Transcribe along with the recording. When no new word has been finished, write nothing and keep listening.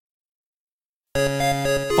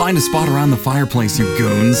Find a spot around the fireplace, you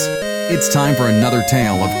goons. It's time for another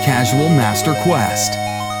tale of Casual Master Quest.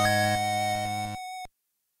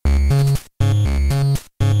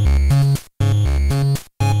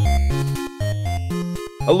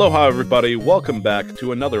 Aloha everybody, welcome back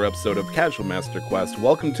to another episode of Casual Master Quest.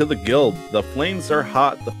 Welcome to the guild. The flames are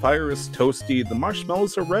hot, the fire is toasty, the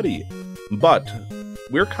marshmallows are ready. But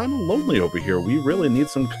we're kind of lonely over here. We really need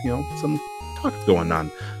some talk going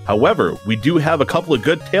on. However, we do have a couple of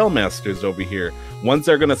good tale masters over here. Ones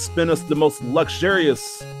that are going to spin us the most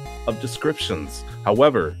luxurious of descriptions.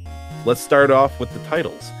 However, let's start off with the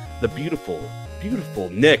titles. The beautiful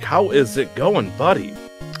Nick. How is it going, buddy?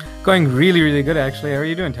 Going really, really good, actually. How are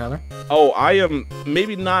you doing, Tyler? Oh, I am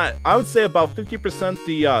maybe not. I would say about 50%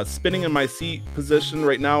 the spinning in my seat position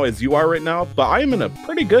right now as you are right now, but I am in a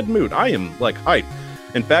pretty good mood. I am like hyped.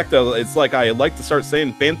 In fact, it's like I like to start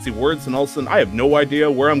saying fancy words and all of a sudden I have no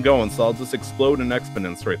idea where I'm going, so I'll just explode in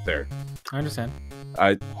exponents right there. I understand.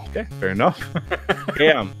 Okay, fair enough.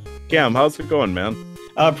 Cam, how's it going, man?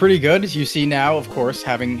 Pretty good. As you see now, of course,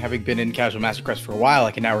 having been in Casual Master Quest for a while,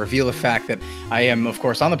 I can now reveal the fact that I am, of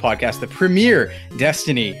course, on the podcast, the premier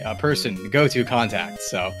Destiny person to go-to contact.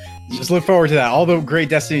 So just look forward to that. All the great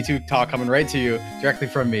Destiny 2 talk coming right to you directly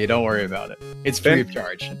from me. Don't worry about it. It's free of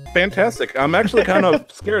charge. Fantastic. I'm actually kind of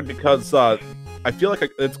scared because I feel like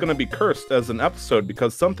it's going to be cursed as an episode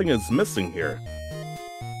because something is missing here.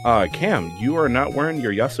 Cam, you are not wearing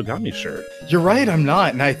your Yasogami shirt. You're right, I'm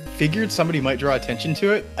not, and I figured somebody might draw attention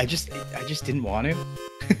to it. I just didn't want to.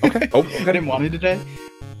 Okay. I didn't want to today.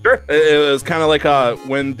 Sure. It was kind of like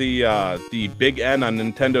when the big N on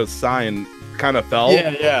Nintendo's sign kind of fell.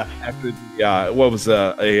 Yeah. After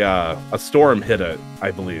a storm hit it, I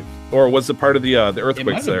believe, or was it part of the earthquake? It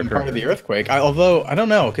might have been part of the earthquake. Although I don't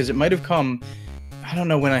know, because it might have come. I don't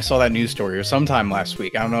know when I saw that news story, or sometime last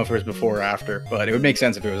week. I don't know if it was before or after, but it would make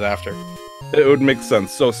sense if it was after. It would make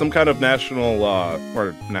sense. So some kind of national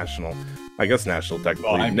technically.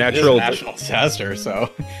 Well, national disaster, so.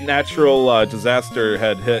 Natural disaster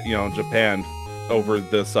had hit, Japan over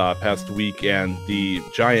this past week, and the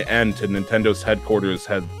giant end to Nintendo's headquarters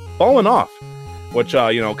had fallen off, which,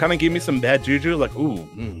 kind of gave me some bad juju, like,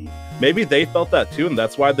 maybe they felt that too, and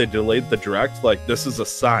that's why they delayed the direct. Like, this is a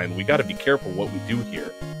sign. We got to be careful what we do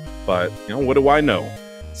here. But, what do I know?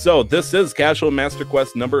 So, this is Casual Master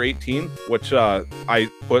Quest number 18, which I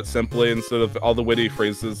put simply, instead of all the witty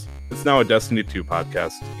phrases, it's now a Destiny 2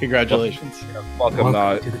 podcast. Congratulations. Welcome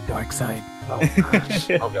to the dark side.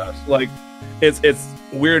 Oh gosh. Like, it's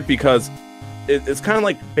weird because it's kind of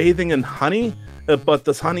like bathing in honey, but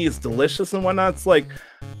this honey is delicious and whatnot. It's like,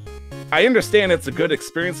 I understand it's a good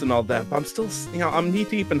experience and all that, but I'm still, I'm knee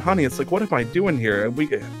deep in honey. It's like, what am I doing here?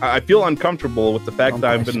 I feel uncomfortable with the fact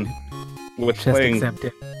that I've been playing. Just accept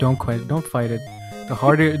it. Don't quit. Don't fight it.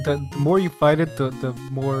 The more you fight it, the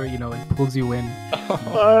more it pulls you in.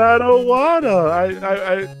 I don't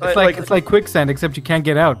wanna. It's like quicksand, except you can't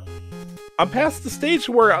get out. I'm past the stage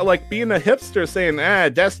where, like, being a hipster saying,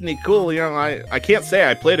 Destiny cool. I can't say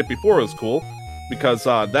I played it before it was cool. Because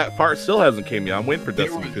that part still hasn't came yet. I'm waiting for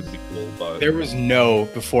Destiny 2 to be cool. But there was no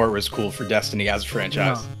before it was cool for Destiny as a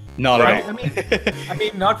franchise. No. Not at all. I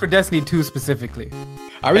mean, not for Destiny 2 specifically.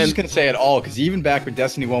 I was just going to say it all, because even back when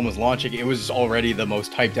Destiny 1 was launching, it was already the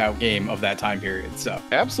most hyped out game of that time period. So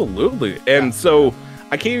absolutely. And so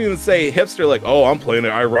I can't even say hipster like, oh, I'm playing it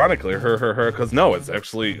ironically, because no, it's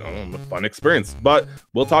actually a fun experience. But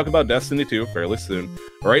we'll talk about Destiny 2 fairly soon.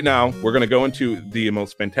 Right now, we're going to go into the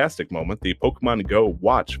most fantastic moment, the Pokemon Go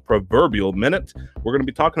Watch proverbial minute. We're going to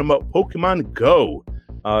be talking about Pokemon Go.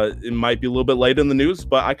 It might be a little bit late in the news,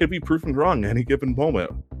 but I could be proven wrong any given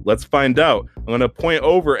moment. Let's find out. I'm going to point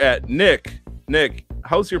over at Nick. Nick,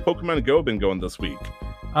 how's your Pokemon Go been going this week?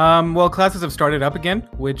 Well, classes have started up again,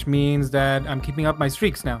 which means that I'm keeping up my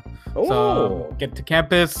streaks now. Oh. So get to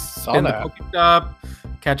campus, spin the Pokestop,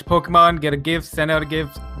 catch a Pokemon, get a gift, send out a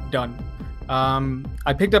gift, done.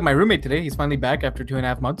 I picked up my roommate today. He's finally back after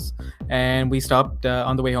 2.5 months, and we stopped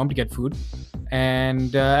on the way home to get food.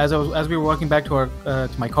 And as we were walking back to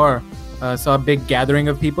my car, saw a big gathering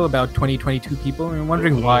of people, about 22 people, and I'm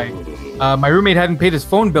wondering why. My roommate hadn't paid his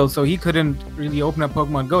phone bill, so he couldn't really open up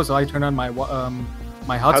Pokemon Go. So I turned on my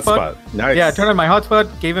hotspot. Nice. Yeah, I turned on my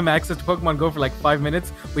hotspot, gave him access to Pokemon Go for like 5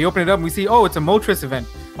 minutes. We open it up and we see, it's a Moltres event.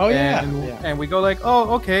 Oh yeah. And we go like,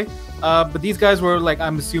 oh, okay. But these guys were like,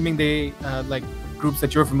 I'm assuming they like groups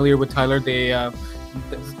that you're familiar with, Tyler. They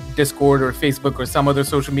Discord or Facebook or some other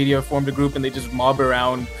social media formed a group, and they just mob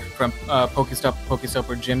around from Pokestop to Pokestop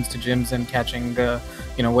or gyms to gyms and catching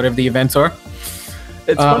whatever the events are.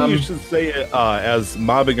 It's funny you should say it as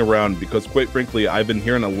mobbing around, because quite frankly, I've been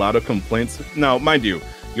hearing a lot of complaints. Now, mind you,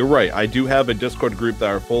 you're right. I do have a Discord group that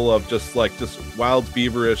are full of just wild,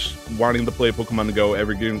 feverish, wanting to play Pokemon Go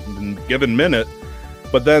every given minute.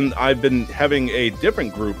 But then I've been having a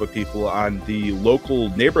different group of people on the local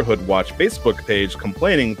Neighborhood Watch Facebook page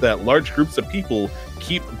complaining that large groups of people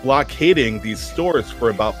keep blockading these stores for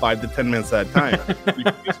about 5 to 10 minutes at a time,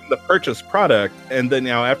 refusing to purchase product, and then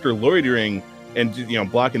after loitering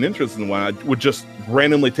and blocking interest and whatnot, would just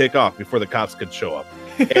randomly take off before the cops could show up.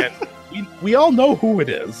 And we all know who it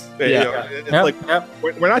is.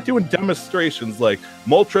 We're not doing demonstrations like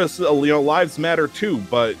Moltres, lives matter too,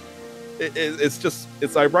 but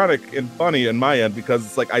it's ironic and funny in my end, because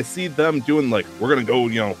it's like I see them doing we're gonna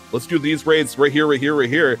go, let's do these raids right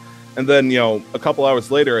here, and then a couple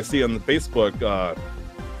hours later I see on the Facebook,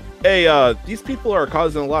 hey, these people are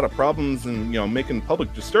causing a lot of problems and making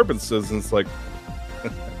public disturbances, and it's like,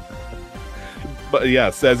 but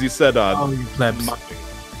yes, as you said, you plebs.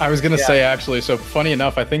 I was gonna say, actually, so funny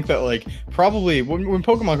enough, I think that probably when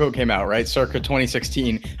Pokemon Go came out, right, circa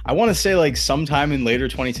 2016, I want to say sometime in later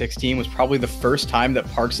 2016 was probably the first time that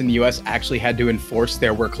parks in the US actually had to enforce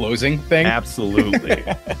their "we're closing" thing. Absolutely.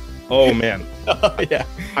 Oh man. Yeah.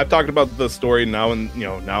 I've talked about the story now and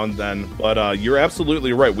then, but you're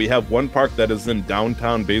absolutely right. We have one park that is in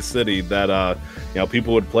downtown Bay City that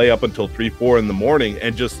people would play up until 3-4 in the morning,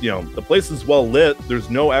 and just the place is well lit. There's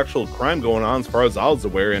no actual crime going on as far as I was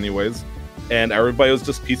aware anyways, and everybody was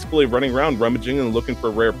just peacefully running around rummaging and looking for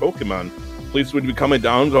rare Pokemon. Police would be coming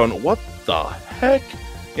down going, what the heck?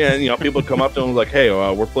 And people would come up to them like, hey,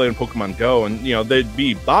 we're playing Pokemon Go, and they'd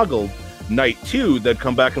be boggled. Night 2, they'd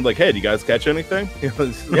come back and hey, do you guys catch anything?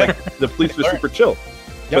 The police were super chill.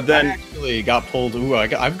 Yep, but then I actually got pulled.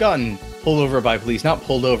 I've gotten pulled over by police, not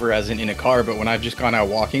pulled over as in a car, but when I've just gone out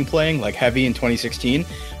walking playing heavy in 2016,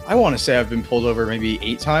 I want to say I've been pulled over maybe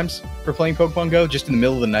 8 times for playing Pokemon Go just in the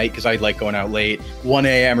middle of the night, because I like going out late, 1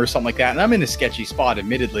 a.m. or something like that, and I'm in a sketchy spot,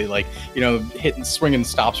 admittedly, hitting swinging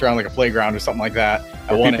stops around a playground or something like that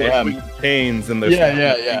at 1 a.m. Chains and their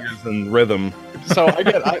fingers and rhythm. So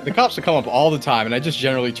the cops will come up all the time, and I just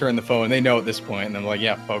generally turn the phone. They know at this point, and I'm like,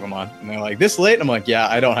 yeah, Pokemon. And they're like, this late? And I'm like, yeah,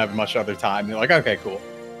 I don't have much other time. And they're like, okay, cool.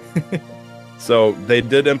 So they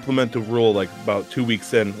did implement a rule about 2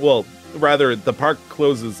 weeks in. Well, rather, the park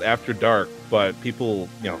closes after dark, but people,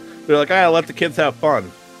 they're like, let the kids have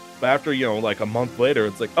fun. But after, a month later,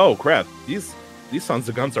 it's like, oh crap, these sons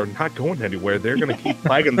of guns are not going anywhere. They're gonna keep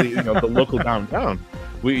flagging the local downtown.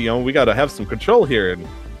 We got to have some control here. And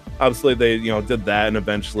obviously they did that, and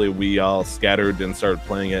eventually we all scattered and started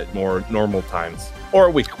playing at more normal times,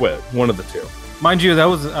 or we quit, one of the two. Mind you, that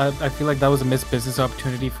was I feel like that was a missed business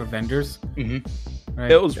opportunity for vendors. Mm-hmm.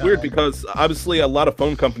 Right? It was weird because obviously a lot of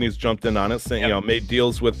phone companies jumped in on it, saying, made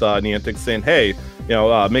deals with Niantic, saying, hey,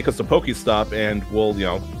 make us a Pokestop and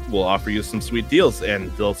we'll offer you some sweet deals,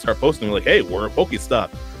 and they'll start posting hey, we're a Pokestop.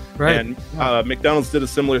 Right. And McDonald's did a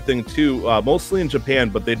similar thing too, mostly in Japan,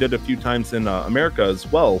 but they did a few times in America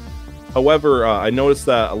as well. However, I noticed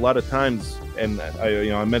that a lot of times, and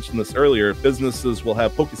I mentioned this earlier, businesses will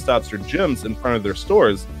have Pokestops or gyms in front of their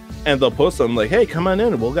stores, and they'll post them hey, come on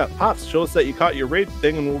in, we'll got pops, show us that you caught your raid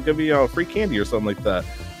thing, and we'll give you free candy or something like that.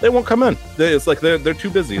 They won't come in. It's they're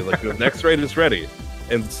too busy. The next raid is ready,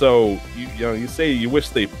 and so you say you wish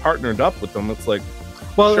they partnered up with them. It's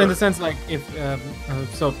well, sure. In the sense, if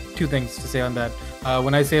so, 2 things to say on that.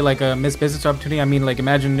 When I say a missed business opportunity, I mean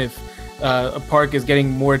imagine if a park is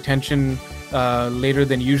getting more attention later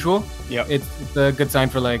than usual. Yeah, it's a good sign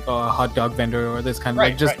for a hot dog vendor or this kind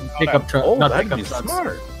of pickup truck. Oh, not that'd pickup be trucks.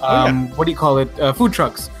 Smart. What do you call it? Food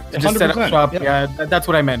trucks. To just set up shop. Yep. Yeah, that's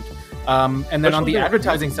what I meant. And then Especially on the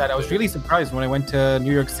advertising side, I was really surprised when I went to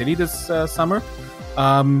New York City this summer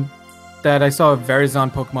that I saw a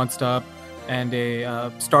Verizon Pokemon stop and a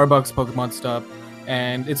Starbucks Pokemon stop,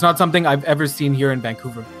 and it's not something I've ever seen here in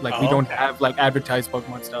Vancouver. We don't have advertised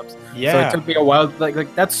Pokemon stops. Yeah. So it took me a while.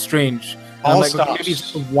 That's strange. All stops. Okay, maybe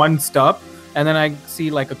it's one stop, and then I see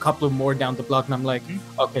a couple of more down the block, and I'm like,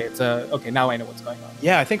 okay, okay, now I know what's going on.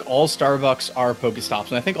 Yeah, I think all Starbucks are Pokestops,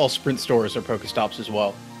 and I think all Sprint stores are Pokestops as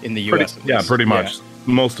well in the US. Pretty much. Yeah.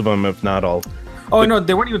 Most of them, if not all. Oh, no,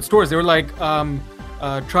 they weren't even stores. They were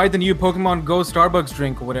try the new Pokemon Go Starbucks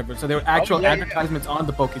drink or whatever. So there were actual advertisements on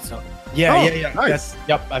the Pokestop. Yeah. Nice.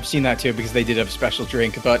 Yep, I've seen that too, because they did have a special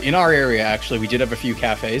drink. But in our area, actually, we did have a few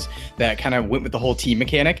cafes that kind of went with the whole team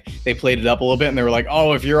mechanic. They played it up a little bit, and they were like,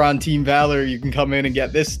 oh, if you're on Team Valor, you can come in and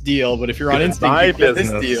get this deal. But if you're on Instinct, you can get this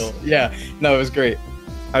deal. Yeah, no, it was great.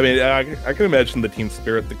 I mean, I can imagine the team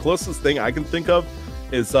spirit. The closest thing I can think of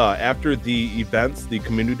is after the events, the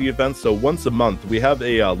community events. So once a month, we have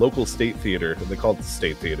a local state theater. They call it the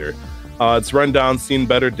State Theater. It's run down, seen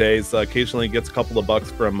better days. Occasionally gets a couple of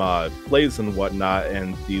bucks from plays and whatnot,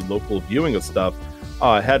 and the local viewing of stuff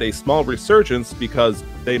had a small resurgence because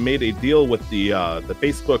they made a deal with the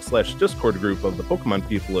Facebook/Discord group of the Pokemon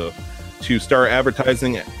people to start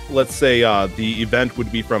advertising. Let's say the event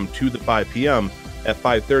would be from 2 to 5 p.m. At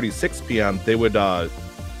 5:30, 6 p.m., they would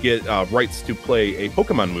get rights to play a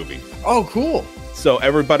Pokemon movie. Oh, cool. So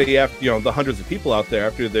everybody, after the hundreds of people out there,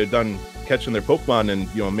 after they're done catching their Pokemon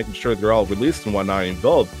and making sure they're all released and whatnot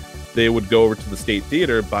involved, they would go over to the State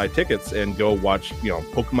Theater, buy tickets, and go watch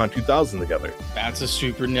Pokemon 2000 together. That's a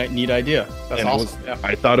super neat idea. That's awesome.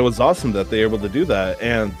 I thought it was awesome that they were able to do that,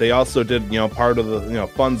 and they also did part of the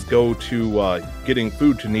funds go to getting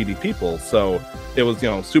food to needy people. So it was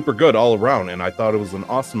super good all around, and I thought it was an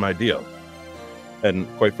awesome idea. And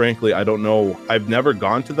quite frankly, I don't know. I've never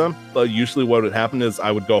gone to them, but usually what would happen is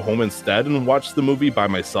I would go home instead and watch the movie by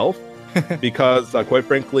myself, because quite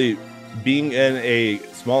frankly, being in a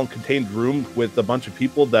small and contained room with a bunch of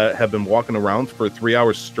people that have been walking around for 3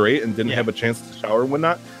 hours straight and didn't have a chance to shower and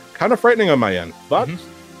whatnot, kind of frightening on my end. But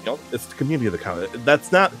it's the community of the kind.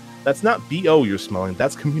 That's not BO you're smelling.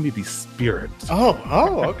 That's community spirit.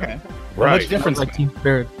 Oh, okay. Right. Much difference. Like Team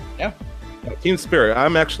Spirit. Yeah. Team Spirit.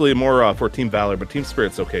 I'm actually more for Team Valor, but Team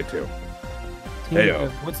Spirit's okay too.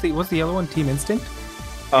 What's the other one? Team Instinct?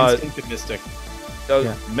 Instinct and Mystic.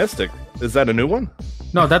 Mystic. Is that a new one?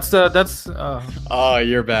 No, that's Oh,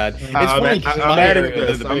 you're bad. It's funny. I'm adding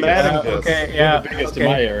this. Okay, yeah. The biggest in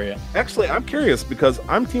my area. Actually, I'm curious because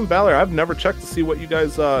I'm Team Valor. I've never checked to see what you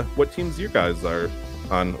guys, what teams you guys are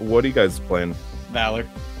on. What are you guys playing? Valor.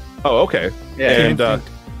 Oh, okay. Yeah. And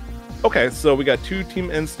okay, so we got 2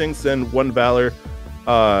 Team Instincts and 1 Valor.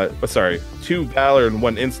 2 Valor and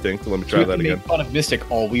 1 Instinct. Let me try that again. Make fun of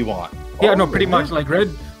Mystic all we want. Yeah, no, pretty much. Like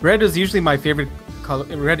red is usually my favorite color.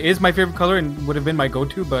 Red is my favorite color and would have been my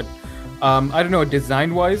go-to, but I don't know,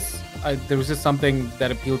 design-wise, there was just something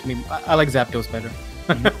that appealed to me. I like Zapdos better.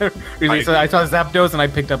 Really, so I saw Zapdos and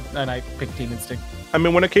I picked Team Instinct. I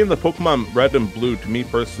mean, when it came to Pokemon Red and Blue, to me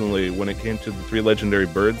personally, when it came to the 3 legendary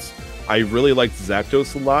birds, I really liked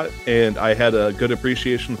Zapdos a lot, and I had a good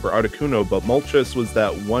appreciation for Articuno, but Moltres was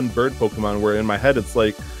that one bird Pokemon where in my head it's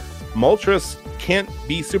like, Moltres can't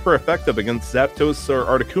be super effective against Zapdos or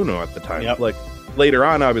Articuno at the time. Yep. Like, later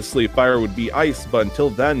on, obviously, fire would be ice, but until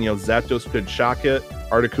then, Zapdos could shock it,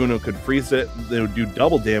 Articuno could freeze it, they would do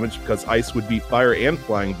double damage because ice would be fire and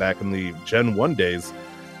flying back in the Gen 1 days.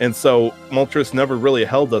 And so Moltres never really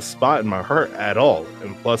held a spot in my heart at all.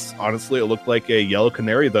 And plus, honestly, it looked like a yellow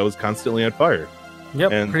canary that was constantly on fire.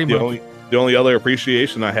 Yep, and pretty much. The only other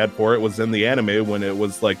appreciation I had for it was in the anime when it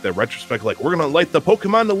was like the retrospect, like, we're going to light the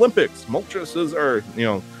Pokemon Olympics. Moltres is our,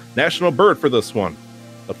 national bird for this one.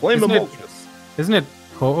 The flame of Moltres. Isn't it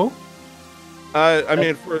Ho-Oh? I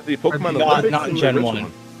mean, for the Pokemon Olympics. Not in Gen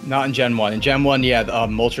 1. Not in Gen 1. In Gen 1,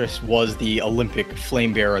 Moltres was the Olympic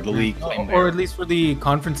flame bearer, the league flame bearer. Or at least for the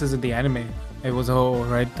conferences in the anime. It was Ho-Oh,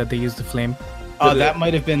 right? That they used the flame. That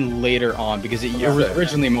might have been later on because it was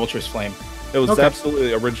originally Moltres flame. It was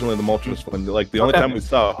absolutely originally the Moltres flame. Like, the only time we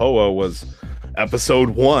saw Ho-Oh was episode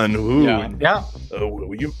 1. Ooh. Yeah.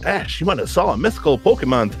 You might have saw a mythical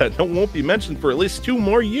Pokemon that won't be mentioned for at least 2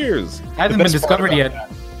 more years. Hasn't been discovered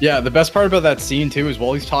yet. Yeah, the best part about that scene too is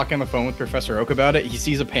while he's talking on the phone with Professor Oak about it, he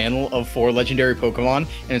sees a panel of 4 legendary Pokemon,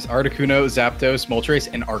 and it's Articuno, Zapdos, Moltres,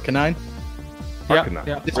 and Arcanine. Arcanine.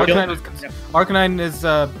 Yeah. Arcanine is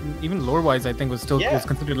even lore-wise, I think, was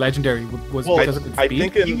considered legendary. Because of its speed. I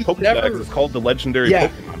think in Pokédex it's called the legendary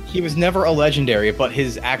Pokemon. He was never a legendary, but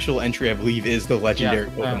his actual entry, I believe, is the legendary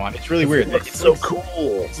Pokemon. It's really weird. It's so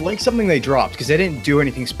cool. It's like something they dropped because they didn't do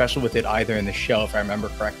anything special with it either in the show, if I remember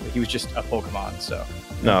correctly. He was just a Pokemon, so.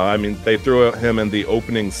 No, I mean, they threw him in the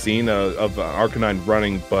opening scene of Arcanine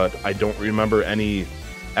running, but I don't remember any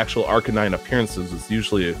actual Arcanine appearances.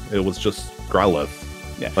 It was just Growlithe.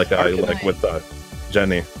 Yeah. Like with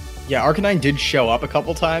Jenny. Yeah, Arcanine did show up a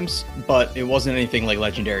couple times, but it wasn't anything like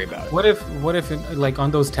legendary about it. What if like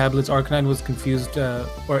on those tablets Arcanine was confused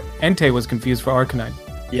or Entei was confused for Arcanine?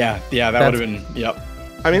 Yeah, that would have been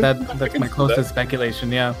I mean, that's my closest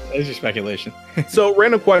speculation. Yeah, that is your speculation. So,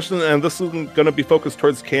 random question, and this is going to be focused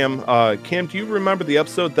towards Cam. Cam, do you remember the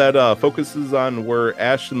episode that focuses on where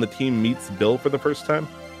Ash and the team meets Bill for the first time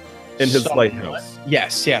in his lighthouse?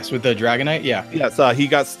 Yes, with the Dragonite. Yeah. Yes, he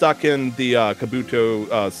got stuck in the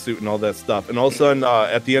Kabuto suit and all that stuff, and all of a sudden,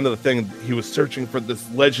 at the end of the thing, he was searching for this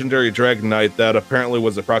legendary Dragonite that apparently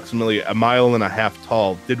was approximately 1.5 miles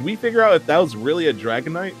tall. Did we figure out if that was really a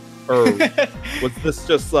Dragonite? Or was this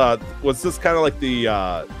just was this kind of like the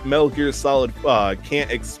Metal Gear Solid can't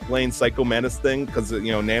explain Psycho Mantis thing because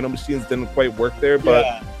nanomachines didn't quite work there,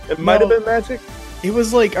 but it might have been magic. It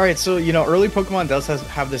was like, all right, so early Pokemon does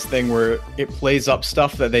have this thing where it plays up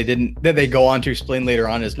stuff that they go on to explain later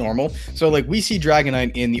on as normal. So like we see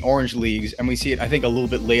Dragonite in the Orange Leagues, and we see it I think a little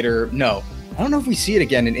bit later. No, I don't know if we see it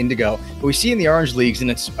again in Indigo, but we see it in the Orange Leagues,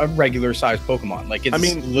 and it's a regular sized Pokemon. Like it's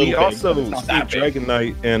we also see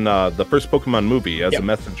Dragonite in the first Pokemon movie as a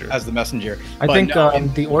messenger. As the messenger. I think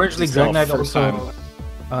in the Orange League Dragonite also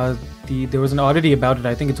there was an oddity about it.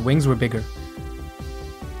 I think its wings were bigger.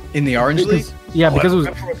 In the Orange League? Yeah, because it was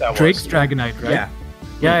Drake's Dragonite, right?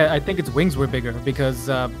 Yeah, I think its wings were bigger because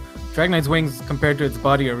Dragonite's wings compared to its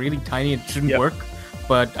body are really tiny and shouldn't work.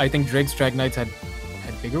 But I think Drake's Dragonites had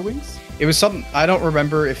bigger wings. It was something, I don't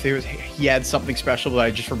remember if he had something special, but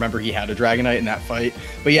I just remember he had a Dragonite in that fight.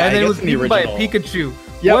 But yeah, and it was beaten by a Pikachu.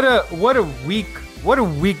 Yep. What a weak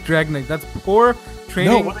Dragonite. That's poor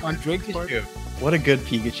training on Drake's part. What a good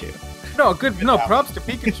Pikachu. Props to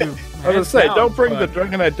Pikachu. I was gonna say, don't bring the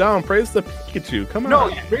Dragonite down. Praise the Pikachu. Come on. No,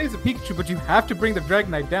 you praise the Pikachu, but you have to bring the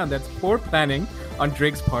Dragonite down. That's poor planning on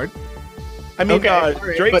Drake's part. I mean,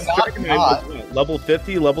 Drake's Dragonite was level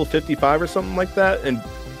 50, level 55, or something like that. And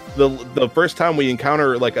the first time we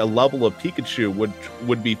encounter like a level of Pikachu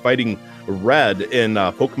would be fighting Red in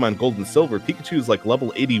Pokemon Gold and Silver. Pikachu is like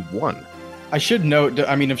level 81. I should note,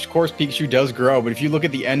 I mean, of course, Pikachu does grow, but if you look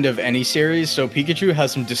at the end of any series, so Pikachu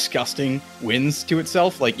has some disgusting wins to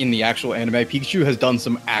itself. Like in the actual anime, Pikachu has done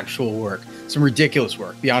some actual work, some ridiculous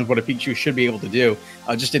work beyond what a Pikachu should be able to do.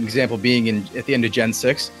 Just an example being at the end of Gen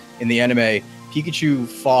 6 in the anime,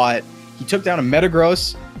 Pikachu he took down a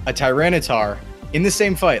Metagross, a Tyranitar in the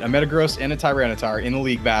same fight, a Metagross and a Tyranitar in a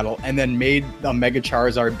league battle, and then made a Mega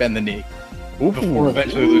Charizard bend the knee before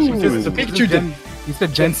eventually losing. So Pikachu did. You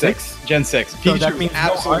said Gen 6? Gen 6. Pikachu that means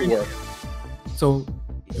absolute work. So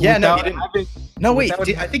yeah, no, he didn't. No, wait.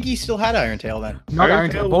 I think he still had Iron Tail then. Not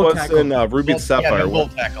Iron Tail was in Ruby and Sapphire.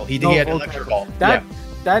 Volt Tackle. He had Electro Ball.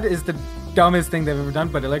 That is the dumbest thing they've ever done.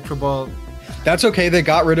 But Electro Ball. That's okay. They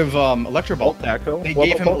got rid of Electro Ball. Tackle. They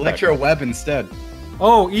gave him Electro Web instead.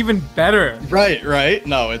 Oh, even better. Right.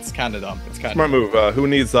 No, it's kind of dumb. It's kind of smart move. Who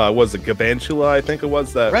needs was it Gabantula? I think it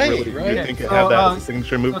was that. Right. You think it had that as a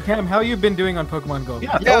signature move? So Cam, how you been doing on Pokemon Go?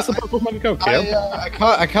 Yeah, tell us about Pokemon Go, Cam.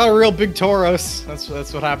 I caught a real big Tauros.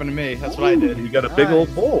 That's what happened to me. That's what I did. You got a big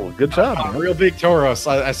old bull. Good job. A real big Tauros.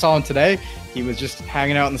 I saw him today. He was just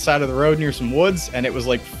hanging out on the side of the road near some woods, and it was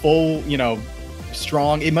like full,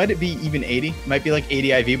 strong. It might be even 80. It might be like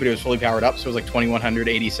 80 IV, but it was fully powered up, so it was like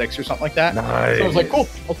 2186 or something like that. Nice. So I was like, cool,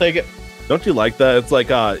 I'll take it. Don't you like that? It's like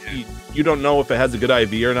you don't know if it has a good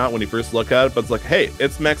IV or not when you first look at it, but it's like, hey,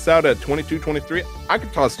 it's maxed out at 22, 23. I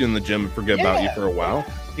could toss you in the gym and forget about you for a while.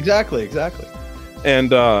 Exactly.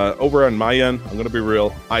 And over on my end, I'm gonna be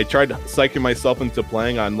real. I tried psyching myself into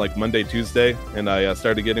playing on like Monday, Tuesday, and I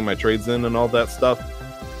started getting my trades in and all that stuff.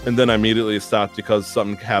 And then I immediately stopped because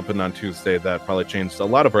something happened on Tuesday that probably changed a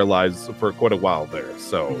lot of our lives for quite a while there.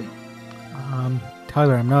 So,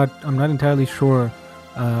 Tyler, I'm not entirely sure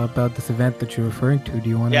about this event that you're referring to. Do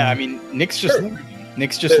you want? Yeah, I mean, Nick's just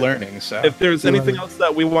learning. So, if there's anything else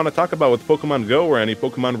that we want to talk about with Pokemon Go or any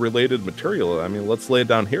Pokemon related material, I mean, let's lay it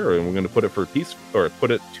down here, and we're going to put it for a piece or put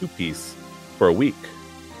it to piece for a week.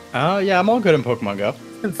 Yeah, I'm all good in Pokemon Go.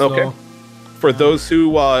 Okay. For those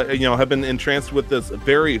who have been entranced with this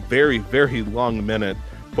very, very, very long minute,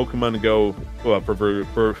 Pokemon Go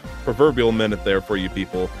proverbial minute there for you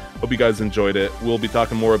people. Hope you guys enjoyed it. We'll be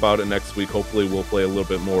talking more about it next week. Hopefully we'll play a little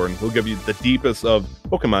bit more, and we'll give you the deepest of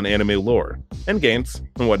Pokemon anime lore and games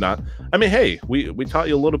and whatnot. I mean, hey, we taught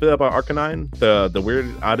you a little bit about Arcanine, the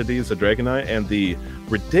weird oddities of Dragonite, and the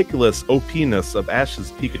ridiculous OP-ness of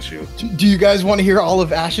Ash's Pikachu. Do you guys want to hear all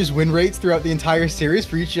of Ash's win rates throughout the entire series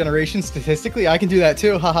for each generation statistically? I can do that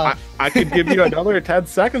too. Haha. I could give you another 10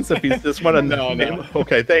 seconds if you just want to know. No.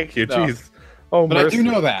 Okay, thank you. Jeez. Oh, but mercy. I do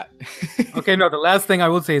know that. Okay, no, the last thing I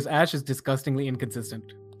will say is Ash is disgustingly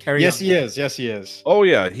inconsistent. Yes, he is. Oh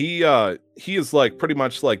yeah, he is like pretty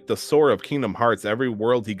much like the Sora of Kingdom Hearts. Every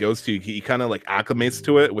world he goes to, he kind of like acclimates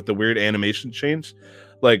to it with the weird animation change.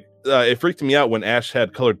 Like it freaked me out when Ash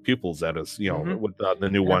had colored pupils at us, with the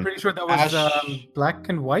new one. I'm pretty sure that was black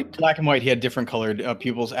and white. Black and white. He had different colored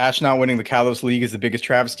pupils. Ash now winning the Kalos League is the biggest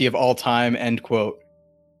travesty of all time. End quote.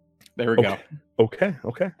 There we go. Okay.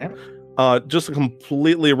 Yeah. Just a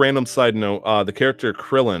completely random side note, the character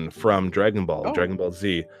Krillin from Dragon Ball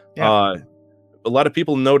Z. Yeah. A lot of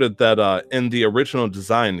people noted that in the original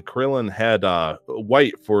design, Krillin had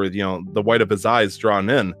white for the white of his eyes drawn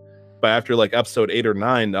in, but after like episode 8 or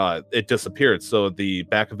 9, it disappeared. So the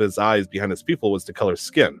back of his eyes behind his pupil was the color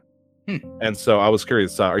skin. And so I was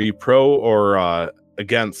curious, are you pro or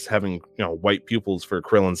against having white pupils for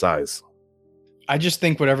Krillin's eyes? I just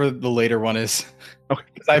think whatever the later one is. Okay.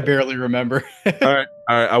 I barely remember. All right.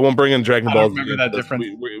 I won't bring in Dragon Ball. Remember that difference.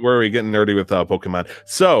 Where are we getting nerdy with Pokemon?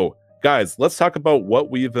 So, guys, let's talk about what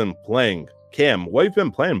we've been playing. Cam, what have you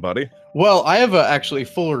been playing, buddy? Well, I have actually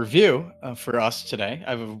full review for us today. I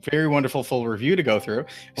have a very wonderful full review to go through.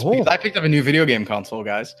 Because I picked up a new video game console,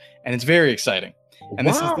 guys, and it's very exciting. And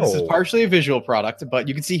this is partially a visual product, but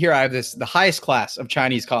you can see here I have the highest class of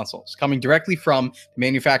Chinese consoles coming directly from the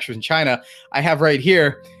manufacturers in China. I have right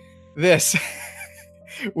here this,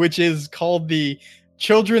 which is called the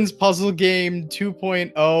Children's Puzzle Game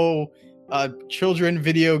 2.0 Children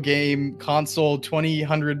Video Game Console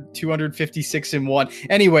 256 in 1.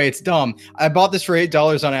 Anyway, it's dumb. I bought this for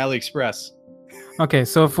 $8 on AliExpress. Okay,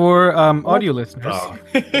 so for audio listeners,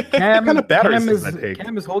 Cam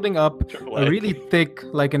is holding up a really thick,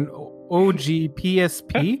 like an OG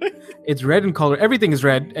PSP. It's red in color. Everything is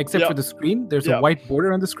red except for the screen. There's a white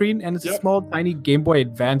border on the screen, and it's a small, tiny Game Boy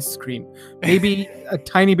Advance screen. Maybe a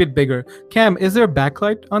tiny bit bigger. Cam, is there a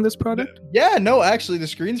backlight on this product? Yeah, no, actually, the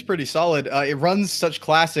screen's pretty solid. It runs such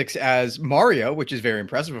classics as Mario, which is very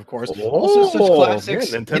impressive, of course. Also, such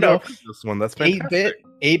classics. Nintendo this one. That's fantastic.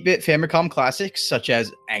 8-bit Famicom classics such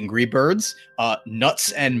as Angry Birds,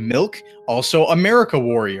 Nuts and Milk, also America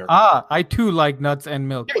Warrior. I too like Nuts and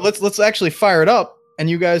Milk. Here, let's actually fire it up,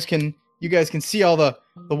 and you guys can see all the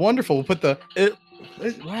wonderful. We'll put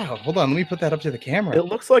wow, hold on, let me put that up to the camera. It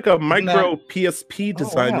looks like a micro PSP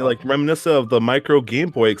design, like reminiscent of the micro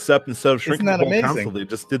Game Boy, except instead of shrinking the whole console, they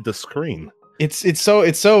just did the screen. It's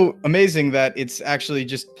so amazing that it's actually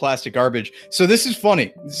just plastic garbage. So this is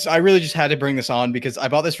funny. I really just had to bring this on because I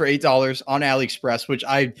bought this for $8 on AliExpress, which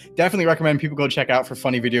I definitely recommend people go check out for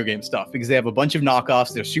funny video game stuff because they have a bunch of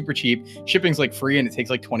knockoffs. They're super cheap. Shipping's like free and it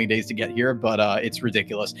takes like 20 days to get here, but it's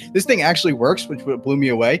ridiculous. This thing actually works, which blew me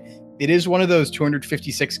away. It is one of those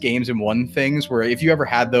 256 games in one things where if you ever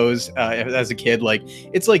had those as a kid, like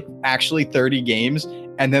it's like actually 30 games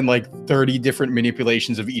and then like 30 different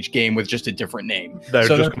manipulations of each game with just a different name. They're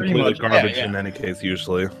just completely garbage in any case,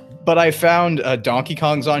 usually. But I found Donkey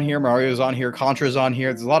Kong's on here, Mario's on here, Contra's on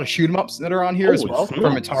here. There's a lot of shoot 'em ups that are on here as well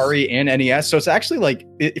from Atari and NES. So it's actually like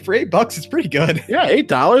for $8, it's pretty good. Yeah,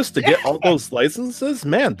 $8 to get all those licenses,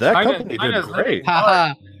 man. That company did great.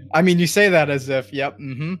 I mean, you say that as if, yep,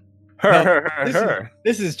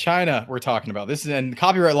 This is China we're talking about. And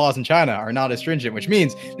copyright laws in China are not as stringent, which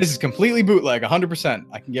means this is completely bootleg, 100%.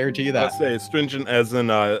 I can guarantee you that. I'd say stringent as in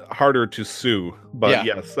harder to sue, but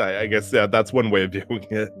yes, I guess that's one way of viewing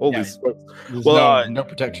it. Holy smokes! Well, no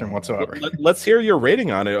protection whatsoever. Let's hear your rating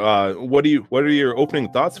on it. What are your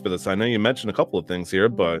opening thoughts for this? I know you mentioned a couple of things here,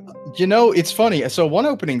 but it's funny. So one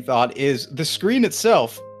opening thought is the screen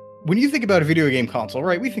itself. When you think about a video game console,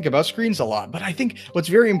 right, we think about screens a lot, but I think what's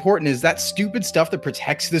very important is that stupid stuff that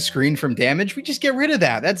protects the screen from damage. We just get rid of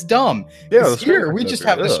that. That's dumb. Yeah, here we just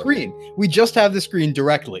have the screen. We just have the screen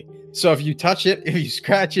directly. So if you touch it, if you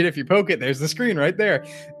scratch it, if you poke it, there's the screen right there.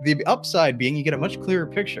 The upside being you get a much clearer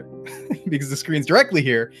picture because the screen's directly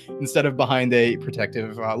here instead of behind a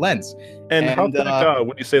protective lens. And how thick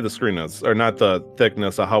would you say the screen is? Or not the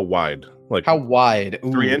thickness, how wide? Like how wide?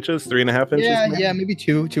 3 inches, 3.5 inches? Yeah, maybe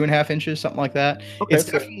 2.5 inches, something like that. Okay,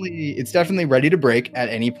 it's definitely ready to break at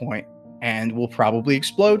any point and will probably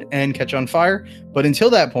explode and catch on fire. But until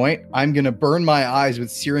that point, I'm gonna burn my eyes with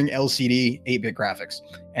searing LCD 8-bit graphics.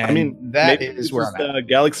 And I mean, that is where I'm at.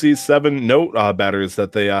 Galaxy 7 Note batteries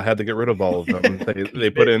that they had to get rid of all of them. they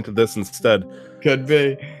put it into this instead. Could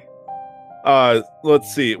be.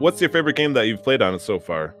 Let's see. What's your favorite game that you've played on it so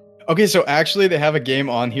far? Okay, so actually they have a game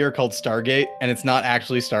on here called Stargate, and it's not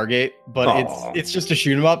actually Stargate, but it's just a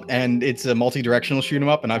shoot 'em up, and it's a multi-directional shoot 'em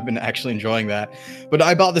up, and I've been actually enjoying that. But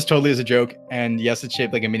I bought this totally as a joke, and yes, it's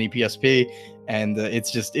shaped like a mini PSP, and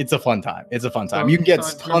it's a fun time. It's a fun time. You can get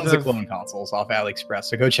tons of clone consoles off AliExpress,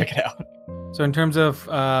 so go check it out. So in terms of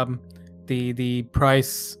the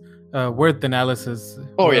price worth analysis,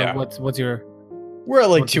 what's your? We're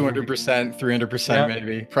at like 200%, 300%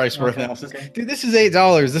 maybe price worth analysis. Dude, this is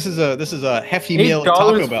 $8. This is a hefty meal at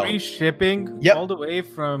Taco Bell. Free shipping all the way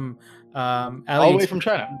from all the way from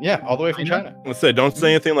China. Yeah, all the way from China. Let's say don't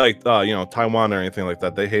say anything like Taiwan or anything like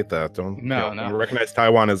that. They hate that. Don't recognize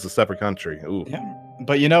Taiwan as a separate country. Ooh. Yeah.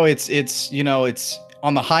 But it's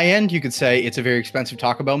on the high end, you could say it's a very expensive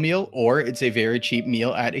Taco Bell meal, or it's a very cheap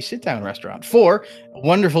meal at a sit-down restaurant for a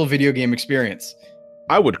wonderful video game experience.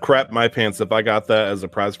 I would crap my pants if I got that as a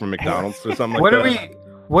prize from McDonald's or something like that.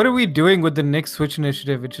 What are we doing with the Nick Switch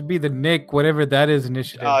initiative? It should be the Nick, whatever that is,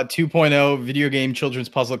 initiative. 2.0 video game children's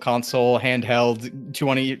puzzle console handheld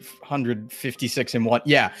 256 in one.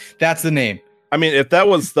 Yeah, that's the name. I mean, if that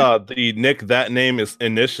was the Nick That Name Is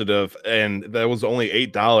initiative, and that was only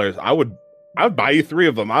 $8, I would buy you 3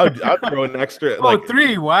 of them. I'd throw an extra. Like,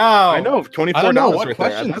 3! Wow. I know, $24. I don't know what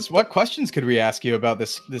questions. What questions could we ask you about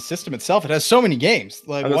this system itself? It has so many games.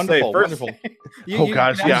 Like wonderful. You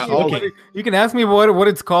can ask me what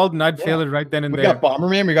it's called, and I'd fail it right then and there. We got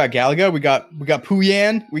Bomberman. We got Galaga. We got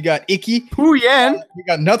Pooyan. We got Icky. Pooyan. We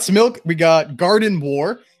got Nuts Milk. We got Garden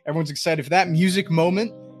War. Everyone's excited for that music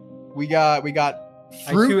moment. We got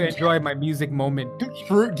Fruit. I too enjoy my music moment.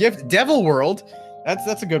 Fruit Gift Devil World.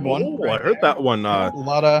 That's a good one. Oh, right, I heard that one. A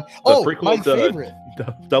lot of my favorite.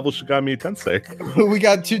 Double Shigami Tensei. We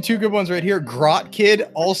got two good ones right here. Grot Kid,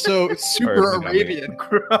 also Super Arabian.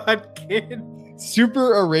 Grot Kid.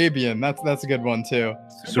 Super Arabian. That's a good one too.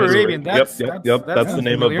 Super Arabian. That's the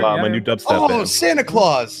name of my new dubstep band. Santa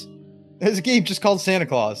Claus. There's a game just called Santa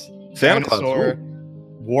Claus. Santa Claus.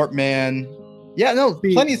 Warpman. Yeah, no,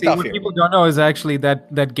 plenty of stuff what here. People don't know is actually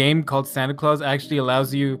that game called Santa Claus actually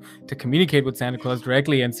allows you to communicate with Santa Claus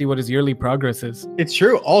directly and see what his yearly progress is. It's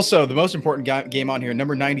true. Also, the most important game on here,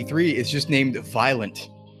 number 93, is just named Violent.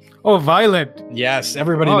 Oh, Violent. Yes,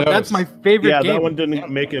 everybody knows. That's my favorite game. Yeah, that one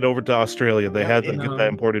didn't make it over to Australia. They had to get that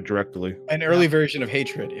imported directly. An early version of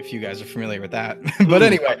Hatred, if you guys are familiar with that. But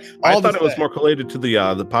anyway, I thought it was more related to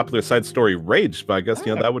the popular side story Rage, but I guess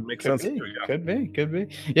that would make sense. Could be.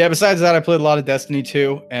 Yeah, besides that, I played a lot of Destiny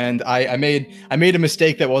 2, and I made a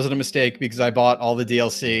mistake that wasn't a mistake because I bought all the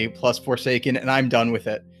DLC plus Forsaken, and I'm done with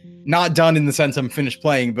it. Not done in the sense I'm finished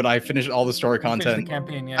playing, but I finished all the story content. The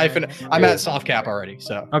campaign, yeah. I'm at soft cap already,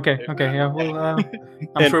 so. Okay, yeah. Well,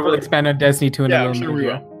 I'm sure we'll expand on Destiny 2 in a little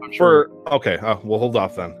bit. We'll hold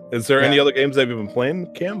off then. Is there any other games that you've been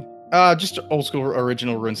playing, Cam? Just old school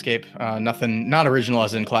original RuneScape. Nothing, not original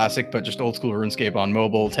as in classic, but just old school RuneScape on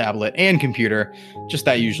mobile, tablet, and computer. Just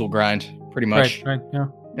that usual grind, pretty much. Right, yeah.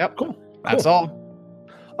 Yep, cool. That's all.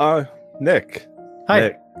 Nick. Hi.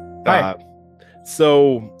 Nick, Hi.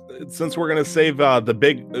 So, since we're gonna save the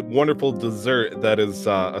big wonderful dessert that is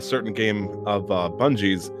a certain game of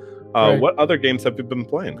Bungie's, what other games have you been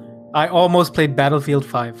playing? I almost played Battlefield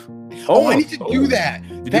 5. I need to do that.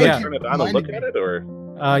 Did you turn it on and look at it, or?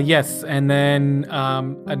 Yes, and then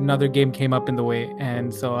another game came up in the way,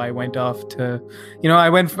 and so I went off to, I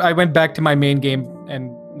went back to my main game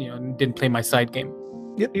and didn't play my side game.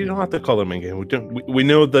 You don't have to call it a main game. We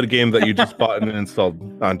know the game that you just bought and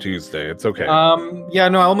installed on Tuesday. It's okay. I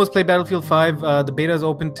almost played Battlefield 5. The beta is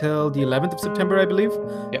open till the 11th of September, I believe.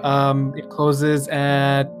 Yep. It closes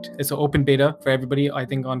it's an open beta for everybody, I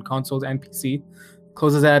think, on consoles and PC.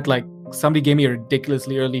 Closes at somebody gave me a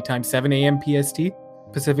ridiculously early time, 7 a.m. PST,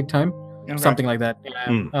 Pacific time, something like that.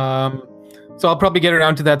 Yeah. So I'll probably get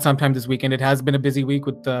around to that sometime this weekend. It has been a busy week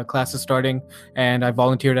with classes starting, and I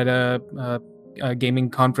volunteered at a gaming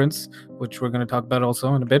conference, which we're going to talk about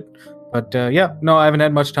also in a bit. But I haven't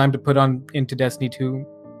had much time to put into Destiny 2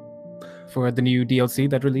 for the new DLC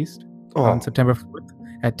that released on September 4th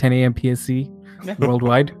at 10 a.m. PSC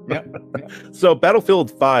worldwide. So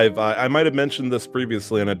Battlefield 5, I might have mentioned this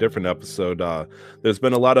previously in a different episode. There's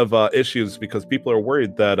been a lot of issues because people are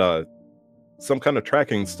worried that some kind of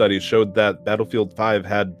tracking study showed that Battlefield 5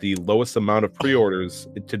 had the lowest amount of pre-orders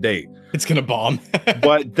to date. It's gonna bomb.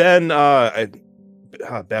 But then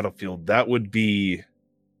Battlefield, that would be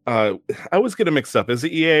I always get it mixed up. Is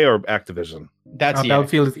it EA or Activision? That's EA.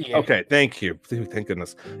 Battlefield is EA. Okay, thank you. Thank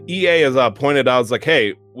goodness. EA has pointed out, it's like,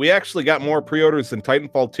 hey, we actually got more pre-orders than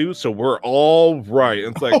Titanfall 2, so we're all right.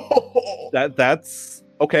 It's like that's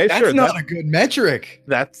okay. That's not a good metric.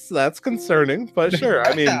 That's concerning, but sure.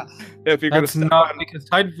 I mean, if you're that's not because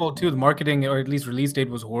Titanfall 2, the marketing or at least release date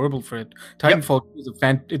was horrible for it. Titanfall 2 is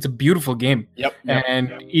it's a beautiful game. Yep.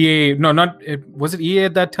 And EA, was it EA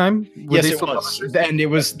at that time? Yes, it was. And there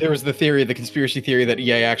was the conspiracy theory that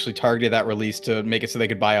EA actually targeted that release to make it so they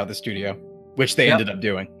could buy out the studio, which they ended up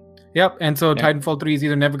doing. Yep. And so Titanfall 3 is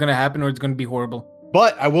either never going to happen or it's going to be horrible.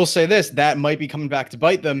 But I will say this, that might be coming back to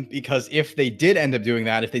bite them, because if they did end up doing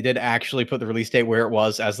that, if they did actually put the release date where it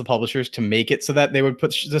was as the publishers to make it so that they would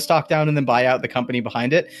put the stock down and then buy out the company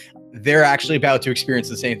behind it, they're actually about to experience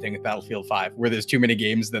the same thing with Battlefield 5, where there's too many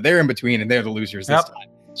games that they're in between and they're the losers this time.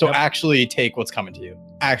 So actually take what's coming to you.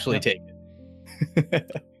 Actually take it.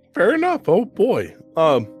 Fair enough. Oh boy.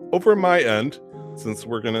 Over my end, since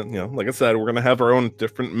we're gonna, like I said, we're gonna have our own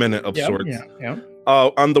different minute of sorts. Yeah.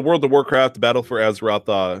 On the World of Warcraft Battle for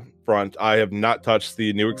Azeroth front, I have not touched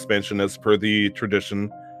the new expansion as per the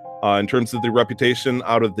tradition. In terms of the reputation,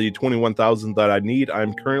 out of the 21,000 that I need,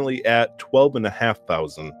 I'm currently at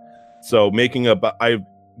 12,500. So I've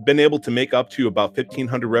been able to make up to about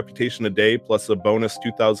 1,500 reputation a day, plus a bonus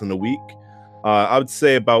 2,000 a week. I would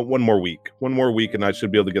say about one more week, and I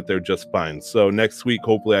should be able to get there just fine. So next week,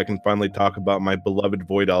 hopefully, I can finally talk about my beloved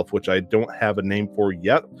Void Elf, which I don't have a name for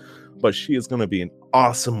yet, but she is going to be an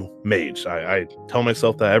awesome mage. I tell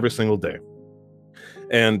myself that every single day.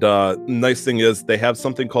 And nice thing is they have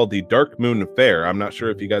something called the Dark Moon Fair. I'm not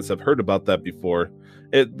sure if you guys have heard about that before.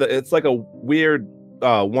 It's like a weird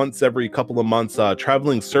once every couple of months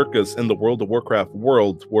traveling circus in the World of Warcraft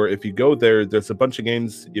world, where if you go there's a bunch of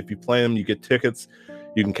games. If you play them, you get tickets.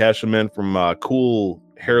 You can cash them in from cool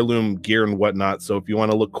heirloom gear and whatnot. So if you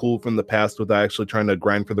want to look cool from the past without actually trying to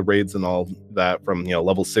grind for the raids and all that from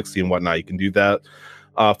level 60 and whatnot, you can do that.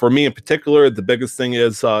 For me in particular, the biggest thing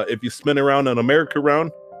is if you spin around an America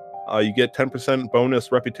round, you get 10%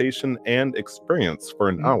 bonus reputation and experience for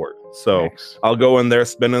an hour. So nice. I'll go in there,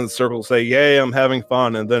 spin in the circle, say, yay, I'm having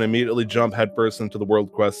fun, and then immediately jump headfirst into the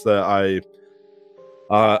world quest that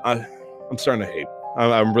I'm starting to hate.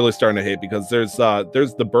 I'm really starting to hate, because there's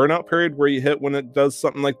the burnout period where you hit when it does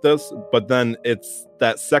something like this, but then it's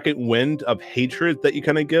that second wind of hatred that you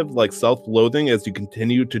kind of give, like self-loathing, as you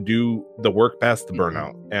continue to do the work past the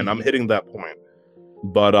burnout. And I'm hitting that point.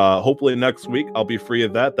 But hopefully next week I'll be free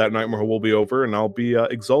of that. That nightmare will be over, and I'll be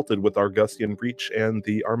exalted with Argustian Reach and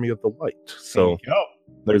the Army of the Light. So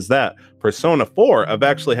there's that. Persona 4, I've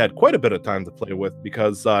actually had quite a bit of time to play with,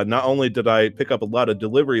 because not only did I pick up a lot of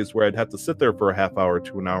deliveries where I'd have to sit there for a half hour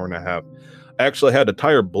to an hour and a half, I actually had a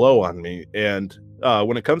tire blow on me. And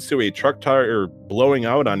when it comes to a truck tire blowing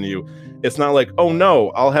out on you, it's not like, oh no,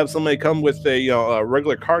 I'll have somebody come with a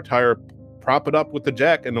regular car tire, prop it up with the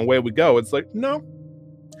jack, and away we go. It's like, no.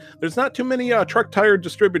 There's not too many truck tire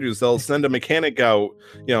distributors that'll send a mechanic out,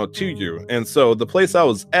 to you. And so the place I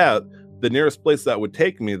was at, the nearest place that would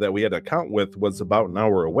take me that we had an account with, was about an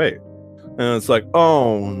hour away. And it's like,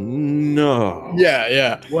 oh no.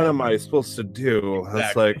 Yeah. What am I supposed to do? Exactly.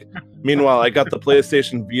 It's like, meanwhile, I got the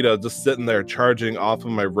PlayStation Vita just sitting there charging off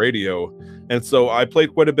of my radio. And so I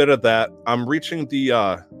played quite a bit of that. I'm reaching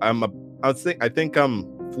I think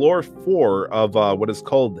I'm floor 4 of what is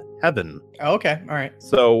called Heaven. Oh, okay. All right.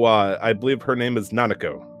 So I believe her name is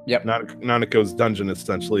Nanako. Yep. Nanako's dungeon,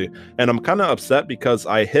 essentially. And I'm kind of upset because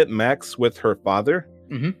I hit max with her father,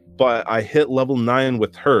 but I hit level 9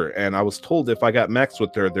 with her. And I was told if I got max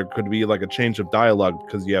with her, there could be like a change of dialogue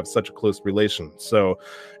because you have such a close relation. So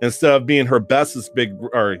instead of being her bestest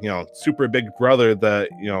super big brother that,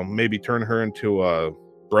 maybe turn her into a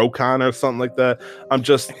Brocon or something like that, I'm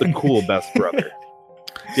just the cool best brother.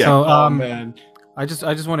 Yeah. So, man. I just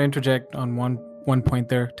want to interject on one point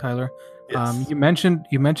there, Tyler. Yes. You mentioned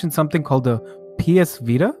something called the PS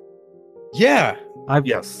Vita. Yeah.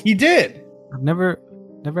 Yes. He did. I've never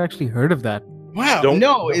actually heard of that. Wow.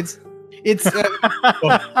 It's.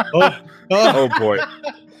 Oh boy.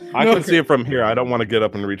 I can see it from here. I don't want to get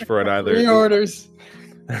up and reach for it either. Pre-orders.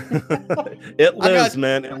 It lives,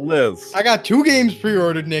 man. It lives. I got 2 games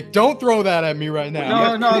pre-ordered, Nick. Don't throw that at me right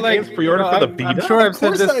now. No, like games pre-ordered for the Vita. I'm sure I've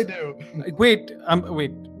said this. Of course I do. Wait.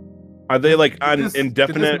 Are they like on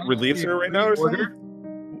indefinite release right now or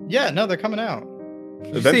something? Yeah, no, they're coming out.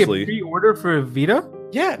 Eventually. You say pre-order for Vita?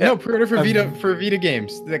 Yeah, no, pre-order for Vita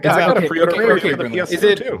games. I got a pre-order for the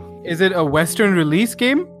PS4 too. Is it a Western release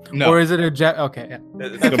game? No. Or is it a okay? Yeah.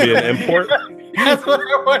 It's gonna be an import. That's what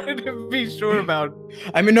I wanted to be sure about.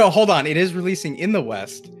 I mean, no, hold on. It is releasing in the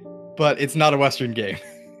West, but it's not a Western game.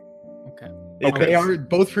 Okay.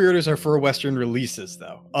 Both pre-orders are for Western releases,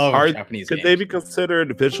 though. Japanese could games. they be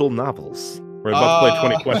considered visual novels? We're about to play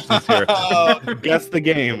 20 questions here. Guess the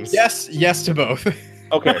games. Yes to both.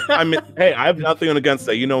 Okay. I mean, hey, I have nothing against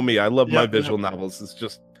that. You know me. I love my visual novels.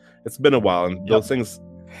 It's been a while, and those things.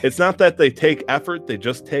 It's not that they take effort; they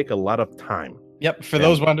just take a lot of time. Yep. For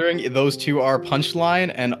those wondering, those 2 are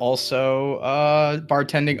Punchline and also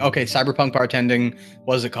bartending. Okay, Cyberpunk bartending.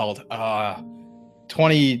 What is it called?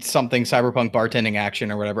 20-something Cyberpunk bartending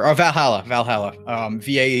action or whatever. Or Valhalla.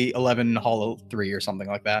 VA11 Hollow 3 or something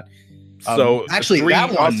like that. So actually, 3 that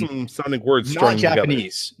one, awesome sounding words. Not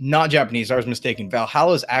Japanese. Not Japanese. I was mistaken.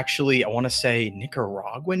 Valhalla is actually, I want to say,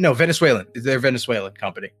 Nicaraguan. No, Venezuelan. They're a Venezuelan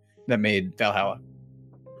company that made Valhalla.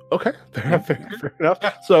 Okay, fair enough.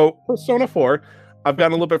 So Persona 4, I've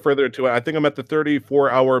gotten a little bit further into it. I think I'm at the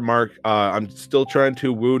 34-hour mark. I'm still trying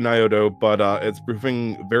to woo Naoto, but it's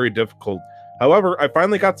proving very difficult. However, I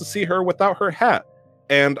finally got to see her without her hat.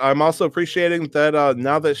 And I'm also appreciating that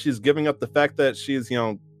now that she's giving up the fact that she's,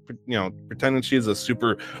 pretending she's a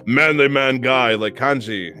super manly man guy like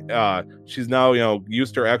Kanji. She's now,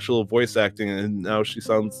 used her actual voice acting, and now she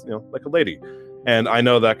sounds, like a lady. And I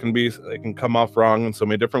know it can come off wrong in so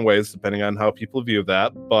many different ways, depending on how people view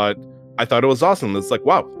that. But I thought it was awesome. It's like,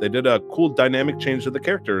 wow, they did a cool dynamic change to the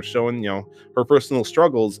character, showing, her personal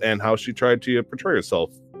struggles and how she tried to portray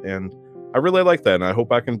herself. And I really like that. And I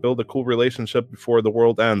hope I can build a cool relationship before the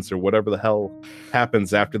world ends or whatever the hell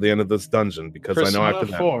happens after the end of this dungeon. Because Persona I know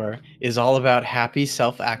after that 4 is all about happy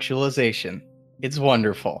self-actualization. It's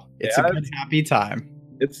wonderful. It's a good happy time.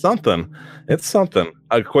 It's something.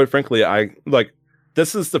 Quite frankly,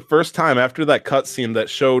 this is the first time after that cutscene that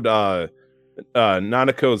showed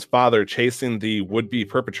Nanako's father chasing the would-be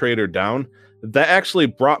perpetrator down, that actually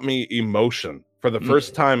brought me emotion for the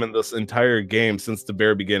first time in this entire game since the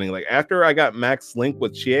very beginning. Like, after I got Max Link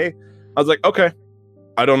with Chie, I was like, okay,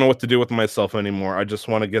 I don't know what to do with myself anymore. I just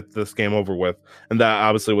want to get this game over with. And that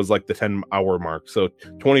obviously was like the 10-hour mark. So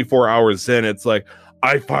 24 hours in, it's like,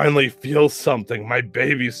 I finally feel something. My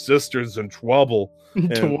baby sister's in trouble.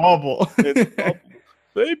 Trouble.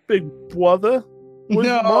 Hey, big brother. Where's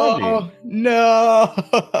mommy?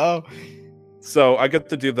 No. So I get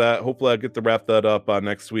to do that. Hopefully I get to wrap that up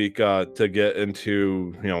next week to get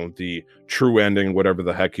into, the true ending, whatever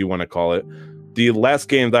the heck you want to call it. The last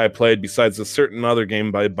game that I played, besides a certain other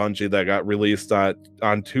game by Bungie that got released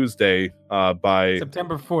on Tuesday by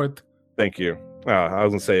September 4th. Thank you. I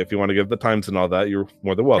was gonna say, if you want to give the times and all that, you're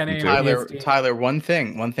more than welcome to. Tyler, one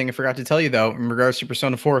thing I forgot to tell you though, in regards to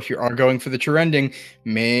Persona 4, if you are going for the true ending,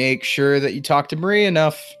 make sure that you talk to Marie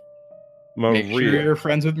enough. Make sure you're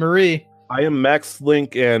friends with Marie. I am Max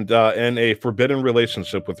Link and in a forbidden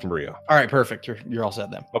relationship with Maria. All right, perfect. You're all set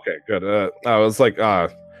then. Okay, good. I was like,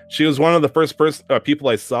 she was one of the first people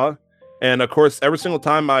I saw. And of course, every single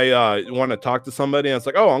time I want to talk to somebody, and it's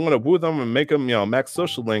like, oh, I'm going to woo them and make them, Max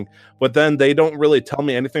Social Link. But then they don't really tell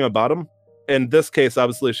me anything about them. In this case,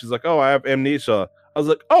 obviously, she's like, oh, I have amnesia. I was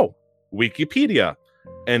like, oh, Wikipedia.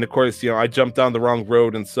 And of course, I jumped down the wrong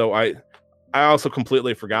road. And so I also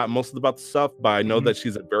completely forgot most about the stuff. But I know that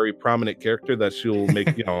she's a very prominent character that she'll make,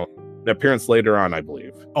 an appearance later on, I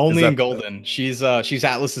believe. Only in Golden. She's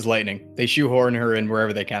Atlas's Lightning. They shoehorn her in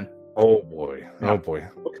wherever they can. Oh boy.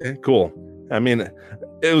 Okay, cool. I mean,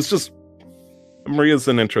 it was just, Maria's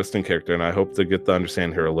an interesting character, and I hope to get to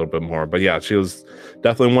understand her a little bit more. But yeah, she was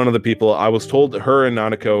definitely one of the people. I was told her and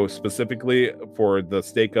Nanako specifically for the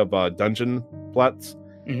stake of dungeon plots.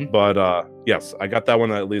 But yes, I got that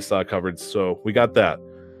one at least covered. So we got that.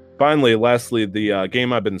 Finally, lastly, the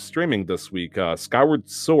game I've been streaming this week, Skyward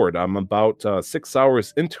Sword. I'm about 6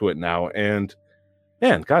 hours into it now, and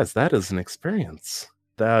man, guys, that is an experience.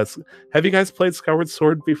 Have you guys played Skyward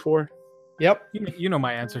Sword before? Yep. You know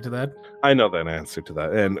my answer to that. I know that answer to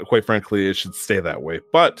that, and quite frankly, it should stay that way.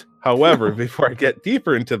 But, however, before I get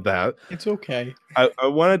deeper into that, it's okay. I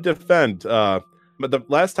want to defend. But the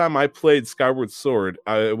last time I played Skyward Sword,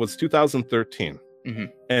 it was 2013,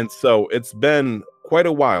 and so it's been quite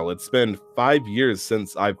a while. It's been 5 years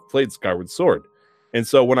since I've played Skyward Sword. And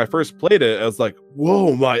so when I first played it, I was like,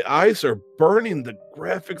 whoa, my eyes are burning. The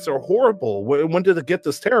graphics are horrible. When did it get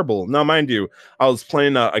this terrible? Now, mind you, I was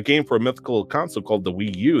playing a game for a mythical console called the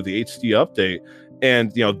Wii U, the HD update.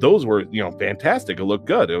 And, those were, fantastic. It looked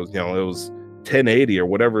good. It was, it was 1080 or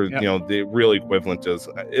whatever, the real equivalent is.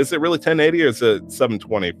 Is it really 1080 or is it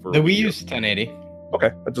 720? For the Wii U's 1080.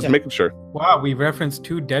 Okay, I'm just making sure. Wow, we referenced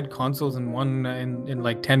 2 dead consoles in one in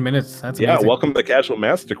like 10 minutes. That's amazing. Yeah, welcome to Casual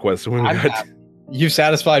Master Quest. You've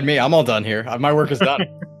satisfied me. I'm all done here. My work is done.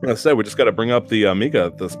 I said we just got to bring up the Amiga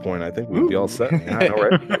at this point. I think we'd be all set. Yeah, I know,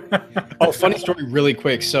 right? Oh, funny story, really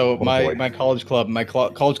quick. So my college club,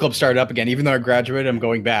 college club started up again. Even though I graduated, I'm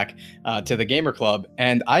going back to the gamer club,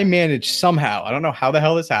 and I managed somehow. I don't know how the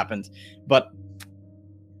hell this happened, but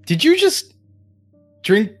did you just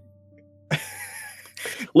drink?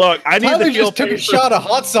 Look, I need Tyler to feel just took a shot of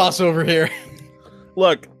hot sauce over here.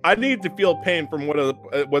 Look, I need to feel pain from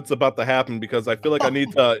what's about to happen because I feel like I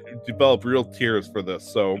need to develop real tears for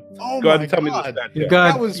this. So go ahead and tell me this.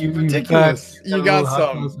 That was ridiculous. You got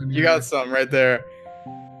some. You got some right there.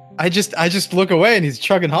 I just look away and he's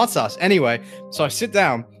chugging hot sauce. Anyway, so I sit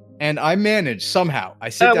down and I manage somehow. I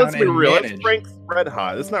sit down let's be real. It's Frank's Red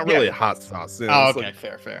Hot. It's not really a hot sauce. Oh, okay,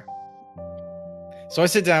 fair. So I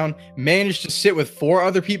sit down, managed to sit with 4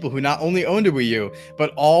 other people who not only owned a Wii U,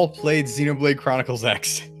 but all played Xenoblade Chronicles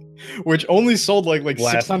X, which only sold like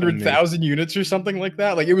 600,000 units or something like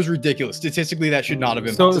that. Like, it was ridiculous. Statistically, that should not have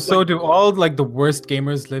been possible. So do all like the worst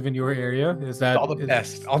gamers live in your area? Is that all the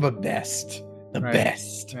best? All the best. The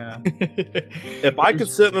best. Yeah. If I could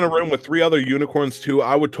sit in a room with 3 other unicorns too,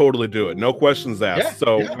 I would totally do it. No questions asked. Yeah,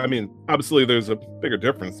 So, yeah. I mean, obviously there's a bigger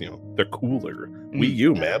difference, they're cooler. Wii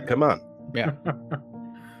U, man, come on. Yeah.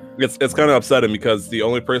 It's kind of upsetting because the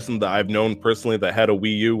only person that I've known personally that had a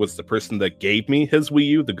Wii U was the person that gave me his Wii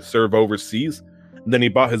U to serve overseas. And then he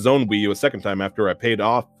bought his own Wii U a second time after I paid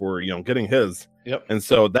off for, getting his. Yep. And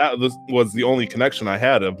so that was the only connection I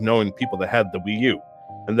had of knowing people that had the Wii U.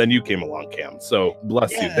 And then you came along, Cam. So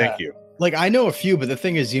bless you. Thank you. Like, I know a few, but the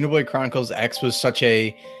thing is, Xenoblade Chronicles X was such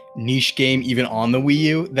a niche game, even on the Wii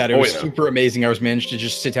U, that it was super amazing. I was managed to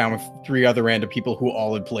just sit down with 3 other random people who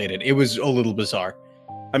all had played it. It was a little bizarre.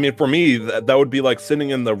 I mean, for me, that would be like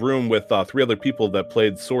sitting in the room with 3 other people that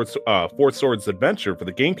played Four Swords Adventure for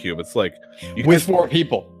the GameCube. It's like with 4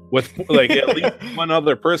 people, with like at least one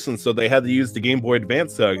other person, so they had to use the Game Boy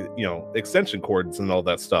Advance, extension cords and all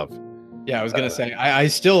that stuff. Yeah, I was gonna say, I'm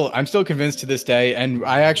still convinced to this day, and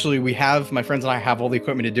my friends and I have all the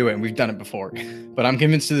equipment to do it, and we've done it before. But I'm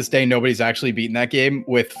convinced to this day nobody's actually beaten that game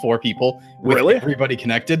with 4 people, with everybody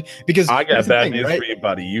connected. Because I got bad news for you,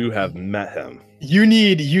 buddy. You have met him. You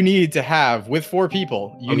need to have, with 4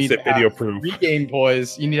 people, you need to video have proof. 3 Game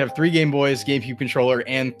Boys. You need to have 3 Game Boys, GameCube controller,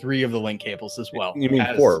 and 3 of the link cables as well. You mean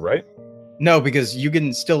 4, right? No, because you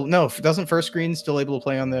can still doesn't first screen still able to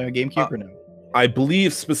play on the GameCube or no? I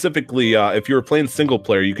believe specifically, if you were playing single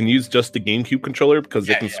player, you can use just the GameCube controller because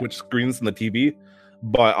they can switch screens in the TV.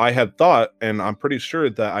 But I had thought, and I'm pretty sure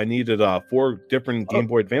that I needed 4 different Game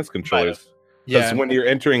Boy Advance controllers. Because when you're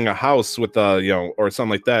entering a house with or something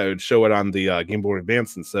like that, it would show it on the Game Boy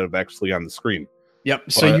Advance instead of actually on the screen. Yep.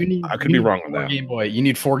 So I could be wrong on that. Game Boy. You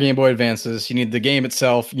need 4 Game Boy Advances. You need the game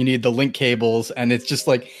itself. You need the link cables, and it's just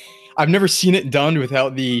like I've never seen it done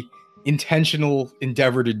without the intentional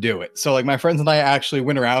endeavor to do it. So like my friends and I actually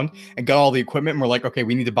went around and got all the equipment, and we're like, okay,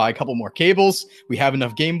 we need to buy a couple more cables. We have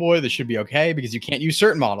enough Game Boy. This should be okay because you can't use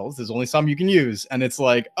certain models. There's only some you can use, and it's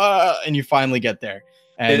like, and you finally get there.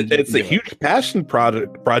 And it's a huge passion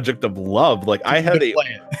project of love. Like I had a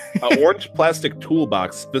orange plastic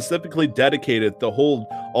toolbox specifically dedicated to hold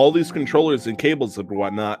all these controllers and cables and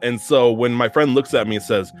whatnot. And so when my friend looks at me and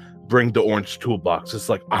says, "Bring the orange toolbox," it's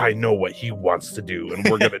like, I know what he wants to do, and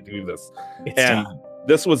we're gonna do this.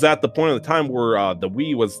 This was at the point of the time where the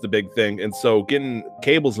Wii was the big thing, and so getting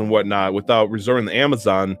cables and whatnot without resorting to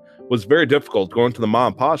Amazon was very difficult. Going to the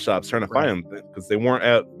mom and pop shops trying to find them because they weren't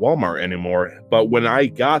at Walmart anymore. But when I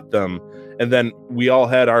got them, and then we all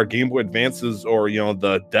had our Game Boy Advances or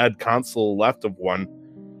the dead console left of one,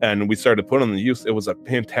 and we started putting them to use, it was a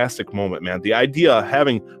fantastic moment, man. The idea of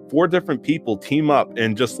having 4 different people team up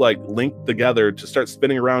and just like link together to start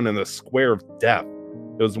spinning around in a square of death.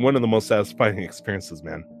 It was one of the most satisfying experiences,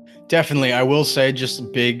 man. Definitely. I will say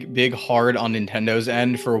just big hard on Nintendo's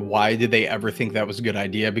end for why did they ever think that was a good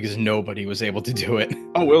idea, because nobody was able to do it.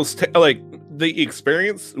 Oh, it was like the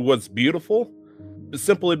experience was beautiful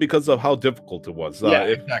simply because of how difficult it was.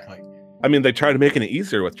 Exactly. I mean, they tried to make it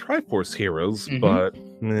easier with Triforce Heroes, but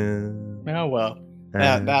oh well.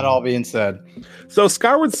 That all being said, so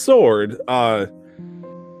Skyward Sword,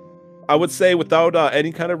 I would say without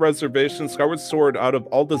any kind of reservation, Skyward Sword, out of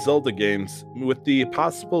all the Zelda games, with the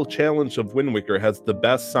possible challenge of Wind Waker, has the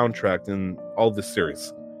best soundtrack in all the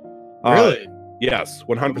series. Really? Yes,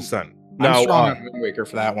 100%. I'm strong on Wind Waker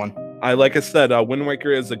for that one. Like I said, Wind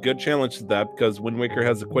Waker is a good challenge to that because Wind Waker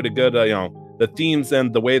has quite a good, the themes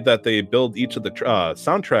and the way that they build each of the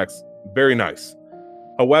soundtracks, very nice.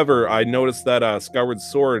 However, I noticed that Skyward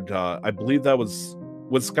Sword, I believe that was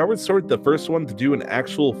Skyward Sword the first one to do an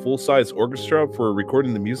actual full-size orchestra for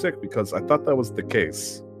recording the music? Because I thought that was the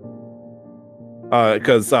case.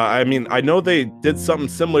 Because I mean, I know they did something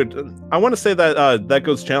similar. I want to say that that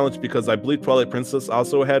goes challenge because I believe Twilight Princess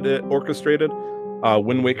also had it orchestrated.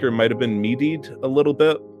 Wind Waker might have been meatied a little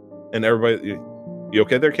bit, and everybody. You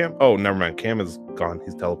okay there, Cam? Oh, never mind. Cam is gone.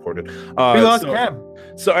 He's teleported. We lost Cam.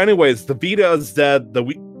 So, anyways, the Vita is dead.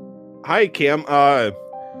 Hi, Cam.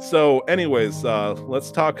 So, anyways, let's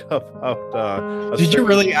talk about. Did you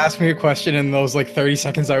really ask me a question in those like 30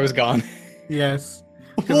 seconds I was gone? Yes.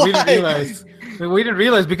 Because we didn't realize. We didn't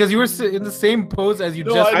realize because you were in the same pose as you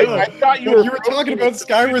just. I thought you were talking about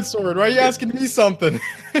Skyward Sword. Why are you asking me something?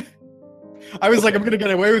 I was like, I'm gonna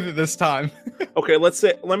get away with it this time. Okay, let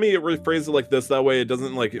me rephrase it like this. That way, it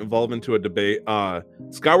doesn't like evolve into a debate.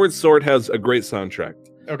 Skyward Sword has a great soundtrack.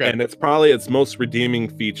 Okay, and it's probably its most redeeming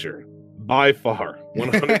feature by far,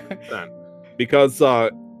 100%. Because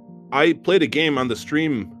I played a game on the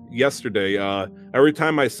stream yesterday. Every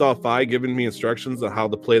time I saw Fi giving me instructions on how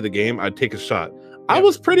to play the game, I'd take a shot. I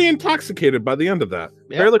was pretty intoxicated by the end of that,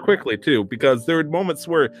 fairly quickly too, because there were moments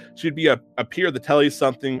where she'd be appear to tell you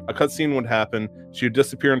something, a cutscene would happen, she would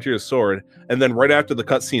disappear into your sword, and then right after the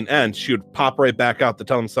cutscene ends, she would pop right back out to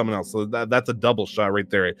tell him someone else. So that's a double shot right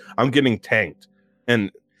there. I'm getting tanked,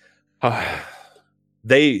 and I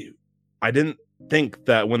didn't think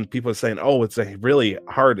that when people are saying, "Oh, it's a really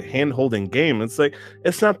hard hand-holding game," it's like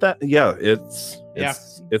it's not that. Yeah, it's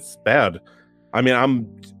bad. I mean,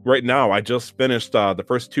 right now. I just finished the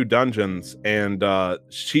first 2 dungeons, and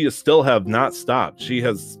she still have not stopped. She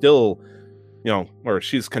has still, or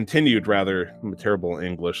she's continued. Rather, I'm a terrible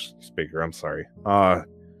English speaker. I'm sorry.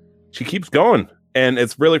 She keeps going, and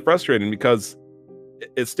it's really frustrating because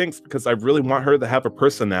it stinks because I really want her to have a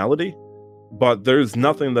personality, but there's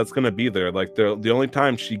nothing that's going to be there. Like the only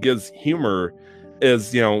time she gives humor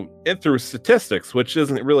is through statistics, which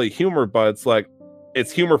isn't really humor, but it's like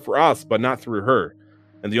it's humor for us, but not through her.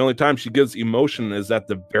 And the only time she gives emotion is at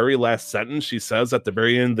the very last sentence she says at the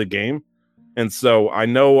very end of the game. And so I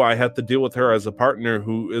know I have to deal with her as a partner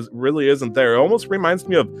who really isn't there. It almost reminds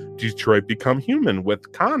me of Detroit Become Human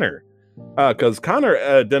with Connor. Because Connor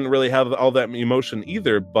didn't really have all that emotion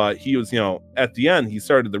either, but he was, at the end, he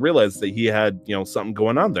started to realize that he had, something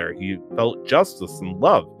going on there. He felt justice and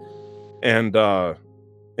love. And,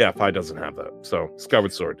 Fi doesn't have that. So,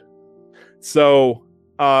 Skyward Sword. So,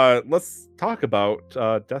 let's talk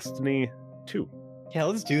about Destiny 2. Yeah,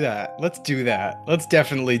 let's do that. Let's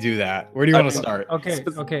definitely do that. Where do you want to start?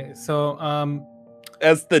 Okay. So,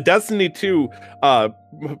 as the Destiny 2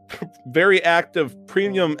 very active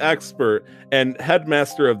premium expert and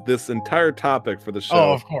headmaster of this entire topic for the show.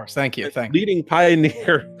 Oh, of course. Thank you. Leading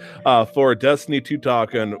pioneer for Destiny 2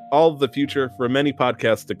 talk and all of the future for many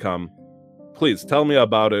podcasts to come. Please tell me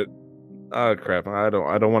about it. Oh crap! I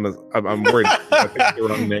don't want to. I'm worried. I think the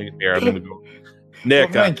wrong name here. I'm going to go.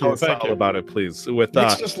 Nick, tell us all about it, please. With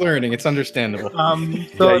Nick's just learning. It's understandable.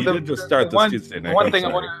 So you did just start this Tuesday night. One thing I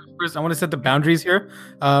want to set the boundaries here.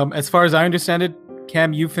 As far as I understand it,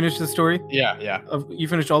 Cam, you finished the story. Yeah. You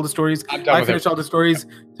finished all the stories. I finished all the stories.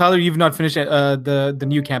 Tyler, you've not finished the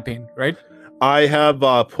new campaign, right? I have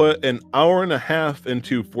put an hour and a half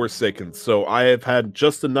into Forsaken, so I have had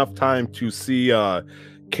just enough time to see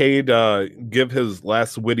Cade give his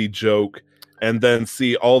last witty joke, and then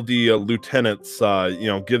see all the lieutenants,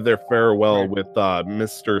 give their farewell with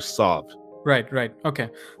Mr. Sov. Right. Okay.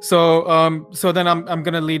 So then I'm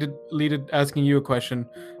gonna lead it asking you a question.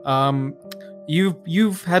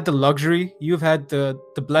 You've had the luxury, you've had the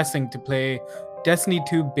blessing to play Destiny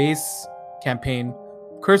 2 base campaign,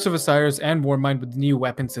 Curse of Osiris, and Warmind with the new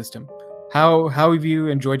weapon system. How have you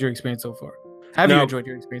enjoyed your experience so far? You enjoyed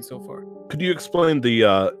your experience so far? Could you explain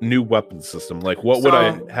the new weapon system? Like, what would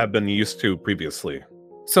I have been used to previously?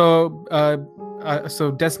 So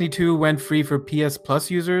Destiny 2 went free for PS Plus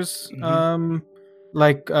users. So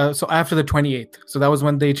after the 28th. So that was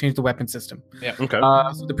when they changed the weapon system. Yeah. Okay.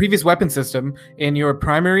 So the previous weapon system, in your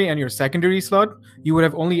primary and your secondary slot, you would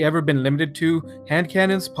have only ever been limited to hand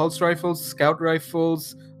cannons, pulse rifles, scout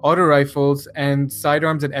rifles, auto rifles, and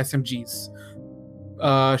sidearms and SMGs.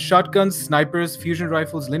 Shotguns, snipers, fusion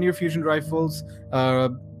rifles, linear fusion rifles,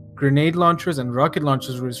 grenade launchers, and rocket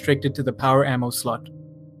launchers were restricted to the power ammo slot.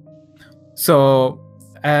 So,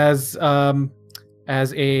 as a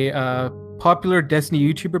popular Destiny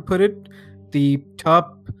YouTuber put it, the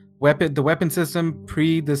weapon system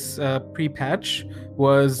pre-patch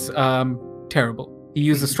was terrible. He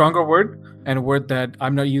used a stronger word, and a word that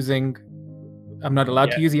I'm not allowed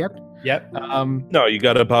to use yet. Yep. No, you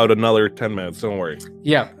got about another 10 minutes. Don't worry.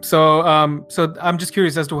 Yeah. So I'm just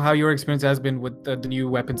curious as to how your experience has been with the new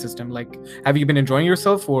weapon system. Like, have you been enjoying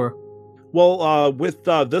yourself, or? Well, with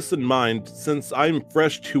this in mind, since I'm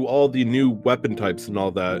fresh to all the new weapon types and all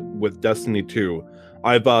that with Destiny 2,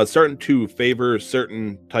 I've started to favor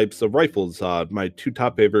certain types of rifles. My 2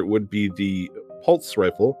 top favorite would be the pulse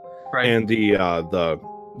rifle and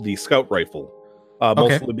the scout rifle.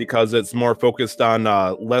 Mostly because it's more focused on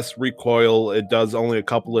less recoil. It does only a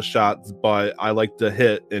couple of shots, but I like to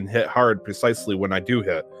hit hard precisely when I do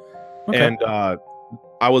hit. Okay. And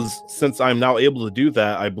since I'm now able to do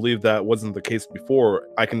that, I believe that wasn't the case before.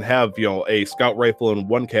 I can have, a scout rifle in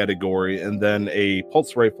one category and then a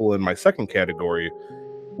pulse rifle in my second category.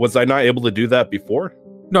 Was I not able to do that before?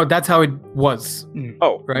 No, that's how it was.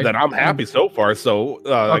 Oh, right. Then I'm happy so far. So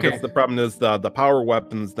I guess the problem is the power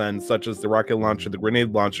weapons then, such as the rocket launcher, the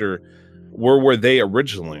grenade launcher, where were they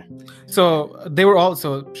originally? So they were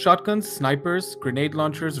also shotguns, snipers, grenade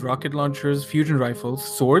launchers, rocket launchers, fusion rifles,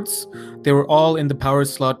 swords. They were all in the power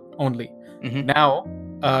slot only. Now,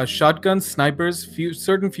 shotguns, snipers,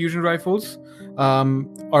 certain fusion rifles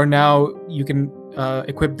are now, you can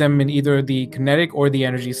equip them in either the kinetic or the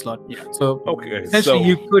energy slot. Yeah. So Okay, essentially, so-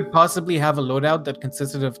 you could possibly have a loadout that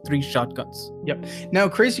consisted of 3 shotguns. Yep. Now,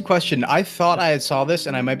 crazy question. I thought I had saw this,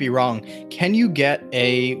 and I might be wrong. Can you get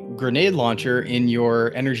a grenade launcher in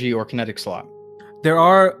your energy or kinetic slot? There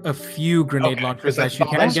are a few grenade Okay, launchers 'cause I that you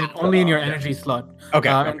thought can I get saw only in your that. energy slot. Okay.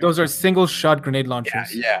 And those are single shot grenade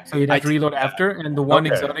launchers. Yeah. So you'd have to I- reload after. And the one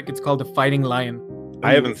Okay. exotic, it's called the Fighting Lion.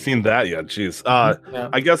 I haven't seen that yet. Jeez. Yeah.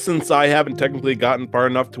 I guess since I haven't technically gotten far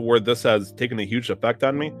enough to where this has taken a huge effect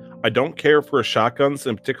on me, I don't care for shotguns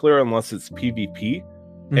in particular unless it's PvP.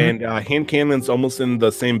 Mhm. And hand cannons almost in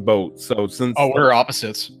the same boat. So since Oh, we're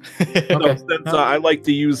opposites. Okay. I like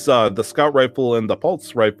to use the scout rifle and the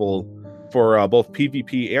pulse rifle for both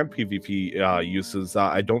PvP and PvP uses,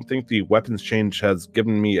 I don't think the weapons change has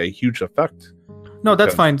given me a huge effect. No,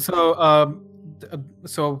 that's Okay. fine.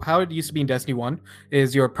 So how it used to be in Destiny 1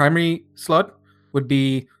 is your primary slot would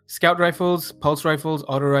be scout rifles, pulse rifles,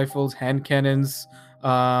 auto rifles, hand cannons,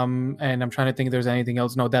 and I'm trying to think if there's anything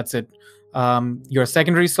else. No, that's it. Your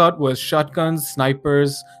secondary slot was shotguns,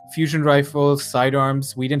 snipers, fusion rifles,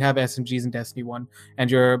 sidearms. We didn't have SMGs in Destiny 1. And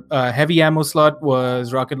your heavy ammo slot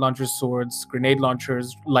was rocket launchers, swords, grenade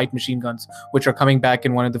launchers, light machine guns, which are coming back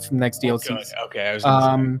in one of the next DLCs. Okay. I was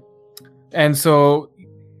gonna say. And so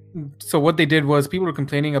what they did was people were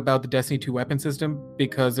complaining about the Destiny 2 weapon system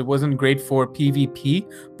because it wasn't great for PvP,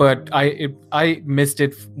 but I missed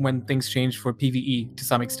it when things changed for PvE to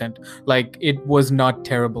some extent. Like, it was not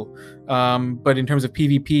terrible. But in terms of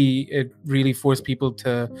PvP, it really forced people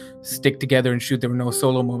to stick together and shoot. There were no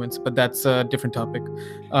solo moments, but that's a different topic.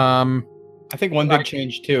 I think one big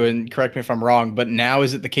change too, and correct me if I'm wrong, but now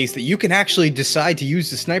is it the case that you can actually decide to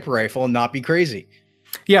use the sniper rifle and not be crazy?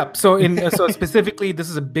 Yeah, so so specifically, this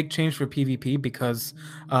is a big change for PvP because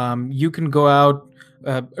you can go out.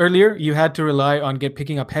 Earlier, you had to rely on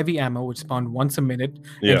picking up heavy ammo, which spawned once a minute,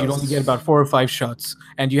 and you'd only get about 4 or 5 shots.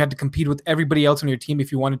 And you had to compete with everybody else on your team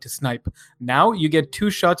if you wanted to snipe. Now you get 2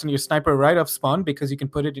 shots on your sniper right off spawn because you can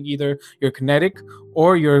put it in either your kinetic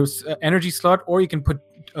or your energy slot, or you can put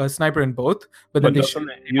a sniper in both. But then they doesn't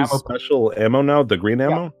it use special ammo now, the green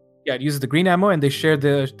ammo? Yeah, it uses the green ammo, and they share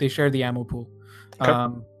the ammo pool.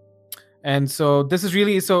 Okay. And so this is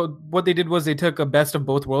really, so what they did was they took a best of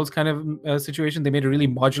both worlds kind of situation. They made a really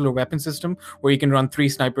modular weapon system where you can run 3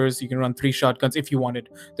 snipers, you can run 3 shotguns if you wanted.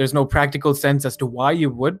 There's no practical sense as to why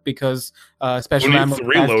you would, because special ammo to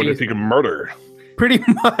reload if you can murder. Pretty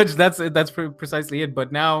much, that's precisely it.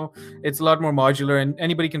 But now it's a lot more modular, and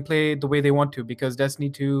anybody can play the way they want to, because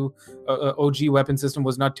Destiny 2 OG weapon system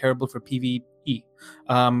was not terrible for PvE.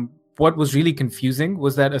 What was really confusing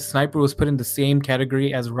was that a sniper was put in the same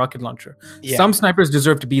category as a rocket launcher. Yeah. Some snipers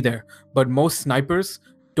deserve to be there, but most snipers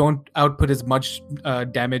don't output as much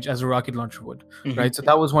damage as a rocket launcher would, right? So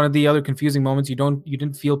that was one of the other confusing moments. You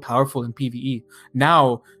didn't feel powerful in PvE.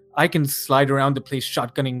 Now I can slide around the place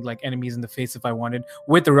shotgunning like enemies in the face if I wanted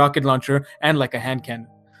with a rocket launcher and like a hand cannon.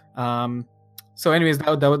 So anyways,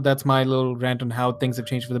 that's my little rant on how things have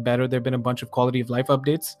changed for the better. There have been a bunch of quality of life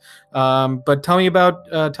updates. But tell me about,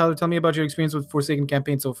 Tyler, tell me about your experience with Forsaken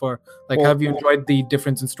campaign so far. Like, how have you enjoyed the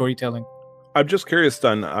difference in storytelling? I'm just curious,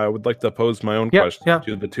 then. I would like to pose my own question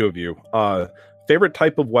to the two of you. Favorite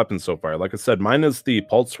type of weapon so far? Like I said, mine is the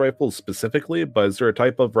pulse rifle specifically, but is there a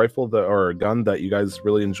type of rifle or a gun that you guys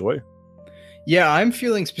really enjoy? Yeah, I'm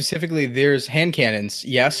feeling specifically there's hand cannons.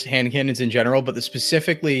 Yes, hand cannons in general, but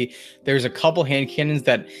specifically there's a couple hand cannons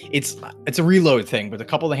that it's a reload thing, but a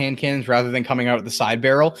couple of hand cannons, rather than coming out of the side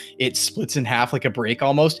barrel, it splits in half like a break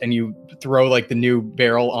almost, and you throw like the new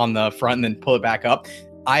barrel on the front and then pull it back up.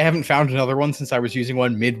 I haven't found another one since I was using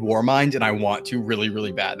one mid Warmind, and I want to really,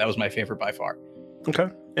 really bad. That was my favorite by far. Okay.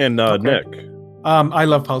 And Nick? I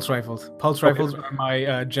love pulse rifles. Pulse rifles are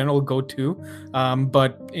my general go-to.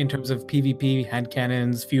 But in terms of PvP, hand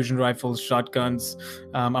cannons, fusion rifles, shotguns,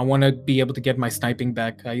 I want to be able to get my sniping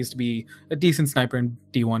back. I used to be a decent sniper in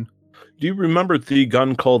D1. Do you remember the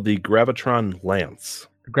gun called the Graviton Lance?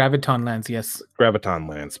 Graviton Lance, yes. Graviton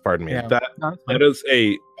Lance, pardon me. Yeah. That is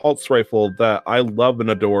a pulse rifle that I love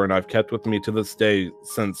and adore, and I've kept with me to this day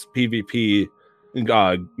since PvP.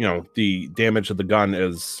 The damage of the gun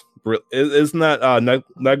isn't that I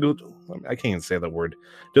can't even say that word.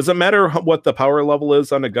 Does it matter what the power level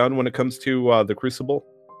is on a gun when it comes to the Crucible?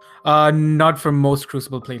 Not for most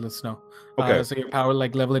Crucible playlists, no. Okay. So your power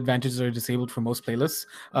level advantages are disabled for most playlists.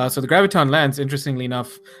 So the Graviton Lance, interestingly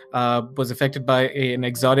enough, was affected by an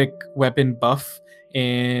exotic weapon buff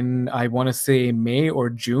in, I want to say, May or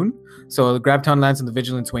June. So the Graviton Lance and the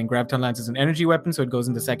Vigilance Wing. Graviton Lance is an energy weapon, so it goes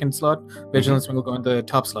in the second slot. Vigilance Wing will go in the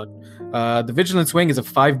top slot. The Vigilance Wing is a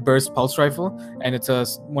 5-burst pulse rifle, and it's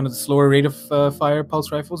one of the slower rate of fire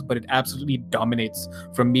pulse rifles, but it absolutely dominates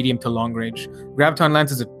from medium to long range. Graviton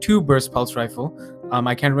Lance is a 2-burst pulse rifle.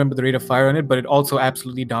 I can't remember the rate of fire on it, but it also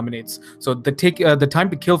absolutely dominates. So the time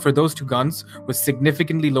to kill for those two guns was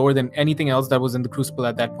significantly lower than anything else that was in the Crucible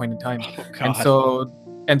at that point in time.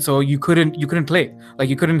 And so you couldn't play. Like,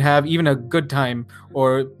 you couldn't have even a good time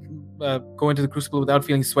or go into the Crucible without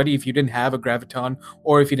feeling sweaty if you didn't have a Graviton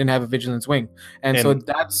or if you didn't have a Vigilance Wing. And so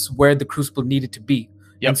that's where the Crucible needed to be.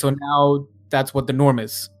 Yep. And so now that's what the norm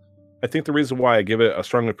is. I think the reason why I give it a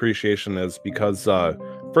strong appreciation is because,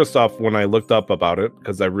 first off, when I looked up about it,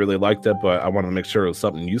 because I really liked it, but I wanted to make sure it was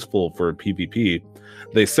something useful for PvP,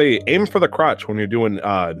 they say aim for the crotch when you're doing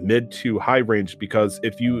mid to high range, because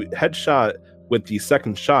if you headshot with the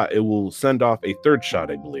second shot, it will send off a third shot,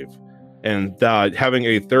 I believe. And having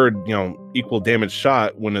a third, equal damage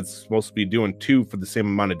shot when it's supposed to be doing 2 for the same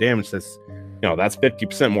amount of damage, that's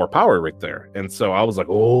 50% more power right there. And so I was like,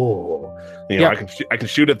 I can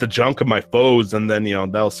shoot at the junk of my foes, and then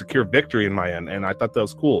that'll secure victory in my end. And I thought that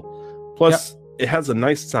was cool. Plus, it has a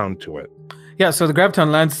nice sound to it. Yeah. So the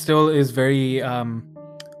Graviton Lance still is very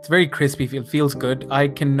it's very crispy. It feels good. I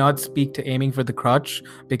cannot speak to aiming for the crotch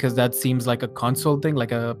because that seems like a console thing,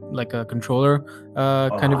 like a controller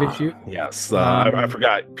kind of issue. Yes, I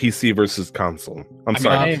forgot PC versus console. I'm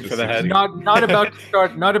sorry for the head. Not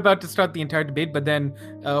about to start the entire debate, but then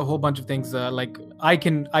a whole bunch of things. Like I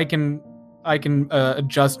can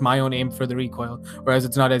adjust my own aim for the recoil, whereas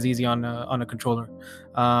it's not as easy on a controller.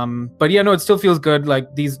 But yeah, no, it still feels good.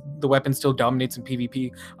 Like the weapon still dominates in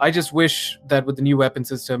PvP. I just wish that with the new weapon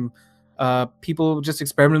system, people just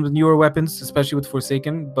experiment with newer weapons, especially with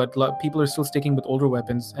Forsaken. But people are still sticking with older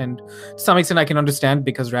weapons, and to some extent, I can understand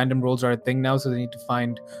because random rolls are a thing now, so they need to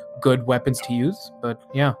find good weapons to use. But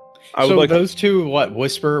yeah. So those two,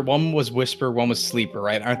 Whisper? One was Whisper, one was Sleeper,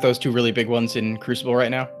 right? Aren't those two really big ones in Crucible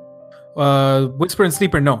right now? Whisper and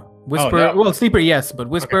Sleeper, no. Whisper, no. Well, Sleeper, yes, but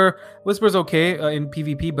Whisper's okay in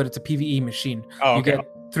PvP, but it's a PvE machine. You get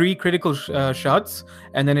 3 critical shots,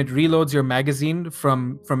 and then it reloads your magazine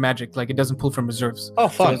from magic. Like, it doesn't pull from reserves. Oh,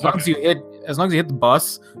 fun. So as long as you hit the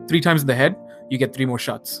boss 3 times in the head, you get 3 more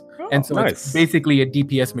shots. And so it's basically a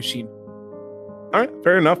DPS machine. All right,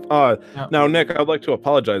 fair enough. Now, Nick, I'd like to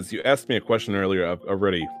apologize. You asked me a question earlier. I've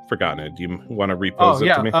already forgotten it. Do you want to repose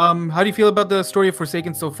it to me? How do you feel about the story of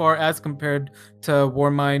Forsaken so far as compared to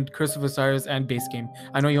Warmind, Curse of Osiris, and base game?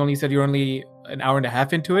 I know you only said you're only an hour and a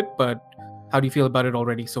half into it, but how do you feel about it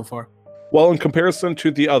already so far? Well, in comparison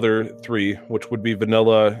to the other 3, which would be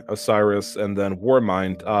Vanilla, Osiris, and then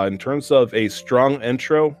Warmind, in terms of a strong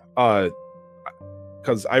intro,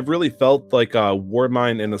 because I really felt like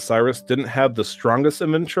Warmind and Osiris didn't have the strongest of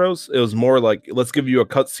intros. It was more like, let's give you a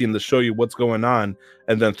cutscene to show you what's going on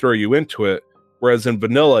and then throw you into it. Whereas in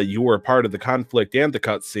Vanilla, you were a part of the conflict and the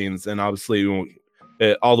cutscenes, and obviously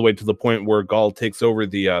all the way to the point where Gaul takes over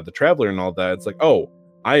the Traveler and all that. It's like, oh,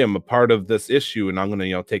 I am a part of this issue, and I'm going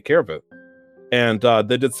to take care of it. And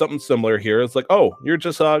they did something similar here. It's like, oh, you're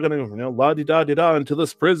just going to la-di-da-di-da into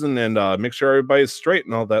this prison and make sure everybody's straight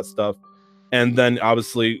and all that stuff. And then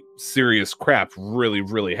obviously serious crap really,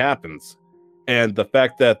 really happens. And the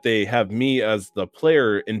fact that they have me as the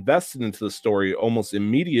player invested into the story almost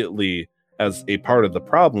immediately as a part of the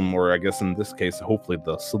problem, or I guess in this case, hopefully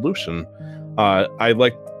the solution. I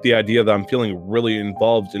like the idea that I'm feeling really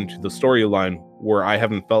involved into the storyline where I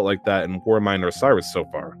haven't felt like that in Warmind or Osiris so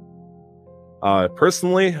far.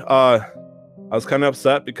 Personally, I was kind of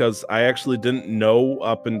upset because I actually didn't know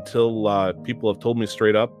up until people have told me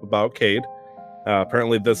straight up about Cayde.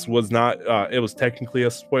 Apparently this was not, it was technically a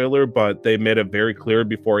spoiler, but they made it very clear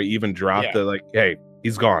before I even dropped it, like, hey,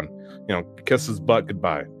 he's gone. Kiss his butt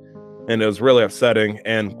goodbye. And it was really upsetting.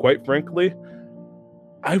 And quite frankly,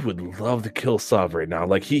 I would love to kill Sov right now.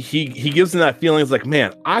 Like, he gives me that feeling. It's like,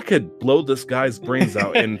 man, I could blow this guy's brains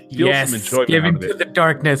out and feel some enjoyment give him out of to it. the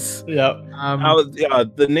darkness. Yep.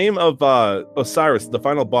 The name of Osiris, the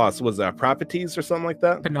final boss, was Prophetes or something like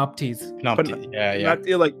that? Panoptes. Yeah.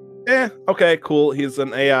 You're like, okay, cool. He's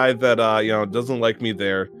an AI that doesn't like me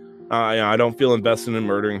there. I don't feel invested in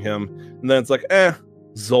murdering him. And then it's like,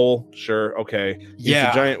 Zol, sure, okay. He's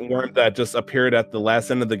a giant worm that just appeared at the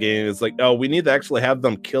last end of the game. It's like, oh, we need to actually have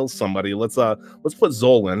them kill somebody. Let's put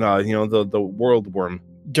Zol in, the world worm.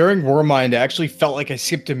 during Warmind, I actually felt like I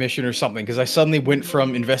skipped a mission or something because I suddenly went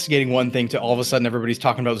from investigating one thing to all of a sudden everybody's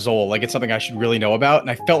talking about Zol. Like it's something I should really know about. And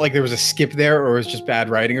I felt like there was a skip there, or it was just bad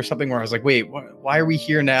writing or something where I was like, wait, why are we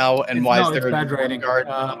here now? And why is there bad writing?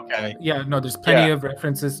 Okay. Yeah, no, there's plenty of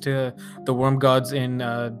references to the Worm Gods in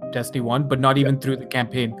Destiny 1, but not even through the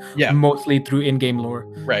campaign. Yeah. Mostly through in-game lore.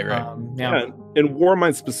 Right. Yeah. In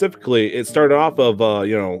Warmind specifically, it started off of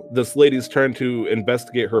this lady's trying to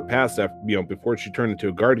investigate her past after before she turned into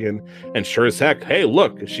a guardian, and sure as heck, hey,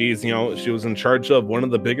 look, she's she was in charge of one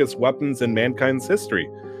of the biggest weapons in mankind's history,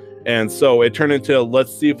 and so it turned into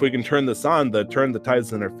let's see if we can turn this on to turn the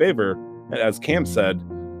tides in her favor, as Cam said.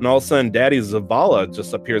 And all of a sudden, Daddy Zavala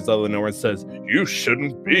just appears out of nowhere and says, "You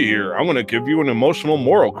shouldn't be here. I'm going to give you an emotional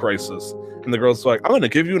moral crisis." And the girl's like, "I'm going to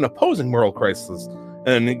give you an opposing moral crisis."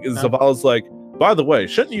 And Zavala's like, "By the way,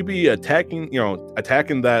 shouldn't you be attacking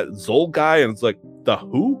that Zol guy?" And it's like, the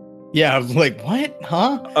who? Yeah, I'm like, what?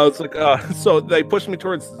 Huh? I was like, so they pushed me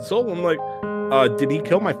towards Zol. I'm like, did he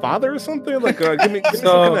kill my father or something? Like, give me some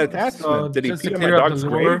kind of attachment. Did he pee on my dog's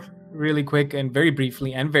grave? Really quick and very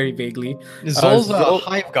briefly and very vaguely. Zol's a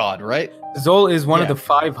hive god, right? Zol is one of the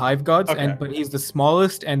 5 hive gods, but he's the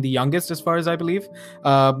smallest and the youngest, as far as I believe.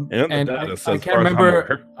 And I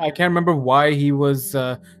can't remember why he was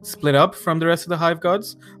split up from the rest of the hive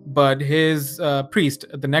gods. But his priest,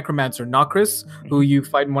 the necromancer Nokris, who you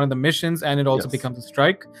fight in one of the missions, and it also becomes a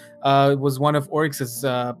strike, was one of Oryx's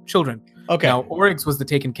children. Okay. Now, Oryx was the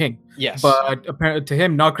Taken King. Yes. But apparently to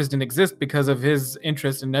him, Nokris didn't exist because of his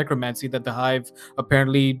interest in necromancy that the Hive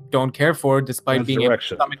apparently don't care for, despite being able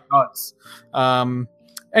to summon gods.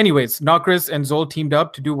 Anyways, Nokris and Zol teamed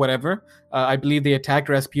up to do whatever. I believe they attacked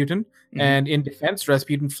Rasputin, and in defense,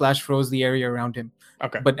 Rasputin flash froze the area around him.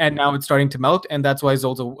 Okay. And now it's starting to melt, and that's why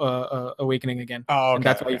Zol's awakening again. Oh, okay. And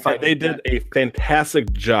that's why you fight. They did a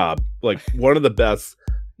fantastic job, like one of the best,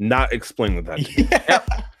 not explaining that. Yeah.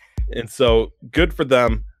 And so good for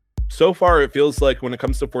them. So far, it feels like when it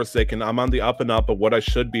comes to Forsaken, I'm on the up and up of what I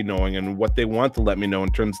should be knowing and what they want to let me know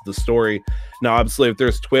in terms of the story. Now, obviously, if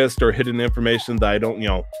there's twist or hidden information that I don't,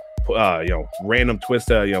 random twist,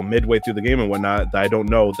 midway through the game and whatnot that I don't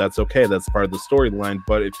know, that's okay. That's part of the storyline.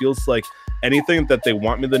 But it feels like anything that they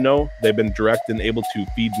want me to know, they've been direct and able to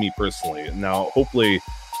feed me personally. Now, hopefully,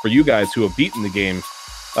 for you guys who have beaten the game,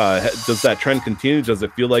 does that trend continue? Does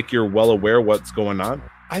it feel like you're well aware what's going on?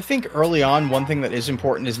 I think early on, one thing that is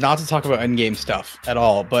important is not to talk about endgame stuff at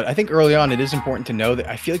all. But I think early on, it is important to know that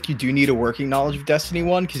I feel like you do need a working knowledge of Destiny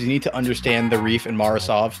 1 because you need to understand the Reef and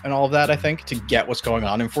Marasov and all of that, I think, to get what's going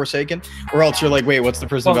on in Forsaken. Or else you're like, wait, what's the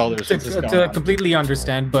Prison of Elders? To completely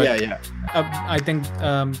understand, but I think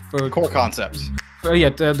for core concepts.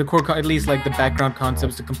 The core, at least like the background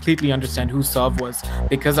concepts, to completely understand who Sov was,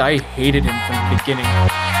 because I hated him from the beginning.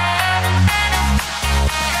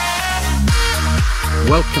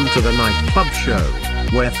 Welcome to the Night Pub Show,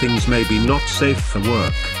 where things may be not safe for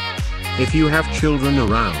work. If you have children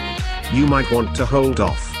around, you might want to hold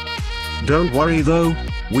off. Don't worry though,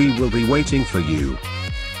 we will be waiting for you.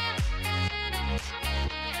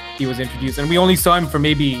 He was introduced, and we only saw him for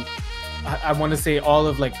maybe, I want to say all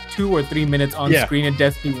of like 2 or 3 minutes on screen in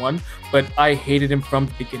Destiny 1, but I hated him from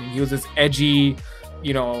the beginning. He was this edgy,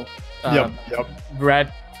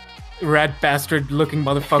 rat bastard looking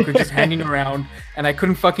motherfucker just hanging around, and I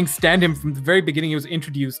couldn't fucking stand him from the very beginning. He was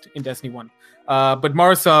introduced in Destiny 1. But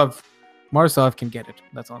Marasov can get it.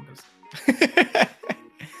 That's all I'm gonna say.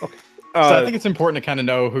 Okay. So I think it's important to kind of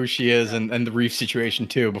know who she is and the Reef situation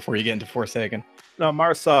too before you get into Forsaken. Now,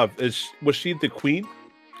 Marasov, was she the queen?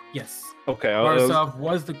 Yes. Okay. Marasov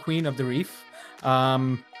was the queen of the Reef.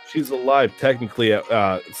 She's alive technically at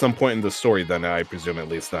some point in the story, then I presume, at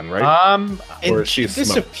least then, right? Or she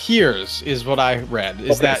disappears is what I read.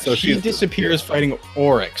 She disappears fighting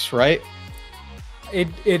Oryx, right?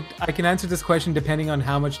 I can answer this question depending on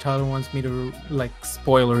how much Tyler wants me to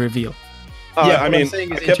spoil or reveal. I mean,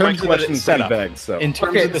 in terms of the setup, in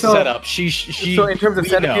terms of the setup, so in terms of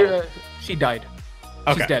setup, she died.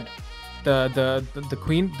 Okay. She's dead. The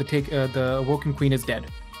queen, the awoken queen, is dead.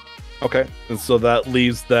 Okay, and so that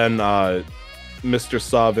leaves then Mr.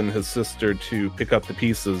 Sov and his sister to pick up the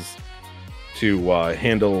pieces to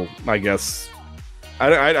handle, I guess. I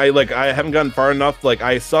haven't gotten far enough. Like,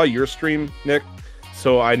 I saw your stream, Nick,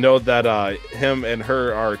 so I know that him and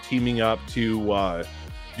her are teaming up to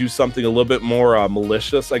do something a little bit more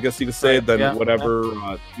malicious, I guess you could say, than whatever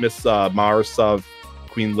Miss Marasov,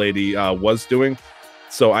 Queen Lady, was doing.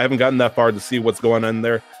 So I haven't gotten that far to see what's going on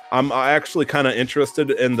there. I'm actually kind of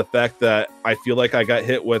interested in the fact that I feel like I got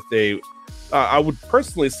hit with I would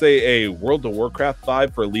personally say a World of Warcraft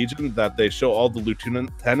vibe for Legion, that they show all the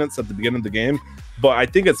lieutenants at the beginning of the game, but I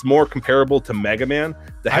think it's more comparable to Mega Man,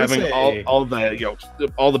 to having all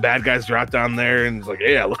the bad guys drop down there and it's like,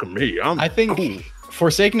 yeah, look at me, I think cool.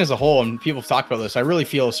 Forsaken as a whole, and people have talked about this, I really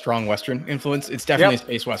feel a strong Western influence. It's definitely a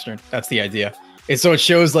space Western. That's the idea. And so it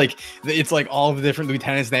shows like it's like all the different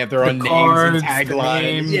lieutenants, they have their own names and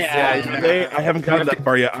taglines. Yeah. I haven't gotten that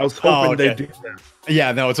far yet. I was hoping they do that.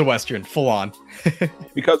 Yeah, no, it's a Western, full on.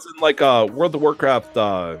 Because in like World of Warcraft,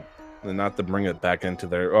 not to bring it back into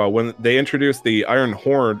there, when they introduced the Iron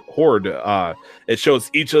Horde, it shows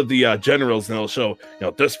each of the generals, and it'll show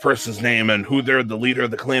this person's name and who they're the leader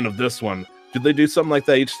of the clan of this one. Did they do something like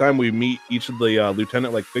that each time we meet each of the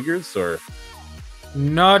lieutenant like figures, or?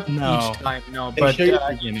 Not each time, no. But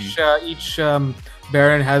each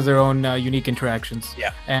Baron has their own unique interactions.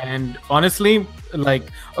 Yeah. And honestly, like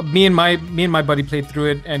me and my buddy played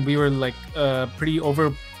through it, and we were like pretty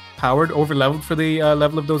over leveled for the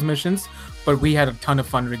level of those missions, but we had a ton of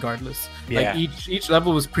fun regardless. Yeah. Like each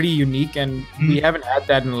level was pretty unique, and we haven't had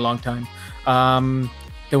that in a long time.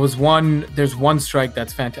 There's one strike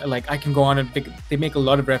that's fantastic. Like I can go on and they make a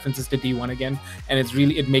lot of references to D1 again, and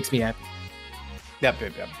it makes me happy. Yep.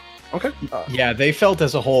 Okay. Yeah, they felt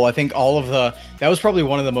as a whole, I think that was probably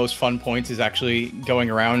one of the most fun points, is actually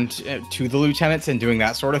going around to the lieutenants and doing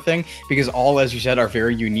that sort of thing, because all, as you said, are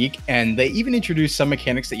very unique, and they even introduce some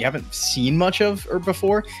mechanics that you haven't seen much of or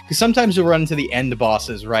before, because sometimes you'll run into the end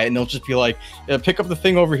bosses, right, and they'll just be like, pick up the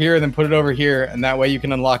thing over here and then put it over here, and that way you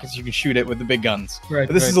can unlock it so you can shoot it with the big guns. Right.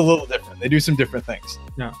 But this is a little different. They do some different things.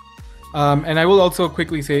 Yeah. And I will also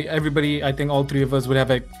quickly say, everybody, I think all three of us would have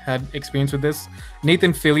had experience with this.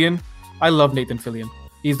 Nathan Fillion. I love Nathan Fillion.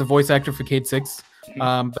 He's the voice actor for Cade 6.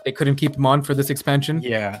 But they couldn't keep him on for this expansion.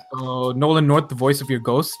 Yeah. So Nolan North, the voice of your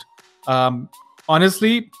Ghost,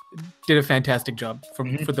 honestly did a fantastic job for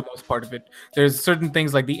the most part of it. There's certain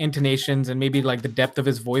things like the intonations and maybe like the depth of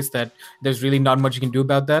his voice that there's really not much you can do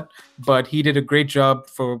about that. But he did a great job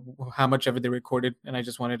for how much ever they recorded. And I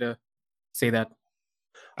just wanted to say that.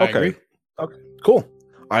 Okay, cool.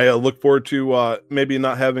 I look forward to maybe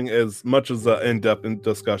not having as much as an in-depth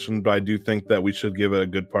discussion, but I do think that we should give it a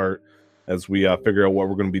good part as we figure out what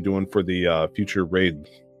we're going to be doing for the future raid.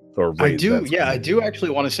 I do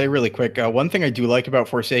actually want to say really quick, one thing I do like about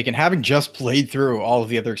Forsaken, having just played through all of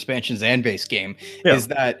the other expansions and base game, is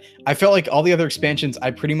that I felt like all the other expansions,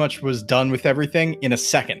 I pretty much was done with everything in a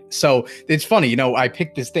second. So it's funny, I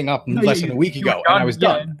picked this thing up less than a week ago, and I was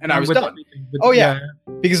done. And I was done.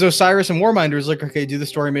 Because Osiris and Warminder is like, okay, do the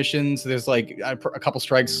story missions. There's like a couple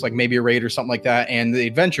strikes, like maybe a raid or something like that, and the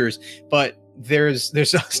adventures, but there's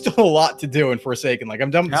still a lot to do in Forsaken. Like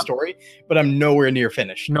I'm done with the story, but I'm nowhere near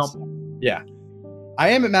finished. Nope. So, yeah. I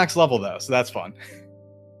am at max level though, so that's fun.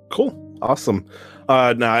 Cool. Awesome.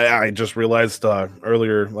 Now I just realized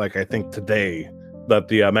earlier, like I think today, that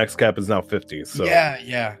the max cap is now 50. So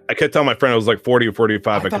yeah. I kept telling my friend it was like 40 or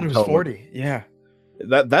 45. I thought it was 40. Yeah.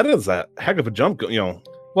 That is a heck of a jump,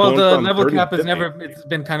 Well, the level cap is it's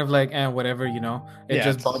been kind of like, whatever, It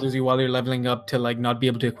just bothers you while you're leveling up to like not be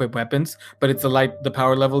able to equip weapons. But it's the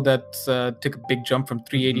power level that took a big jump from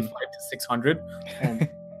 385 to 600.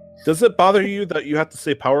 Does it bother you that you have to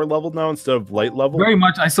say power level now instead of light level? Very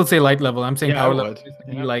much. I still say light level. I'm saying power level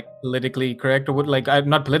is like politically correct, or I'm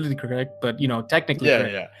not politically correct, but technically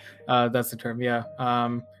correct. That's the term. Yeah.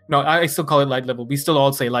 No, I still call it light level. We still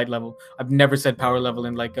all say light level. I've never said power level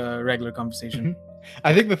in like a regular conversation.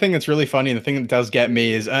 I think the thing that's really funny and the thing that does get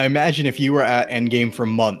me is I imagine if you were at endgame for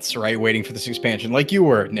months, right, waiting for this expansion, like you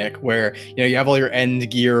were, Nick, where you have all your end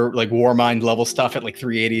gear, like Warmind level stuff at like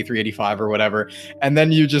 380, 385 or whatever, and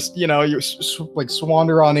then you just, you like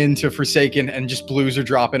swander on into Forsaken and just blues are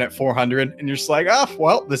dropping at 400, and you're just like,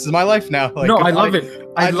 well, this is my life now. Like, no, I love it.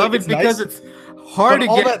 I love it because it's hard to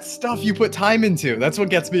get all that stuff you put time into. That's what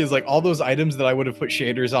gets me, is like all those items that I would have put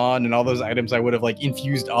shaders on and all those items I would have like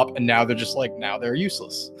infused up, and now they're just like, now they're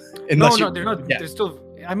useless. They're not. They're still.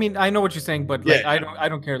 I mean, I know what you're saying, but like, I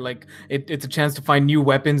don't care. Like, it's a chance to find new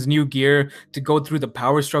weapons, new gear, to go through the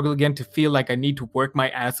power struggle again, to feel like I need to work my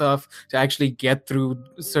ass off to actually get through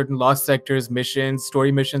certain lost sectors, missions,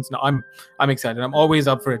 story missions. No, I'm excited. I'm always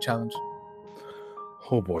up for a challenge.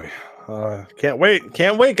 Oh boy. Can't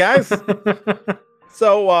wait, guys.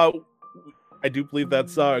 So I do believe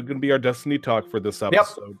that's going to be our Destiny talk for this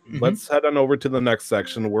episode. Let's head on over to the next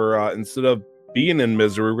section where instead of being in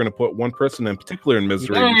misery, we're going to put one person in particular in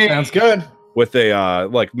misery. Yay. Sounds good. With a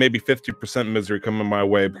like maybe 50% misery coming my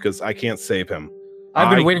way because I can't save him.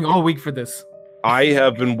 I've been waiting all week for this. I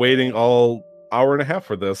have been waiting all hour and a half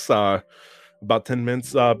for this. About 10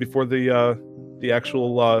 minutes before the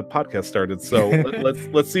actual podcast started. So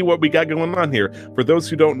let's see what we got going on here. For those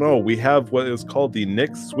who don't know, we have what is called the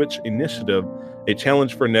Nick Switch Initiative, a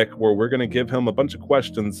challenge for Nick where we're going to give him a bunch of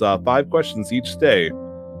questions, 5 questions each day,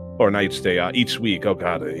 or not each day, each week. Oh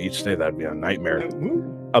God, each day, that'd be a nightmare.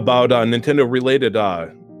 About Nintendo related,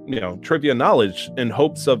 trivia knowledge in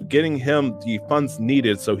hopes of getting him the funds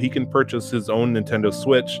needed so he can purchase his own Nintendo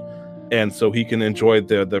Switch and so he can enjoy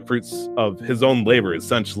the fruits of his own labor,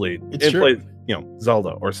 essentially. Play,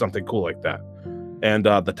 Zelda or something cool like that. And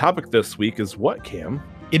the topic this week is what, Cam?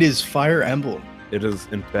 It is Fire Emblem. It is,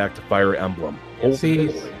 in fact, Fire Emblem.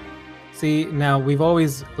 See, now we've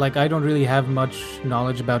always, I don't really have much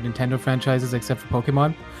knowledge about Nintendo franchises except for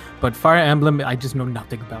Pokemon, but Fire Emblem, I just know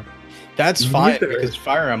nothing about. That's fine, because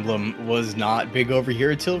Fire Emblem was not big over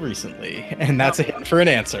here until recently, and that's a hint for an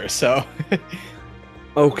answer, so...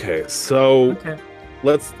 Okay, so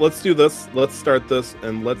let's do this. Let's start this,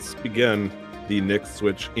 and let's begin the Nick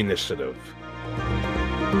Switch initiative.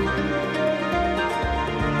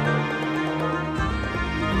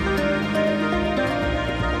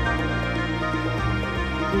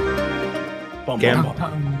 All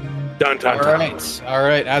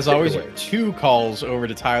right. As always, you have 2 calls over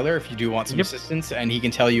to Tyler if you do want some assistance, and he can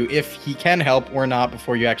tell you if he can help or not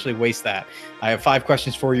before you actually waste that. I have 5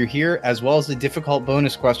 questions for you here, as well as a difficult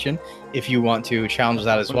bonus question if you want to challenge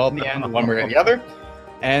that as well at the end, one way or the other.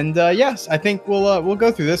 And yes, I think we'll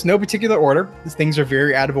go through this. No particular order. These things are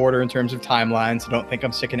very out of order in terms of timeline, so don't think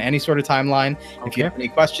I'm sticking any sort of timeline. Okay. If you have any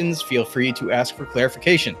questions, feel free to ask for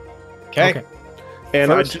clarification. Okay. And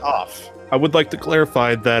first off, I would like to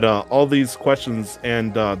clarify that all these questions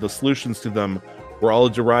and the solutions to them were all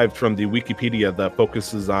derived from the Wikipedia that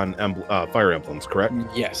focuses on Fire Emblems, correct?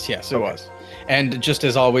 Yes, it was. And just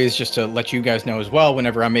as always, just to let you guys know as well,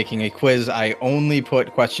 whenever I'm making a quiz, I only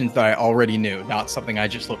put questions that I already knew, not something I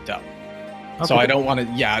just looked up. Okay. So I don't want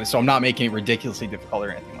to, so I'm not making it ridiculously difficult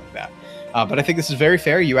or anything like that. But I think this is very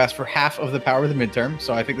fair. You asked for half of the power of the midterm,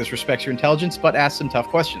 so I think this respects your intelligence, but ask some tough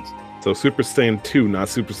questions. So Super Saiyan 2, not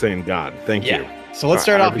Super Saiyan God. Thank you. So let's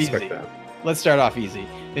start off easy. Let's start off easy.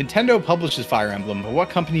 Nintendo publishes Fire Emblem, but what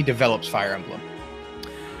company develops Fire Emblem?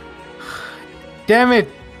 Damn it!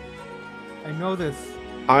 I know this.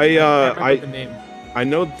 I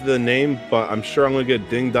know the name, but I'm sure I'm gonna get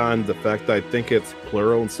dinged on the fact that I think it's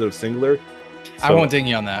plural instead of singular. So, I won't ding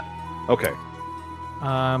you on that. Okay.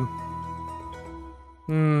 I'm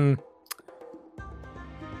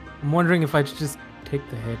wondering if I should just take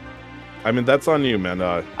the hit. I mean, that's on you, man.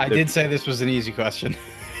 I did say this was an easy question.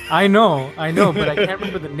 I know, but I can't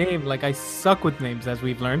remember the name. I suck with names, as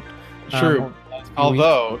we've learned. True.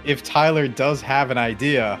 Although, if Tyler does have an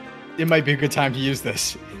idea, it might be a good time to use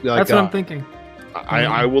this. That's what I'm thinking.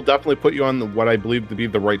 I will definitely put you on what I believe to be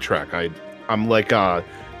the right track. I'm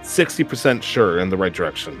 60% sure in the right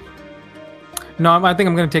direction. No, I think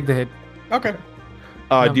I'm going to take the hit. Okay.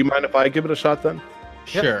 Do you mind if I give it a shot then?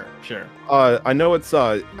 Sure. I know it's,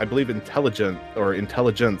 I believe, Intelligent or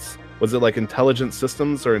Intelligence. Was it Intelligent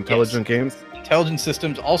Systems or Intelligent Games? Intelligent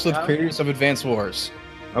Systems, also the creators of Advance Wars.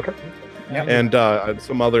 Okay. Yep. And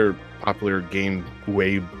some other popular game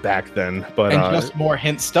way back then. But just more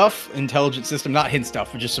hint stuff. Intelligent System, not hint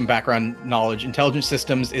stuff, but just some background knowledge. Intelligent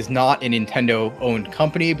Systems is not a Nintendo-owned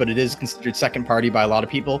company, but it is considered second party by a lot of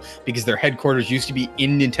people because their headquarters used to be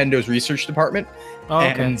in Nintendo's research department. Oh,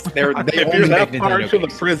 okay. And they if only you're make that far Nintendo to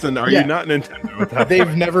games. the prison, are you not Nintendo?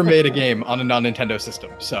 They've never made a game on a non-Nintendo system,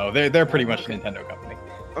 so they're pretty much a Nintendo company.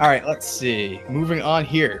 All right, let's see. Moving on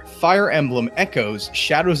here. Fire Emblem Echoes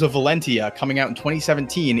Shadows of Valentia, coming out in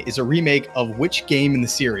 2017, is a remake of which game in the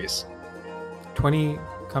series? Coming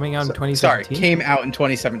out in 2017? Sorry, came out in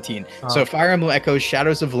 2017. So Fire Emblem Echoes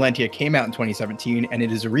Shadows of Valentia came out in 2017, and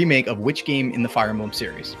it is a remake of which game in the Fire Emblem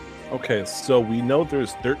series? Okay, so we know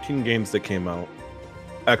there's 13 games that came out.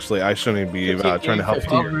 Actually, I shouldn't be trying to help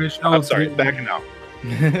you. I'm sorry, backing out.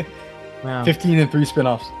 Wow. 15 and 3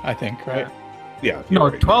 spin-offs, I think, right? Yeah. No,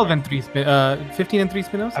 12 and 3 15 and 3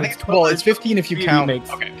 spin-offs? I think it's 12. It's 15 if you count. Remakes.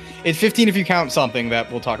 Okay. It's 15 if you count something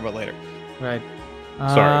that we'll talk about later. Right.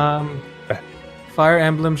 Sorry. Fire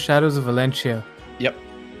Emblem Shadows of Valentia. Yep.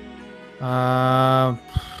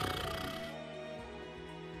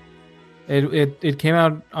 It came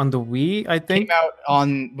out on the Wii, I think. Came out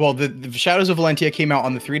on the Shadows of Valentia came out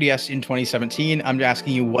on the 3DS in 2017. I'm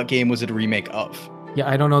asking you, what game was it a remake of? Yeah,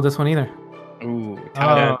 I don't know this one either. Ooh,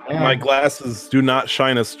 my glasses do not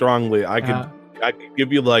shine as strongly. I could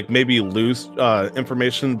give you maybe loose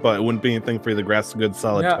information, but it wouldn't be anything for you to grasp a good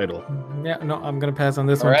solid title. Yeah, no, I'm gonna pass on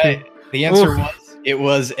this one too. The answer Oof.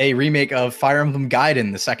 was a remake of Fire Emblem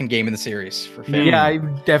Gaiden, the second game in the series. For family. Yeah, I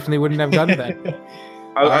definitely wouldn't have done that.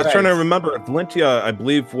 I was trying to remember. Valentia, I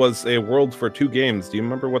believe, was a world for 2 games. Do you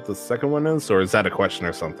remember what the second one is, or is that a question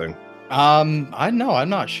or something? I know, I'm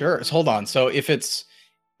not sure. So hold on. So if it's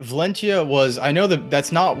Valentia was, I know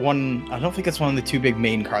that's not one. I don't think that's one of the two big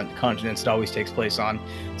main continents it always takes place on.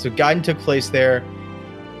 So Gaiden took place there.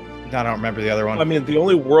 I don't remember the other one. I mean, the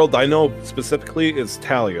only world I know specifically is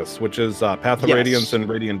Talius, which is Path of Radiance and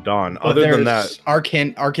Radiant Dawn. Well, other than that,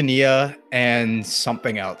 Arcania and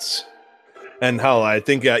something else. And hell, I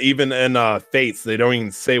think even in Fates, they don't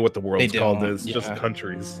even say what the world's called. It's just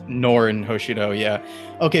countries. Nor in Hoshido, yeah.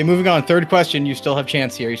 Okay, moving on. Third question. You still have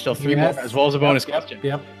chance here. You still have 3 more, as well as a bonus question.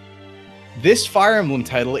 Yep. This Fire Emblem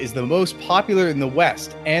title is the most popular in the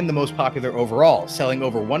West and the most popular overall, selling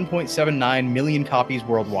over 1.79 million copies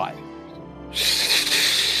worldwide.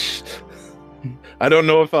 I don't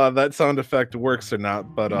know if that sound effect works or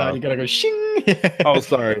not, but no, you gotta go shing. Oh,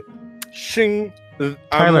 sorry, shing. I'm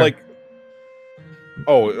Tyler. like,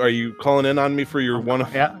 oh, are you calling in on me for your one?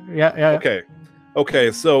 Yeah.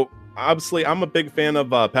 Okay. So obviously, I'm a big fan of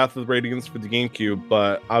Path of Radiance for the GameCube,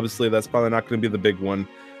 but obviously that's probably not going to be the big one.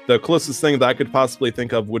 The closest thing that I could possibly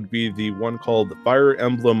think of would be the one called Fire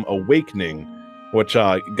Emblem Awakening, which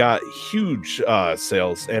got huge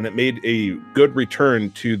sales, and it made a good return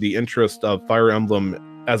to the interest of Fire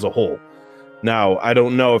Emblem as a whole. Now, I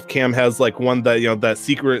don't know if Cam has like one that that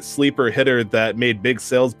secret sleeper hitter that made big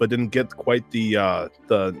sales but didn't get quite the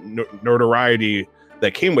notoriety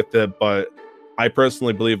that came with it, but I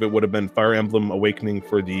personally believe it would have been Fire Emblem Awakening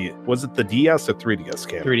for was it the DS or 3DS,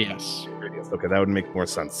 Cam? 3DS. Okay, that would make more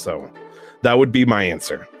sense. So that would be my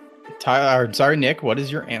answer. Sorry, Nick, what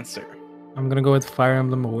is your answer? I'm going to go with Fire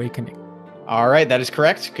Emblem Awakening. All right, that is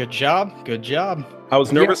correct. Good job. I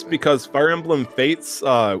was nervous because Fire Emblem Fates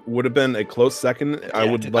would have been a close second. Yeah, I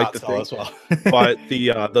would like to think, as well. but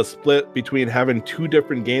the split between having two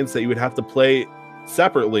different games that you would have to play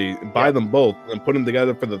separately, buy them both, and put them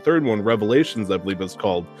together for the third one, Revelations, I believe it's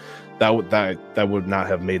called. That would not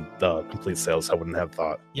have made the complete sales. I wouldn't have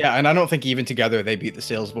thought. Yeah, and I don't think even together they beat the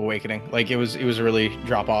sales of Awakening. Like it was a really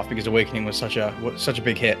drop off because Awakening was such a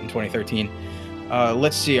big hit in 2013.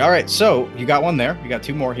 Let's see. All right, so you got one there. You got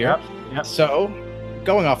 2 more here. Yep. So,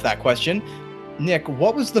 going off that question, Nick,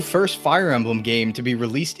 what was the first Fire Emblem game to be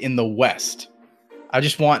released in the West? I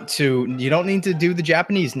just want to. You don't need to do the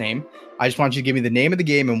Japanese name. I just want you to give me the name of the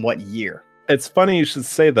game and what year. It's funny you should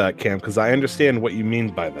say that, Cam, because I understand what you mean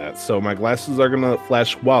by that. So my glasses are gonna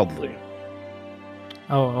flash wildly.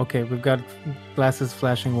 Oh, okay. We've got glasses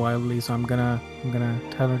flashing wildly, so I'm gonna.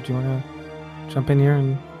 Tyler, do you wanna jump in here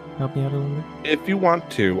and help me out a little bit? If you want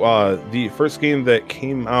to, the first game that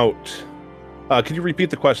came out. Could you repeat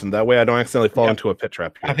the question? That way I don't accidentally fall into a pit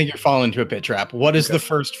trap here. I think you're falling into a pit trap. What is the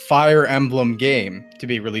first Fire Emblem game to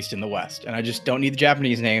be released in the West? And I just don't need the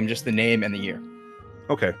Japanese name, just the name and the year.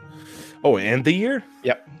 Okay. Oh, and the year?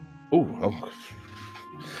 Yep. Oh.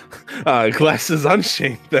 Glasses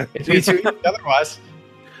Unchained then. Me too, otherwise.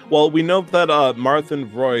 Well, we know that Marth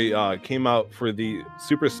and Roy came out for the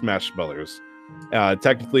Super Smash Bros.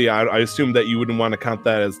 Technically, I assume that you wouldn't want to count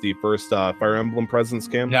that as the first Fire Emblem presence,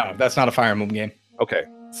 Cam? No, that's not a Fire Emblem game. Okay.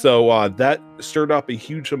 So that stirred up a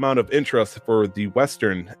huge amount of interest for the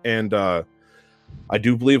Western, and I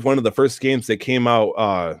do believe one of the first games that came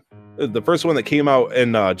out, the first one that came out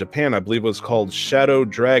in Japan, I believe was called Shadow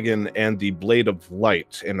Dragon and the Blade of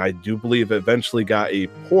Light, and I do believe it eventually got a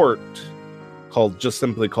port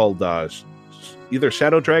simply called either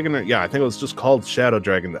Shadow Dragon or I think it was just called Shadow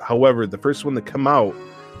Dragon. However, the first one that came out,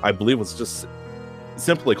 I believe, was just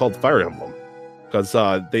simply called Fire Emblem, because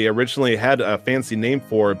they originally had a fancy name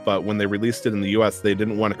for it, but when they released it in the US, they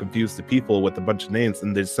didn't want to confuse the people with a bunch of names,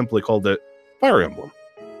 and they simply called it Fire Emblem.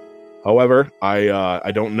 However,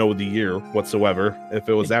 I don't know the year whatsoever. If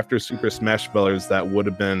it was after Super Smash Bros., that would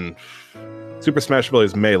have been Super Smash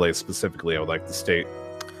Bros. Melee specifically, I would like to state.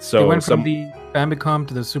 So it went from the Famicom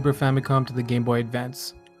to the Super Famicom to the Game Boy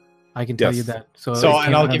Advance. I can tell you that. So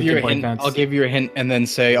and I'll give you a hint. Advance. I'll give you a hint, and then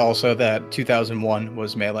say also that 2001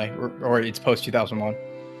 was Melee, or it's post 2001.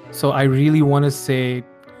 So I really want to say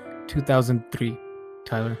 2003,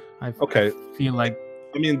 Tyler. I feel like.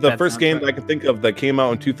 I mean, the first game that I could think of that came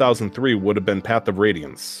out in 2003 would have been Path of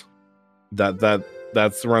Radiance.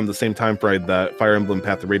 That's around the same time frame that Fire Emblem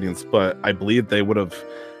Path of Radiance, but I believe they would have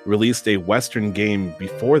released a Western game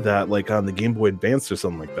before that, like on the Game Boy Advance or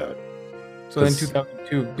something like that. So then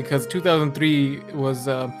 2002, because 2003 was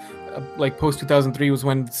like post 2003 was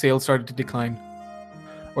when sales started to decline,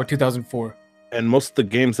 or 2004. And most of the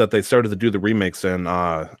games that they started to do the remakes in,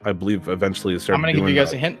 I believe, eventually started. I'm gonna give you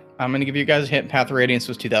guys a hint. Path of Radiance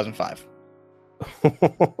was 2005.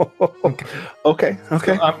 Okay.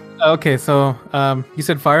 So you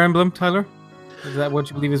said Fire Emblem, Tyler? Is that what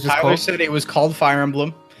you believe is just Tyler called? said it was called Fire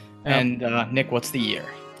Emblem. And Nick, what's the year?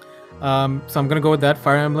 So I'm gonna go with that,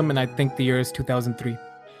 Fire Emblem, and I think the year is 2003.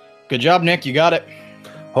 Good job, Nick. You got it.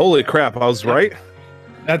 Holy crap, I was right.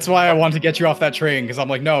 That's why I wanted to get you off that train, because I'm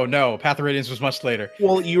like, no, Path of Radiance was much later.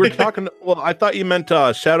 Well, you were talking. Well, I thought you meant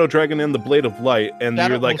Shadow Dragon and the Blade of Light, and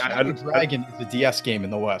you're like, Shadow Dragon is a DS game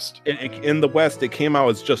in the West. In the West, it came out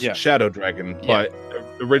as just Shadow Dragon, but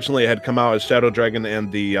originally it had come out as Shadow Dragon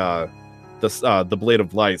and the Blade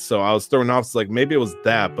of Light. So I was thrown off. It's like maybe it was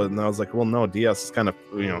that, but then I was like, well, no, DS is kind of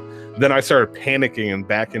Then I started panicking and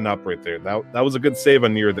backing up right there. That was a good save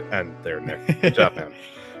on near the end there, Nick. Good job, man.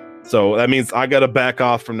 So that means I got to back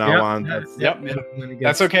off from now on.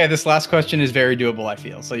 That's okay. This last question is very doable, I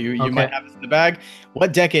feel. So you might have this in the bag.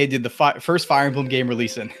 What decade did the first Fire Emblem game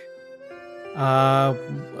release in? Well,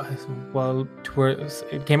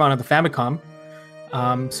 it came out on the Famicom.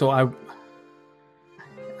 So I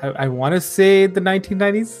want to say the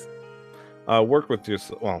 1990s. Work with your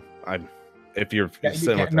if you're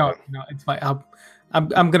sitting with no, it's fine.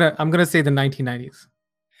 I'm gonna say the 1990s.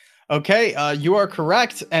 Okay, you are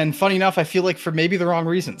correct. And funny enough, I feel like for maybe the wrong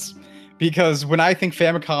reasons. Because when I think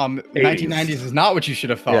Famicom, 1990s is not what you should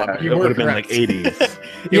have thought. Yeah, it would have been like 80s.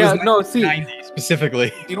 See, 90s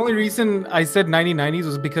specifically. The only reason I said 1990s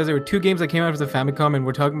was because there were two games that came out for the Famicom, and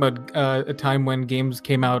we're talking about a time when games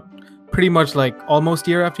came out pretty much like almost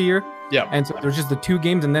year after year. Yeah. And so there's just the two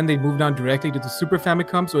games, and then they moved on directly to the Super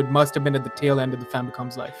Famicom, so it must have been at the tail end of the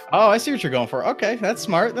Famicom's life. Oh, I see what you're going for. Okay, that's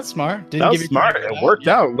smart. That was smart. It worked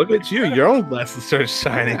out. Look at you. Your own glasses started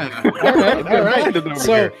shining. All right.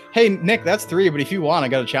 So, hey, Nick, that's 3, but if you want, I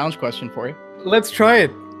got a challenge question for you. Let's try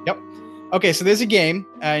it. Yep. Okay, so there's a game,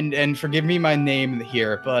 and forgive me my name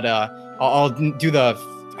here, but I'll do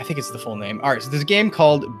I think it's the full name. All right, so there's a game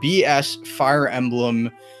called BS Fire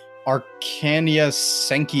Emblem Arcania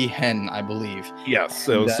Senki Hen, I believe. Yes,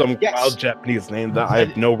 it was some wild Japanese name that I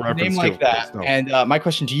have no reference to. Name like that. No. And my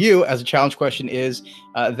question to you as a challenge question is,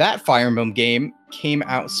 that Fire Emblem game came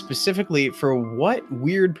out specifically for what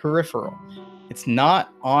weird peripheral? It's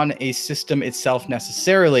not on a system itself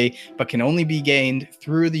necessarily, but can only be gained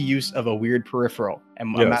through the use of a weird peripheral.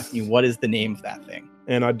 And I'm asking you, what is the name of that thing?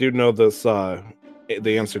 And I do know this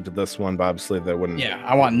the answer to this one, but obviously that wouldn't. Yeah,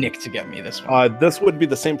 I want Nick to get me this one. This would be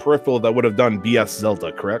the same peripheral that would have done BS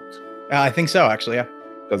Zelda, correct? I think so, actually, yeah.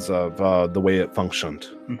 Because of the way it functioned.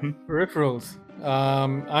 Mm-hmm. Peripherals.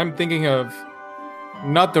 I'm thinking of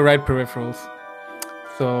not the right peripherals.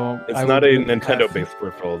 So it's not a Nintendo-based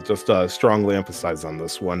peripheral. Just strongly emphasize on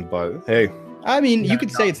this one, but hey. I mean, you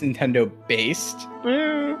could say it's Nintendo-based.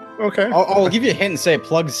 Okay. I'll give you a hint and say it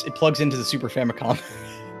plugs into the Super Famicom.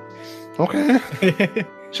 Okay.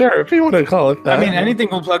 Sure, if you want to call it that. I mean, anything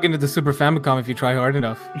will plug into the Super Famicom if you try hard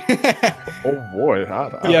enough. Oh boy.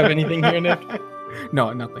 Do you have anything here, Nick?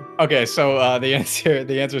 No, nothing. Okay, so the answer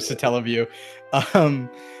is Satellaview.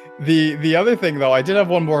 The other thing, though, I did have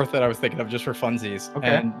one more that I was thinking of just for funsies. Okay.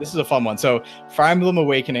 And this is a fun one. So Fire Emblem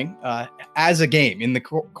Awakening, as a game, in the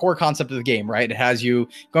core concept of the game, right? It has you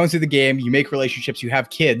going through the game, you make relationships, you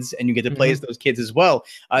have kids, and you get to play as those kids as well.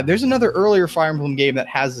 There's another earlier Fire Emblem game that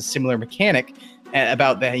has a similar mechanic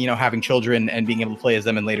about that, having children and being able to play as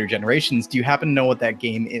them in later generations. Do you happen to know what that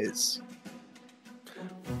game is?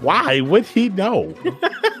 Why would he know?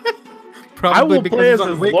 Probably I will because play as it's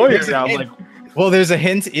a on lawyer Wiki. now. Well, there's a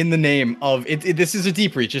hint in the name of it. This is a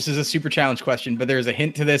deep reach. This is a super challenge question, but there's a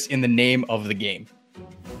hint to this in the name of the game.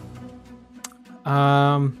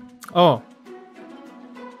 Oh.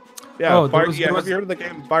 Yeah. Oh, have you heard of the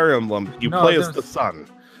game Fire Emblem? You play as the sun.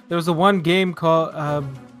 There was a one game called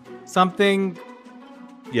something.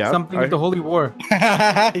 Yeah. Something with the Holy War.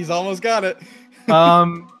 He's almost got it.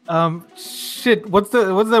 Shit. What's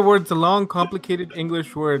that word? It's a long, complicated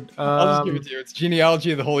English word. I'll just give it to you. It's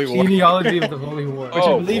Genealogy of the Holy War. Genealogy of the Holy War. Which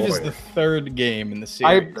I believe is the third game in the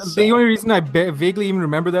series. The only reason I vaguely even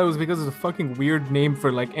remember that was because it's a fucking weird name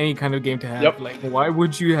for like any kind of game to have. Yep. Like, why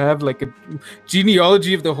would you have like a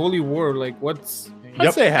Genealogy of the Holy War? Like, what's?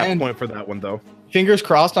 I'd say half point for that one though. Fingers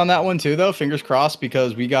crossed on that one too, though. Fingers crossed,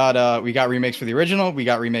 because we got remakes for the original, we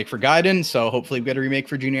got remake for Gaiden, so hopefully we get a remake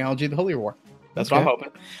for Genealogy of the Holy War. That's what I'm hoping.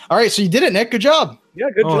 All right, so you did it, Nick. Good job. Yeah,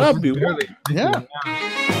 good job, dude. Yeah.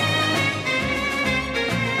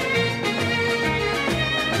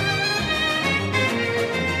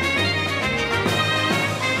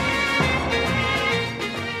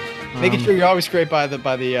 Making sure you're always scraped by the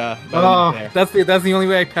there. That's the only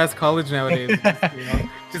way I pass college nowadays.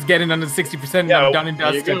 Just getting under 60% and I'm done and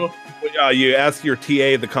dusted. You ask your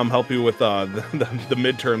TA to come help you with the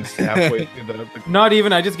midterms halfway through the Not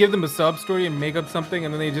even. I just give them a sub story and make up something,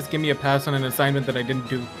 and then they just give me a pass on an assignment that I didn't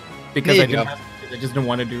do because I didn't have to. I just didn't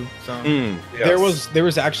want to do. So Yes. There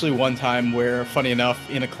was actually one time where, funny enough,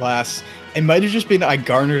 in a class, it might have just been I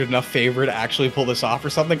garnered enough favor to actually pull this off or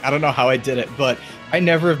something. I don't know how I did it, but I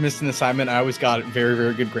never have missed an assignment. I always got very,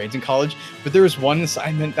 very good grades in college. But there was one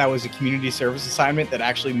assignment that was a community service assignment that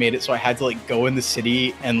actually made it so I had to like go in the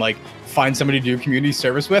city and like find somebody to do community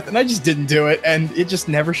service with, and I just didn't do it, and it just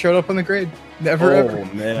never showed up on the grade. Never ever.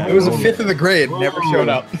 Man. It was a fifth of the grade, never showed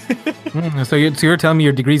up. So you're telling me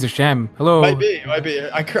your degree's a sham? Hello. Might be. I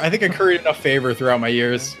think I curried enough favor throughout my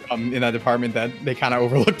years in that department that they kind of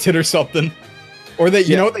overlooked it or something. Or they,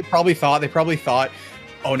 you know what they probably thought? They probably thought,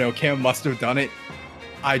 oh no, Cam must have done it.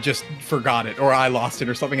 I just forgot it, or I lost it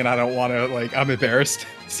or something, and I don't want to, like, I'm embarrassed,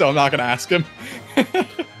 so I'm not going to ask him.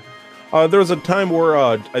 There was a time where,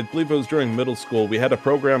 I believe it was during middle school, we had a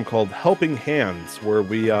program called Helping Hands, where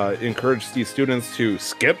we encouraged these students to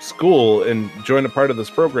skip school and join a part of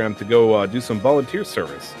this program to go do some volunteer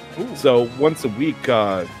service. Ooh. So once a week,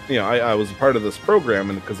 I was a part of this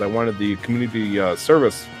program, and because I wanted the community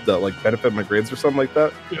service that like benefit my grades or something like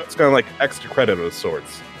that. Yep. It's kind of like extra credit of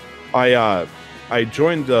sorts. I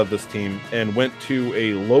joined this team and went to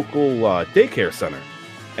a local daycare center.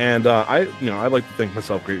 And I like to think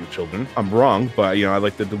myself great with children. I'm wrong, but I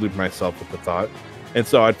like to delude myself with the thought. And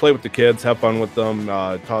so I'd play with the kids, have fun with them,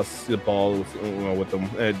 toss the ball with them.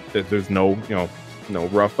 And there's no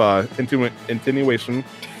rough insinuation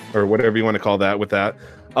or whatever you want to call that with that.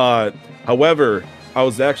 However, I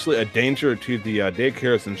was actually a danger to the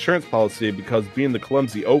daycare's insurance policy because being the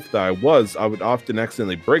clumsy oaf that I would often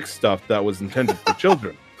accidentally break stuff that was intended for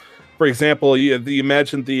children. For example, you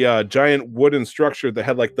imagine the giant wooden structure that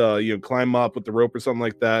had like the climb up with the rope or something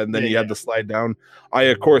like that, and then you had to slide down. I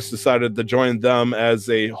of course decided to join them as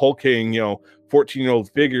a hulking 14-year-old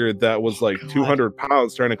figure that was like 200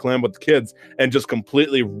 pounds trying to climb with the kids, and just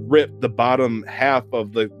completely ripped the bottom half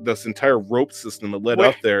of this entire rope system that led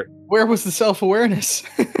up there. Where was the self-awareness?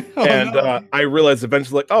 I realized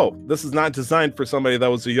eventually, like, oh, this is not designed for somebody that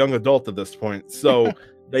was a young adult at this point. So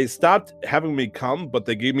they stopped having me come, but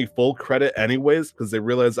they gave me full credit anyways because they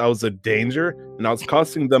realized I was a danger and I was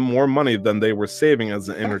costing them more money than they were saving as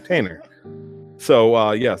an entertainer.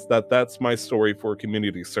 So yes, that's my story for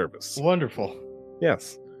community service. Wonderful.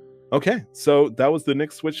 Yes. Okay, so that was the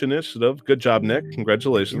Nick Switch initiative. Good job, Nick.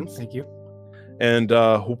 Congratulations. Thank you. And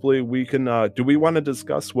hopefully we can. Do we want to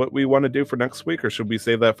discuss what we want to do for next week, or should we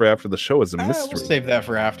save that for after the show as a mystery? We'll save that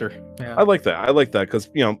for after. Yeah. I like that because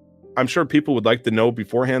I'm sure people would like to know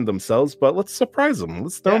beforehand themselves, but let's surprise them.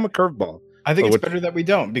 Let's throw them a curveball. I think it's better that we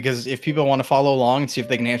don't, because if people want to follow along and see if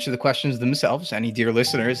they can answer the questions themselves, any dear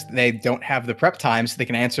listeners, they don't have the prep time, so they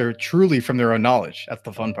can answer truly from their own knowledge. That's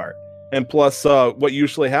the fun part. And plus, what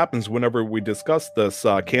usually happens whenever we discuss this,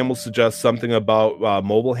 Cam will suggest something about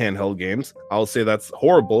mobile handheld games. I'll say that's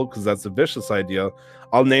horrible because that's a vicious idea.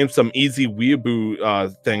 I'll name some easy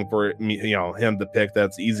weeaboo thing for me, him to pick.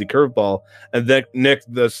 That's easy curveball. And then Nick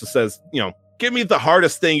just says, give me the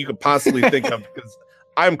hardest thing you could possibly think of because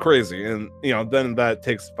I'm crazy. And then that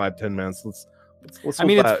takes 5-10 minutes. Let's I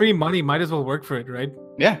mean, it's free money. Might as well work for it, right?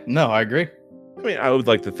 Yeah. No, I agree. I mean, I would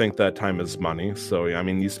like to think that time is money. So,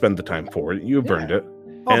 you spend the time for it. You've earned it.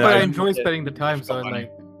 Oh, but I enjoy spending the time. So,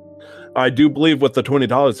 I do believe with the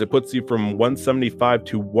 $20, it puts you from $175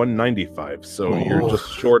 to $195. So you're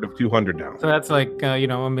just short of $200 now. So that's like,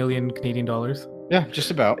 $1 million Canadian dollars. Yeah,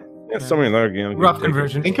 just about. Yeah, something in there again. Rough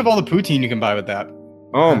conversion. Think of all the poutine you can buy with that.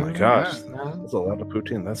 Oh my gosh. Yeah. That's a lot of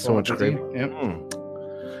poutine. That's so much poutine. gravy. Yep.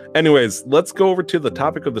 Anyways, let's go over to the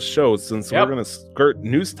topic of the show since we're going to skirt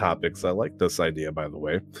news topics. I like this idea, by the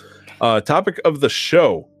way. Topic of the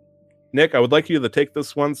show. Nick, I would like you to take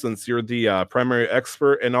this one since you're the primary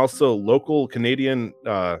expert and also local Canadian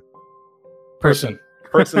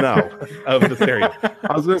personnel of this area.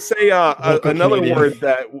 I was going to say another Canadian word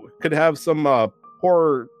that could have some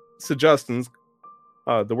poor suggestions.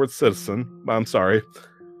 The word citizen. I'm sorry.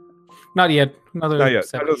 Not yet. Not yet.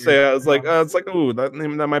 I was say it's like ooh, that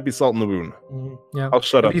might be salt in the wound. Yeah. I'll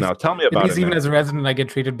shut up now. Tell me about it. Even as a resident, I get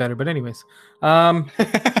treated better. But anyways,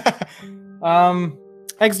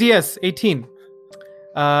 XDS 18.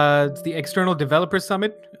 It's the External Developer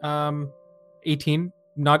Summit. 18,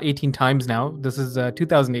 not 18 times now. This is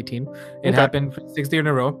 2018. It happened for the 6th year in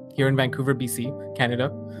a row here in Vancouver, BC, Canada.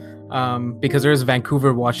 Because there's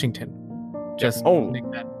Vancouver, Washington. Just make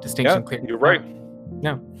that distinction clear. You're right.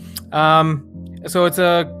 Yeah. So it's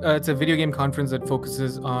a video game conference that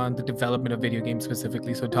focuses on the development of video games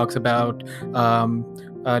specifically. So it talks about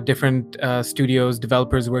different studios,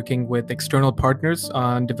 developers working with external partners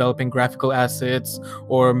on developing graphical assets,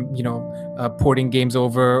 or porting games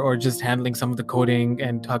over, or just handling some of the coding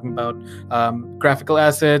and talking about graphical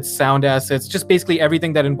assets, sound assets, just basically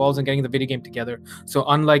everything that involves in getting the video game together. So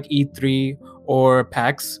unlike E3 or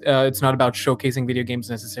PAX, it's not about showcasing video games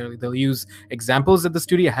necessarily. They'll use examples that the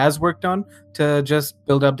studio has worked on to just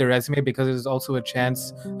build up their resume, because it is also a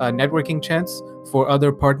chance, a networking chance for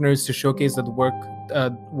other partners to showcase that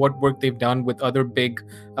what work they've done with other big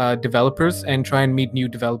developers, and try and meet new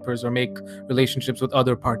developers or make relationships with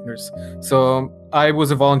other partners. So I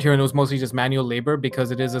was a volunteer, and it was mostly just manual labor,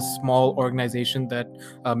 because it is a small organization that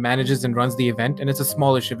manages and runs the event, and it's a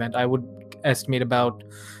smallish event. I would estimate about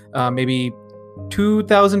maybe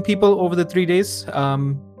 2,000 people over the 3 days.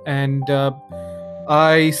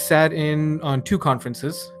 I sat in on 2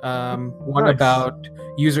 conferences, one Nice. about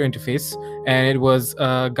user interface, and it was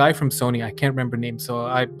a guy from Sony. I can't remember names, so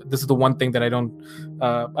this is the one thing that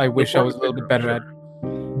I wish I was a little bit better at.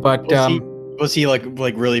 But was he like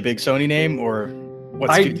really big Sony name, or what?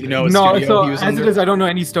 I Do you know what no, studio so he was as under? it is, I don't know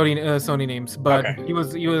any Sony names, but Okay. he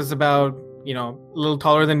was about a little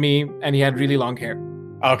taller than me, and he had really long hair.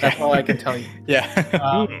 Okay, That's all I can tell you. Yeah.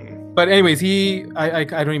 But anyways, I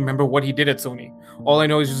don't even remember what he did at Sony. All I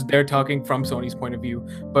know is just they're talking from Sony's point of view.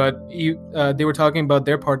 But they were talking about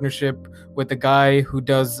their partnership with a guy who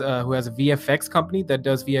has a VFX company that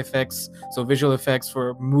does VFX, so visual effects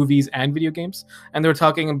for movies and video games. And they were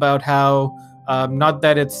talking about how not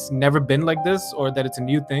that it's never been like this or that it's a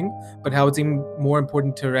new thing, but how it's even more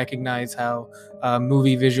important to recognize how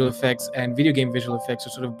movie visual effects and video game visual effects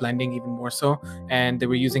are sort of blending even more so. And they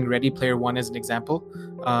were using Ready Player One as an example.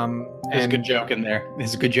 There's a good joke in there.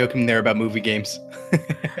 There's a good joke in there about movie games.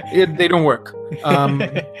 They don't work.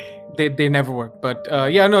 They never work. But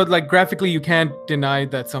like graphically, you can't deny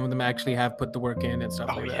that some of them actually have put the work in and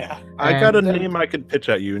stuff Oh like that. yeah. I got a And- name I could pitch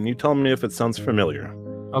at you, and you tell me if it sounds familiar.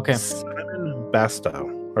 Okay. Simon Bastow.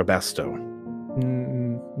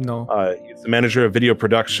 No. He's the manager of video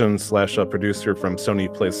production / a producer from Sony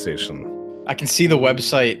PlayStation. I can see the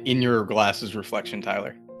website in your glasses reflection,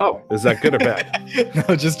 Tyler. Oh, is that good or bad?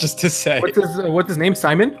 No, just to say. What's his name?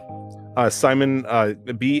 Simon? Simon,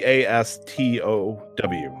 Bastow.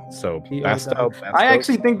 So Bastow. I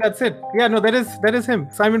actually think that's it. Yeah, no, that is him.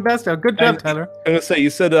 Simon Bastow. Good job, Tyler. I'm gonna say, you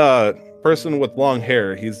said person with long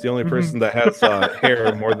hair. He's the only person that has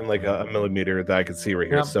hair more than like a millimeter that I could see right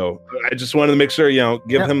here. Yeah. So I just wanted to make sure,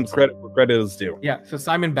 give him credit where credit is due. Yeah, so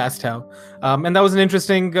Simon Bastow. And that was an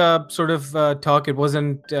interesting sort of talk. It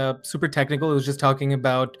wasn't super technical. It was just talking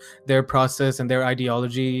about their process and their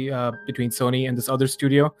ideology between Sony and this other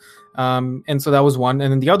studio. And so that was one.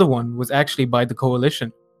 And then the other one was actually by the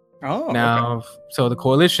Coalition. Oh, Now, okay. so the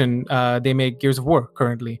Coalition, they make Gears of War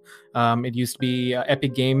currently. It used to be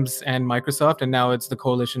Epic Games and Microsoft, and now it's the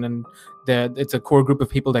Coalition, and it's a core group of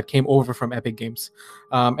people that came over from Epic Games.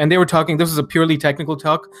 And they were talking, this was a purely technical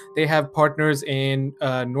talk. They have partners in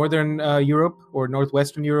Northern Europe or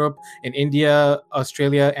Northwestern Europe, in India,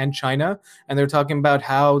 Australia, and China. And they're talking about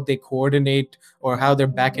how they coordinate, or how their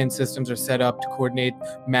backend systems are set up to coordinate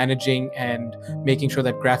managing and making sure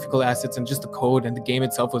that graphical assets and just the code and the game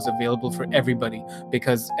itself was available for everybody.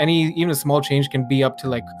 Because even a small change can be up to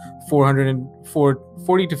like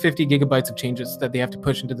 40 to 50 gigabytes of changes that they have to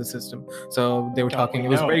push into the system. So they were talking, it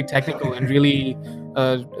was very technical and really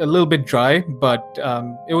a little bit dry, but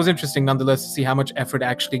it was interesting nonetheless to see how much effort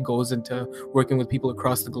actually goes into working with people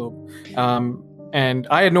across the globe. And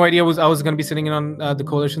I had no idea I was going to be sitting in on the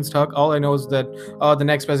Coalition's talk. All I know is that the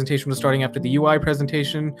next presentation was starting after the UI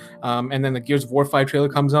presentation, and then the Gears of War 5 trailer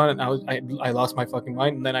comes on, and I lost my fucking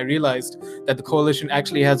mind. And then I realized that the Coalition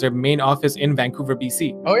actually has their main office in Vancouver,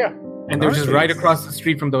 BC. Oh yeah. And they're just Nice. right across the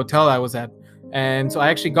street from the hotel I was at. And so I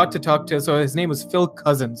actually got to talk to, so his name was Phil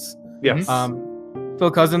Cousins. Yes.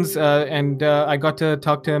 Phil Cousins, and I got to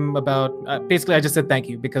talk to him about, basically I just said thank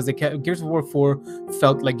you, because Gears of War 4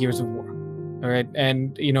 felt like Gears of War. All right,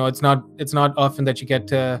 and it's not often that you get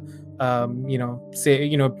to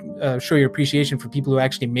show your appreciation for people who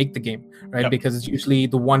actually make the game, right? Yep. Because it's usually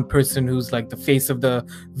the one person who's like the face of the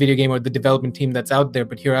video game or the development team that's out there.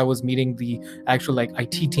 But here I was meeting the actual like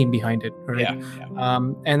IT team behind it, right? Yeah.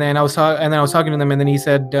 And then I was talking to them, and then he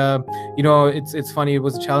said, it's funny, it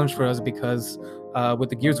was a challenge for us because with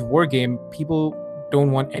the Gears of War game, people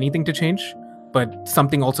don't want anything to change. but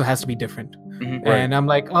something also has to be different. Mhm. And I'm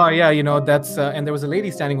like, oh yeah, that's and there was a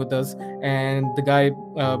lady standing with us, and the guy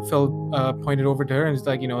Phil pointed over to her and it's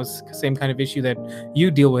like, it's the same kind of issue that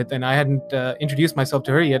you deal with, and I hadn't introduced myself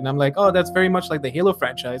to her yet, and I'm like, oh, that's very much like the Halo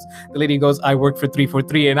franchise. The lady goes, I work for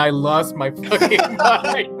 343, and I lost my fucking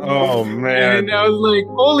mind. Oh man! And I was like,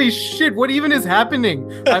 holy shit, what even is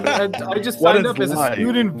happening? I just signed up as a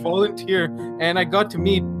student volunteer, and I got to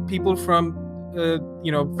meet people from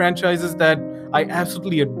franchises that I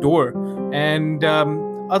absolutely adore. And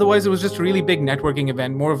otherwise, it was just a really big networking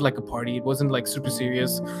event, more of like a party. It wasn't like super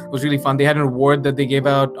serious. It was really fun. They had an award that they gave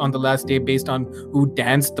out on the last day based on who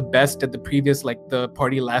danced the best at the previous, like the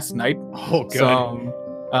party last night. Oh, good.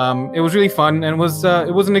 So it was really fun, and it was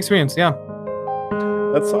an experience. Yeah.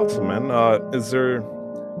 That's awesome, man. Is there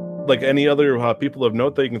like any other people of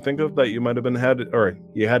note that you can think of that you might have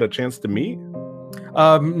you had a chance to meet?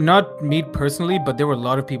 Not meet personally, but there were a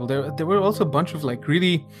lot of people there. There were also a bunch of like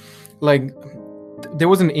really, like, there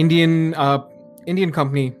was an Indian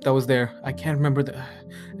company that was there. I can't remember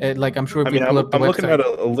I'm sure. I'm looking at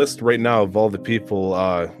a list right now of all the people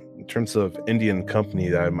in terms of Indian company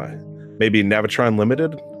that I might, maybe Navitron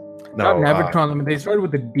Limited. No, not Navitron Limited. They started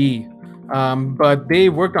with a D. But they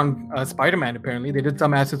worked on Spider-Man. Apparently, they did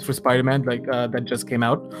some assets for Spider-Man, like that just came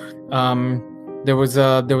out. There was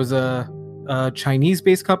a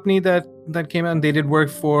Chinese-based company that came out, and they did work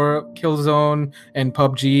for Killzone and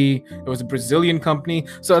PUBG. There was a Brazilian company.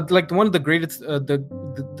 So, like, one of the greatest,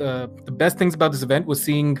 the best things about this event was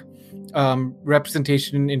seeing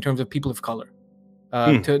representation in terms of people of color.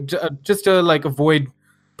 To like avoid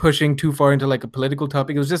pushing too far into like a political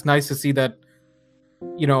topic. It was just nice to see that,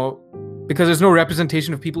 because there's no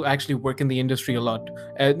representation of people who actually work in the industry a lot,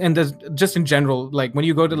 and there's just in general, like when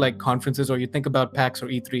you go to like conferences or you think about PAX or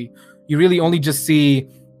E3, you really only just see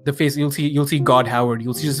the face. You'll see God Howard,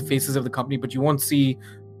 you'll see just the faces of the company, but you won't see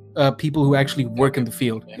people who actually work in the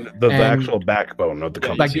field, the actual backbone of the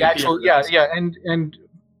company, like the actual and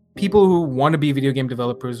people who want to be video game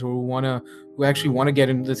developers, who actually want to get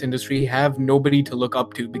into this industry, have nobody to look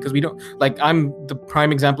up to, because we don't, like, I'm the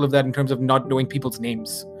prime example of that in terms of not knowing people's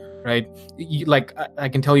names. Right, I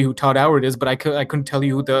can tell you who Todd Howard is, but I couldn't tell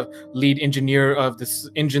you who the lead engineer of this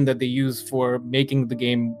engine that they use for making the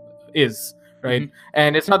game is. Right, mm-hmm.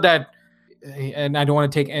 And it's not that, and I don't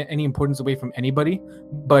want to take any importance away from anybody,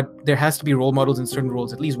 but there has to be role models in certain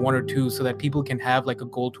roles, at least one or two, so that people can have like a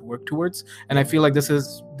goal to work towards. And I feel like this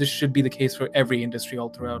should be the case for every industry all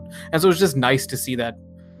throughout. And so it's just nice to see that.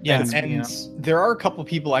 Yeah, and there are a couple of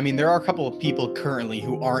people. I mean, there are a couple of people currently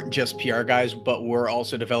who aren't just PR guys, but were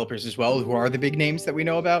also developers as well, who are the big names that we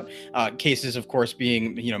know about. Cases, of course,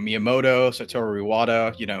 being Miyamoto, Satoru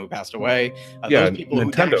Iwata, who passed away. Those people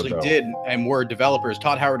Nintendo, who actually did and were developers.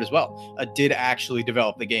 Todd Howard as well did actually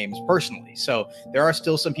develop the games personally. So there are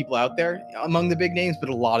still some people out there among the big names, but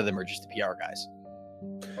a lot of them are just the PR guys.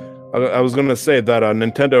 I was going to say that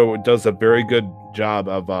Nintendo does a very good job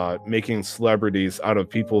of making celebrities out of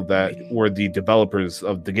people that were the developers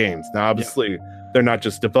of the games. Now, obviously, they're not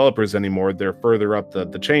just developers anymore. They're further up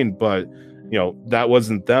the chain, but, that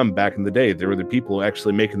wasn't them back in the day. They were the people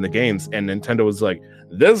actually making the games, and Nintendo was like,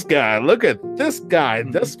 this guy, look at this guy,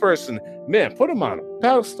 this person, man, put him on a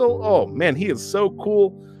pedestal. Oh, man, he is so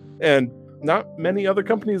cool. And not many other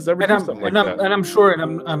companies ever do something like that. And I'm sure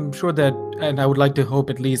that, and I would like to hope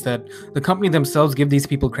at least that the company themselves give these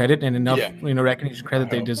people credit and enough, recognition, credit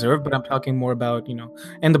they deserve. But I'm talking more about,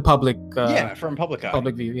 and the public, from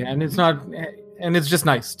public view. Yeah, and it's not, and it's just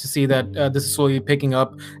nice to see that this is slowly picking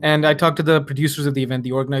up. And I talked to the producers of the event,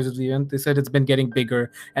 the organizers of the event. They said it's been getting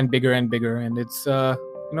bigger and bigger and bigger, and it's,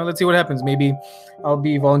 let's see what happens. Maybe I'll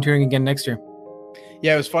be volunteering again next year.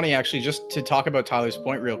 Yeah, it was funny, actually, just to talk about Tyler's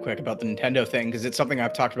point real quick about the Nintendo thing, because it's something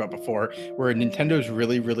I've talked about before, where Nintendo's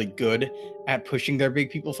really, really good at pushing their big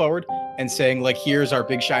people forward and saying, like, here's our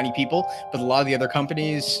big shiny people. But a lot of the other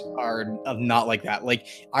companies are not like that. Like,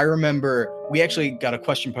 I remember we actually got a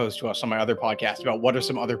question posed to us on my other podcast about what are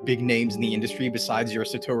some other big names in the industry besides your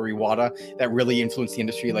Satoru Iwata that really influenced the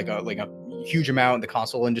industry like a huge amount in the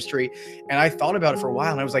console industry. And I thought about it for a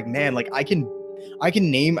while, and I was like, man, like, I can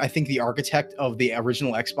name, I think, the architect of the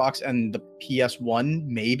original Xbox and the PS1,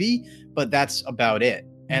 maybe, but that's about it.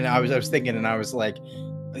 And I was thinking, and I was like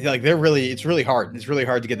it's really hard. It's really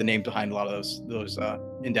hard to get the name behind a lot of those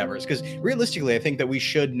endeavors, because realistically, I think that we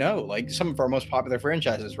should know, like, some of our most popular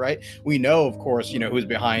franchises, right? We know, of course, who's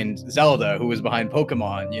behind Zelda, who was behind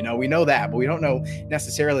Pokemon, we know that, but we don't know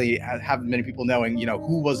necessarily have many people knowing,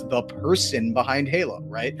 who was the person behind Halo,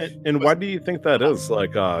 right? And why do you think that is?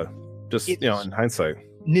 Like, just in hindsight,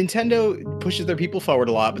 Nintendo pushes their people forward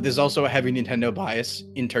a lot, but there's also a heavy Nintendo bias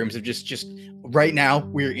in terms of just right now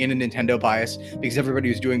we're in a Nintendo bias because everybody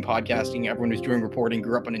who's doing podcasting, everyone who's doing reporting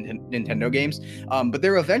grew up on Nintendo games. But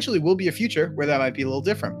there eventually will be a future where that might be a little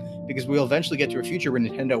different because we'll eventually get to a future where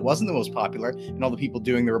Nintendo wasn't the most popular and all the people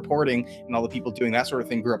doing the reporting and all the people doing that sort of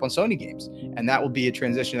thing grew up on Sony games. And that will be a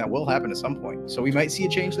transition that will happen at some point. So we might see a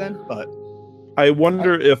change then, but I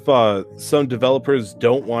wonder if some developers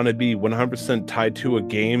don't want to be 100% tied to a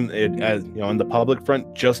game as on the public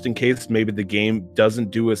front, just in case maybe the game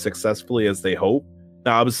doesn't do as successfully as they hope.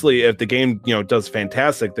 Now, obviously, if the game does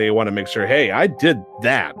fantastic, they want to make sure, hey, I did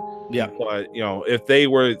that. Yeah. But if they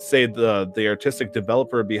were, say, the artistic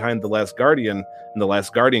developer behind The Last Guardian, and The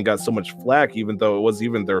Last Guardian got so much flack, even though it wasn't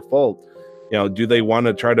even their fault. Do they want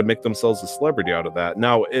to try to make themselves a celebrity out of that?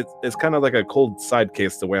 Now, it's kind of like a cold side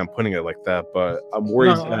case the way I'm putting it like that, but I'm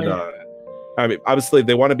worried I mean, obviously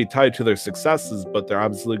they want to be tied to their successes, but they're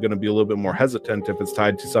obviously going to be a little bit more hesitant if it's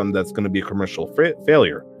tied to something that's going to be a commercial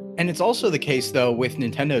failure. And it's also the case, though, with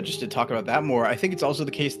Nintendo, just to talk about that more, I think it's also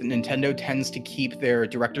the case that Nintendo tends to keep their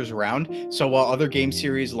directors around. So while other game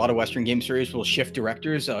series, a lot of Western game series will shift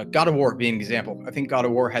directors, God of War being an example. I think God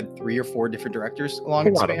of War had 3 or 4 different directors along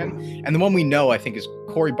its span. And the one we know, I think, is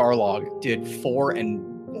Cory Barlog did 4 and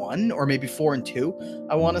 1, or maybe 4 and 2,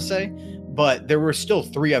 I want to say. But there were still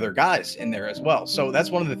 3 other guys in there as well. So that's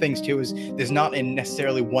one of the things too, is there's not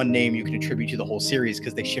necessarily one name you can attribute to the whole series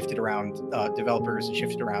because they shifted around developers and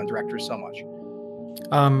shifted around directors so much.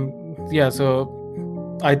 Yeah,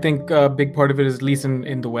 so I think a big part of it is, at least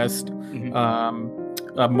in the West,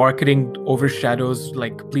 marketing overshadows,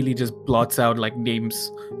 like completely just blots out like names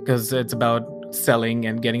because it's about selling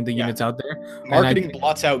and getting the units out there. Marketing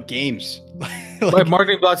blots out games. But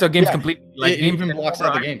marketing blots out games completely. Like it even blocks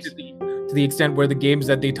out the games. To the extent where the games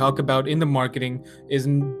that they talk about in the marketing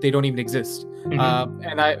they don't even exist.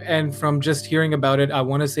 And from just hearing about it, I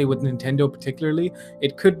want to say with Nintendo particularly,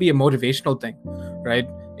 it could be a motivational thing, right?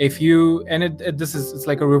 If you it's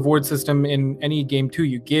like a reward system in any game too.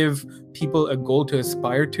 You give people a goal to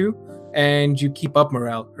aspire to, and you keep up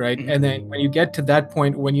morale, right? And then when you get to that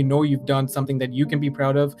point, when you know you've done something that you can be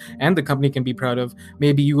proud of and the company can be proud of,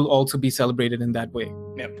 maybe you will also be celebrated in that way.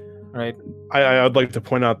 Yep. Right. I'd like to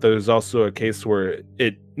point out there's also a case where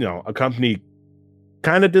a company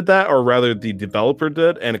kind of did that, or rather the developer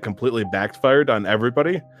did, and it completely backfired on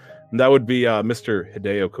everybody. And that would be Mr.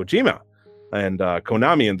 Hideo Kojima and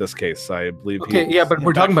Konami in this case, I believe. Okay, yeah, but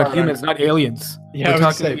we're talking about humans, not aliens. Yeah, we're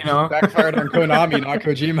talking, backfired on Konami, not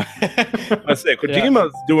Kojima. I say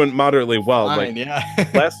Kojima's doing moderately well. Fine,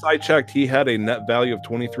 last I checked, he had a net value of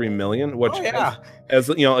 23 million, which as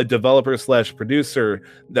a developer / producer,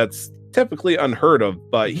 that's typically unheard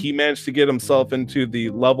of. But he managed to get himself into the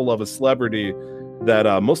level of a celebrity that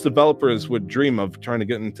most developers would dream of trying to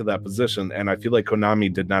get into that position, and I feel like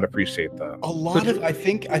Konami did not appreciate that. I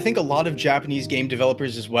think a lot of Japanese game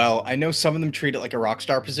developers as well. I know some of them treat it like a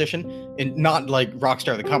Rockstar position, and not like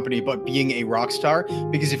Rockstar the company, but being a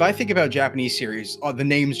Rockstar. Because if I think about Japanese series, the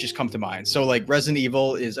names just come to mind. So like Resident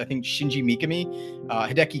Evil is, I think, Shinji Mikami.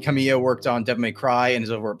 Hideki Kamiya worked on Devil May Cry and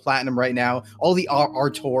is over at Platinum right now. All the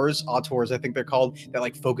auteurs, I think they're called, that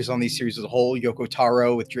like focus on these series as a whole. Yoko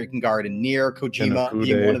Taro with Drakengard and Nier, Kojima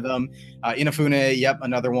being one of them, Inafune,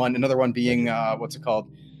 another one being what's it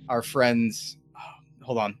called, our friends,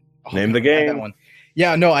 hold on, name the game. That one.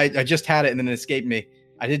 Yeah, no, I just had it and then it escaped me.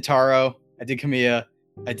 I did Taro, I did Kamiya,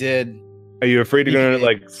 I did. Are you afraid you're gonna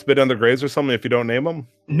like spit on the graves or something if you don't name them?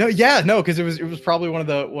 No, because it was probably one of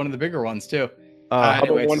the bigger ones too. How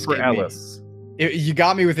about one for Alice? You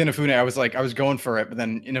got me with Inafune. I was going for it, but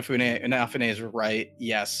then Inafune is right.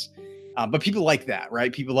 Yes. But people like that,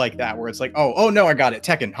 right? People like that where it's like, oh no, I got it.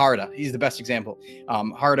 Tekken, Harada, he's the best example.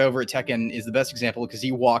 Harada over at Tekken is the best example because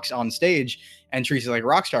he walks on stage and treats it like a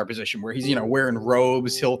Rockstar position where he's, wearing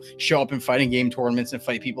robes. He'll show up in fighting game tournaments and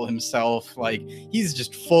fight people himself. Like he's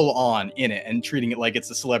just full on in it and treating it like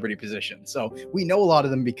it's a celebrity position. So we know a lot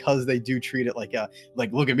of them because they do treat it like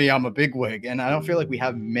look at me, I'm a bigwig. And I don't feel like we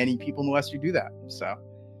have many people in the West who do that. So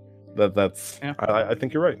I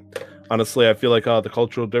think you're right. Honestly, I feel like the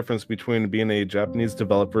cultural difference between being a Japanese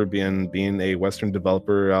developer, being a Western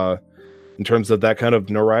developer, in terms of that kind of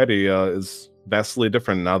notoriety, is vastly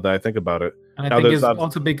different now that I think about it. And I think it's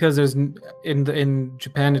also because there's in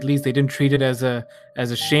Japan, at least, they didn't treat it as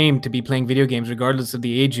a shame to be playing video games, regardless of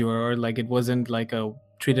the age you are, or like it wasn't like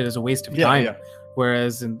treated as a waste of time. Yeah.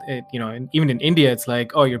 Whereas even in India, it's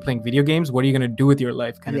like, oh, you're playing video games. What are you going to do with your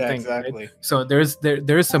life, kind of thing? Exactly. Right? So there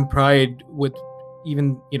is some pride with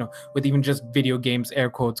even with even just video games, air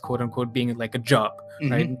quotes, quote unquote, being like a job,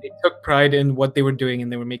 right? They took pride in what they were doing,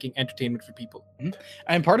 and they were making entertainment for people.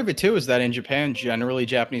 And part of it too is that in Japan, generally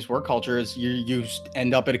Japanese work culture is you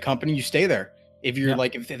end up at a company, you stay there. If you're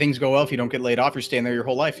like, if things go well, if you don't get laid off, you're staying there your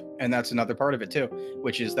whole life. And that's another part of it too,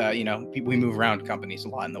 which is that, we move around companies a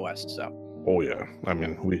lot in the West. So. Oh yeah. I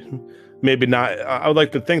mean, we maybe not. I would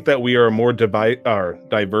like to think that we are more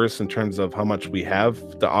diverse in terms of how much we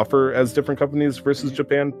have to offer as different companies versus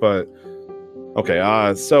Japan. But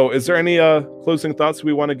okay. So is there any closing thoughts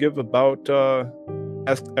we want to give about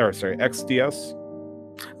XDS?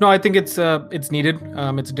 No, I think it's needed.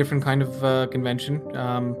 It's a different kind of convention.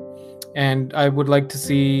 And I would like to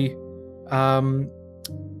see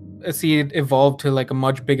it evolve to like a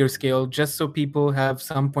much bigger scale, just so people have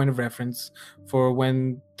some point of reference for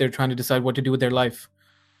when they're trying to decide what to do with their life.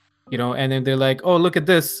 And then they're like, oh, look at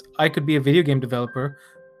this. I could be a video game developer,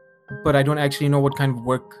 but I don't actually know what kind of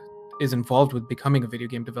work is involved with becoming a video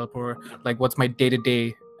game developer, or like what's my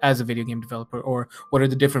day-to-day as a video game developer, or what are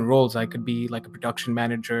the different roles. I could be like a production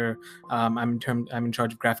manager. I'm in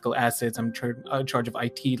charge of graphical assets. I'm in charge of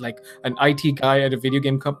IT. Like an IT guy at a video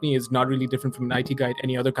game company is not really different from an IT guy at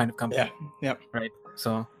any other kind of company. Yeah. Right.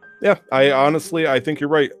 So. Yeah, I think you're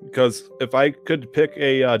right, because if I could pick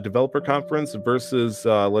a developer conference versus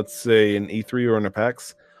let's say an E3 or an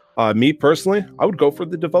PAX, me personally, I would go for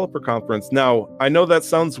the developer conference. Now, I know that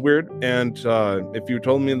sounds weird, and if you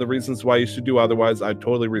told me the reasons why you should do otherwise, I'd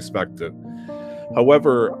totally respect it.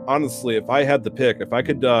 However, honestly, if I had the pick, if I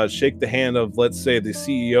could shake the hand of, let's say, the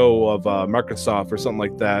CEO of Microsoft or something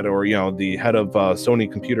like that, or the head of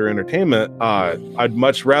Sony Computer Entertainment, I'd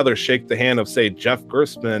much rather shake the hand of, say, Jeff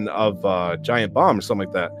Gerstmann of Giant Bomb or something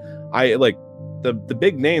like that. I like the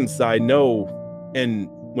big names that I know, and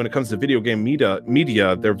when it comes to video game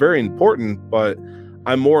media, they're very important, but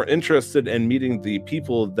I'm more interested in meeting the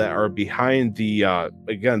people that are behind the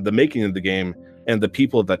making of the game, and the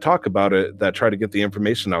people that talk about it, that try to get the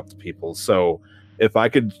information out to people. So if I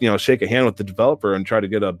could, shake a hand with the developer and try to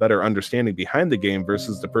get a better understanding behind the game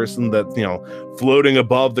versus the person that's, floating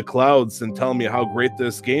above the clouds and telling me how great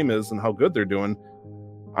this game is and how good they're doing,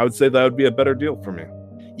 I would say that would be a better deal for me.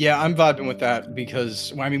 Yeah, I'm vibing with that,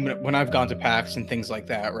 because when I've gone to PAX and things like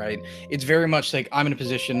that, right, it's very much like I'm in a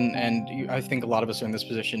position, and I think a lot of us are in this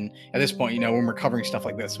position at this point, when we're covering stuff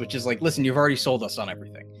like this, which is like, listen, you've already sold us on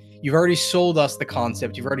everything. You've already sold us the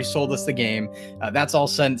concept. You've already sold us the game. That's all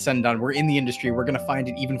said and done. We're in the industry. We're going to find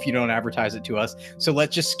it even if you don't advertise it to us. So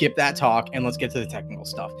let's just skip that talk and let's get to the technical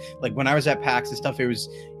stuff. Like when I was at PAX and stuff, it was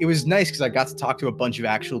nice because I got to talk to a bunch of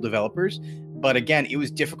actual developers. But again, it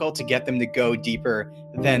was difficult to get them to go deeper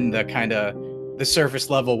than the kind of the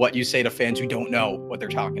surface level, what you say to fans who don't know what they're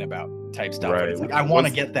talking about type stuff. Right. It's like, I want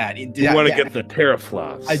to get that. You want to get the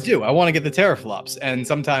teraflops. I do. I want to get the teraflops. And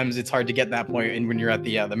sometimes it's hard to get that point when you're at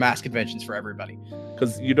the mass conventions for everybody.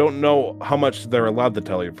 Because you don't know how much they're allowed to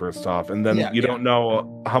tell you first off. And then you don't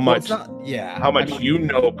know how much, you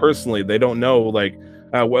know personally. They don't know, like,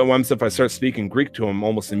 once if I start speaking Greek to them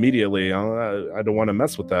almost immediately, I don't want to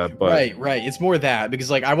mess with that. But right. It's more that,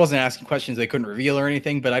 because like I wasn't asking questions they couldn't reveal or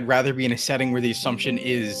anything, but I'd rather be in a setting where the assumption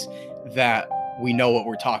is that we know what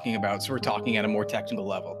we're talking about, so we're talking at a more technical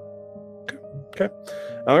level. Okay.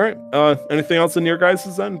 All right. Anything else in your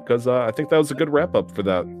guys' end? Because I think that was a good wrap up for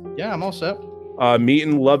that. Yeah, I'm all set. Meet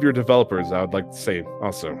and love your developers, I would like to say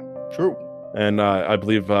also. True. And I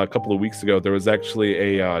believe a couple of weeks ago there was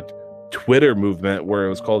actually a Twitter movement where it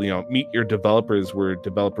was called, meet your developers, where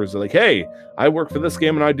developers are like, hey, I work for this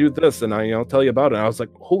game and I do this, and I tell you about it. And I was like,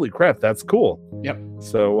 holy crap, that's cool. Yep.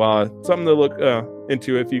 So something to look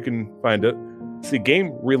into if you can find it. See,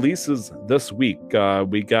 game releases this week.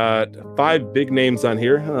 We got 5 big names on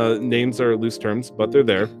here. Names are loose terms, but they're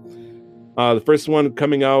there. The first one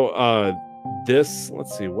coming out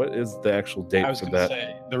let's see, what is the actual date for that? I was going to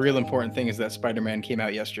say, the real important thing is that Spider-Man came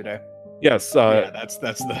out yesterday. Yes. That's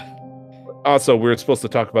the... Also, we were supposed to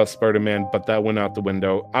talk about Spider-Man, but that went out the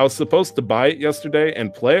window. I was supposed to buy it yesterday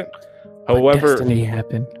and play it. However, Destiny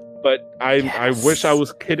happened. But I wish I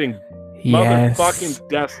was kidding. Yes. Motherfucking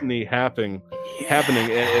Destiny happening.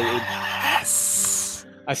 Yes.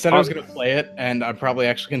 I said I was going to play it, and I'm probably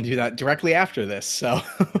actually going to do that directly after this. So.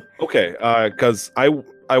 Okay, because I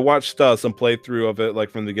watched some playthrough of it, like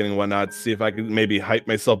from the beginning and whatnot, to see if I could maybe hype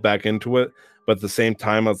myself back into it. But at the same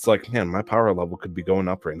time, it's like, man, my power level could be going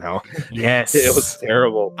up right now. Yes. It was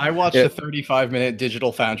terrible. I watched a 35-minute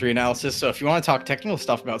Digital Foundry analysis, so if you want to talk technical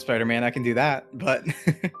stuff about Spider-Man, I can do that. But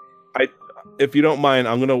if you don't mind,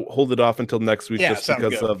 I'm going to hold it off until next week just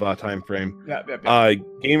because of time frame. Yeah.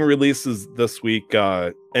 Game releases this week,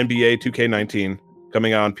 NBA 2K19.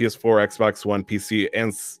 coming out on PS4, Xbox One, PC,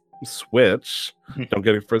 and Switch. Don't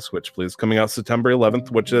get it for Switch, please. Coming out September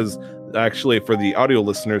 11th, which is actually for the audio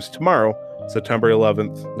listeners tomorrow, September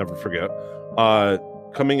 11th. Never forget.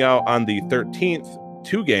 Coming out on the 13th,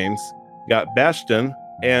 2 games. Got Bastion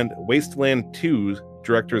and Wasteland 2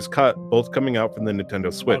 Director's Cut, both coming out from the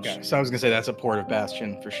Nintendo Switch. Okay, so I was gonna say that's a port of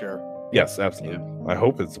Bastion for sure. Yes, absolutely. Yeah. I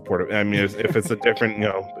hope it's supportive. I mean, if it's a different,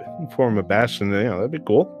 form of Bastion, then, that'd be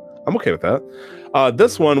cool. I'm okay with that.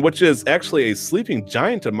 This one, which is actually a sleeping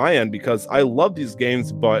giant on my end, because I love these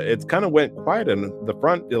games, but it's kind of went quiet in the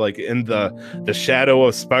front, like in the shadow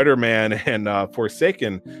of Spider-Man and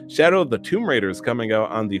Forsaken. Shadow of the Tomb Raider is coming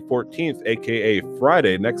out on the 14th, aka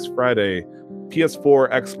Friday, next Friday,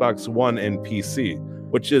 PS4, Xbox One, and PC,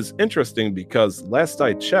 which is interesting because last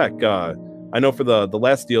I checked, I know for the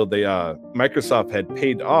last deal, they Microsoft had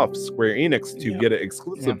paid off Square Enix to get it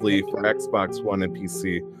exclusively for Xbox One and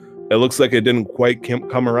PC. It looks like it didn't quite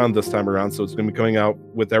come around this time around, so it's going to be coming out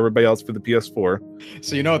with everybody else for the PS4.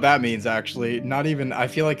 So you know what that means, actually? Not even, I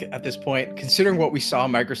feel like at this point, considering what we saw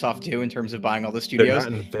Microsoft do in terms of buying all the studios,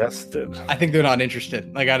 they're not invested. I think they're not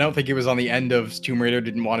interested. Like, I don't think it was on the end of Tomb Raider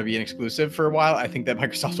didn't want to be an exclusive for a while. I think that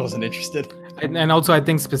Microsoft wasn't interested. And also, I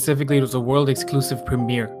think specifically it was a world exclusive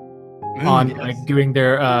premiere. During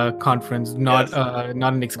their conference, not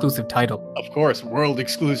an exclusive title. Of course, world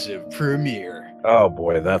exclusive premiere. Oh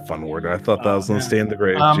boy, that fun word. I thought that was going to stay in the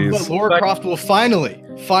grave. But Lara Croft will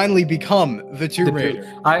finally become the Tomb Raider.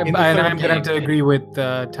 I'm going to have to agree with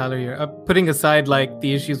Tyler here. Putting aside like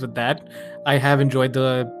the issues with that, I have enjoyed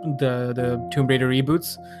the Tomb Raider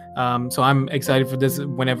reboots. So I'm excited for this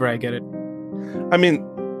whenever I get it. I mean,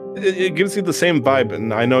 it gives you the same vibe,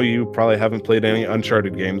 and I know you probably haven't played any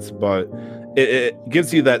Uncharted games, but it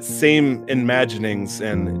gives you that same imaginings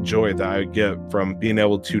and joy that I get from being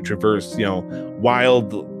able to traverse,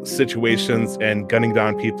 wild situations and gunning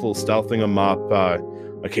down people, stealthing them up,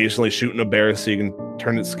 occasionally shooting a bear so you can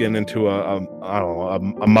turn its skin into a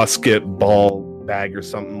musket ball bag or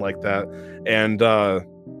something like that. And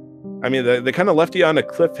I mean, they kind of left you on a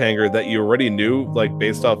cliffhanger that you already knew, like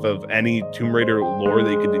based off of any Tomb Raider lore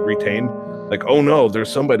that you could retain. Like, oh no,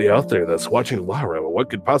 there's somebody out there that's watching Lara. What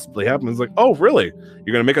could possibly happen? It's like, oh really?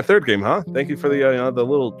 You're gonna make a third game, huh? Thank you for the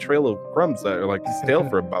little trail of crumbs that are like stale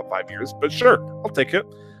for about 5 years, but sure, I'll take it.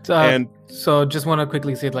 So just want to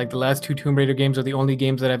quickly say, like, the last 2 Tomb Raider games are the only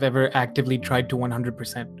games that I've ever actively tried to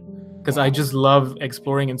 100%. Because I just love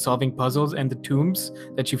exploring and solving puzzles, and the tombs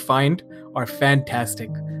that you find are fantastic.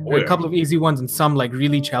 There are a couple of easy ones and some like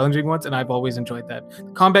really challenging ones, and I've always enjoyed that.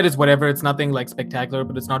 The combat is whatever; it's nothing like spectacular,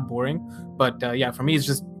 but it's not boring. But for me, it's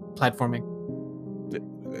just platforming.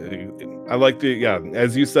 I like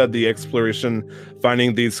as you said, the exploration,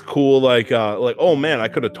 finding these cool like oh man, I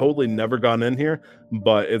could have totally never gone in here,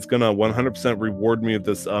 but it's gonna 100% reward me with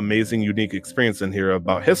this amazing, unique experience in here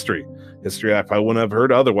about history I probably wouldn't have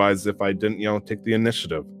heard otherwise if I didn't take the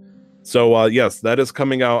initiative. So yes, that is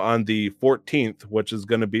coming out on the 14th, which is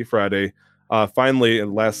going to be Friday. Finally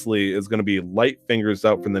and lastly is going to be Light Fingers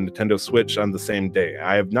out from the Nintendo Switch on the same day.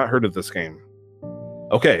 I have not heard of this game.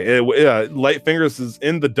 Okay, Light Fingers is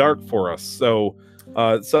in the dark for us, so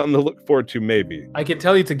something to look forward to maybe. I can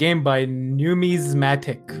tell you it's a game by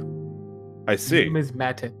Numismatic. I see.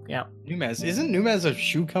 Numismatic, yeah. Isn't Numez a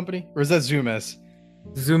shoe company? Or is that Zoomies?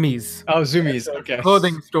 Zoomies. Oh, Zoomies, okay.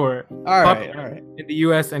 Clothing store. All right. In the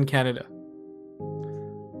US and Canada.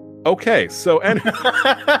 Okay, so anyway,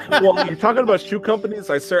 well, you're talking about shoe companies,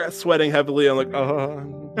 I start sweating heavily. I'm like,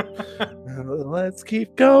 let's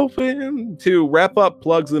keep going. To wrap up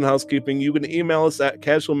plugs and housekeeping, you can email us at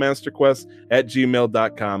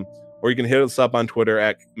casualmasterquest@gmail.com, or you can hit us up on Twitter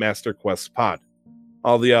at MasterQuestPod.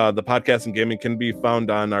 All the podcast and gaming can be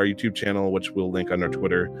found on our YouTube channel, which we'll link on our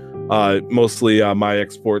Twitter. Mostly my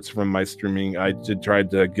exports from my streaming. I did try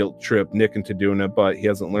to guilt trip Nick into doing it, but he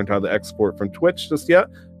hasn't learned how to export from Twitch just yet.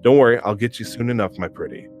 Don't worry, I'll get you soon enough, my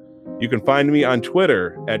pretty. You can find me on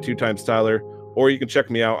Twitter at 2timestyler, or you can check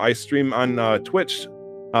me out. I stream on Twitch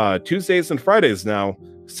Tuesdays and Fridays now,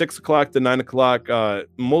 6 o'clock to 9 o'clock,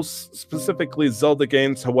 most specifically Zelda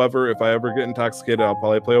games. However, if I ever get intoxicated, I'll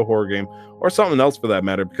probably play a horror game or something else for that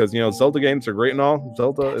matter, because Zelda games are great and all.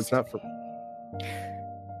 Zelda is not for...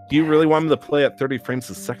 Do you really want me to play at 30 frames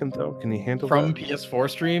a second though? Can you handle from that? PS4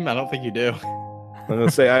 stream? I don't think you do. I'm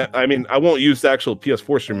gonna say I mean I won't use the actual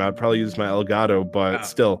PS4 stream. I'd probably use my Elgato, but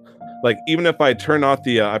still, like, even if I turn off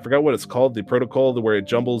the I forgot what it's called, the protocol where it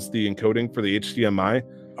jumbles the encoding for the HDMI.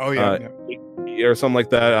 Oh yeah. Or something like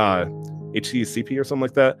that, HDCP or something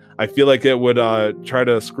like that. I feel like it would try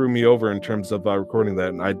to screw me over in terms of recording that,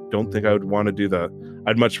 and I don't think I would want to do that.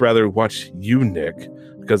 I'd much rather watch you, Nick,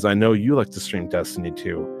 because I know you like to stream Destiny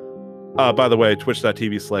too. By the way,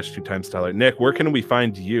 twitch.tv/2timestyler. Nick, where can we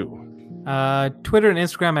find you? Twitter and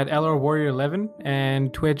Instagram at LRWarrior11,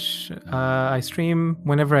 and Twitch, I stream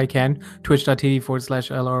whenever I can,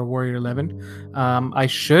 twitch.tv/LRWarrior11. I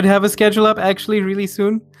should have a schedule up actually really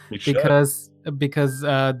soon because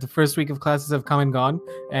the first week of classes have come and gone,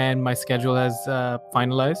 and my schedule has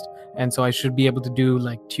finalized, and so I should be able to do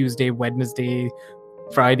like Tuesday, Wednesday,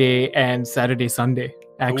 Friday, and Saturday, Sunday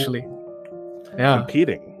actually. Ooh. Yeah,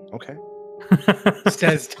 Competing. Okay.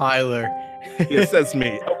 Says Tyler. It says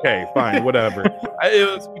me. Okay, fine, whatever. It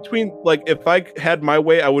was between, like, if I had my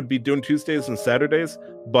way, I would be doing Tuesdays and Saturdays,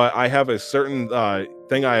 but I have a certain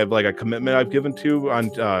thing I have, like, a commitment I've given to on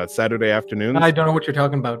Saturday afternoons. I don't know what you're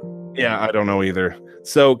talking about. Yeah, I don't know either.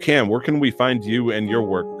 So, Cam, where can we find you and your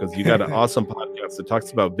work? Because you got an awesome podcast that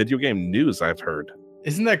talks about video game news, I've heard.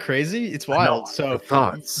 Isn't that crazy? It's wild. So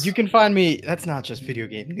thoughts. You can find me. That's not just video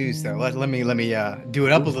game news, though. Let me do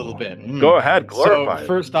it up a little bit. Go ahead, glorify. So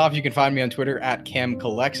first off, you can find me on Twitter at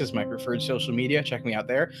CamCollects is my preferred social media. Check me out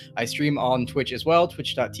there. I stream on Twitch as well,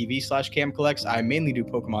 twitch.tv/CamCollects. I mainly do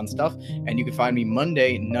Pokemon stuff, and you can find me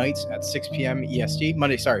Monday nights at 6 p.m. EST.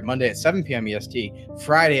 Monday at 7 p.m. EST.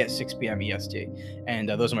 Friday at 6 p.m. EST. And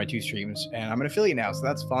those are my 2 streams. And I'm an affiliate now, so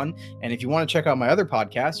that's fun. And if you want to check out my other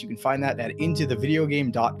podcast, you can find that at intothevideogame.com.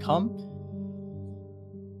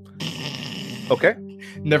 Okay.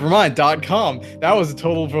 Never mind, .com. That was a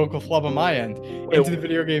total vocal flub on my end. Wait, Into the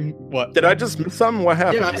video game. What? Did I just miss something? What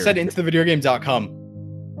happened? Yeah, I said intothevideogame.com.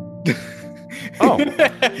 Oh,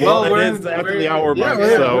 well, we're it is after the hour mark,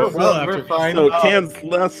 we're fine. So Cam's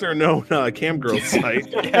lesser known Cam Girl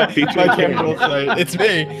site. My Cam Girl site. It's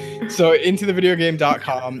me. So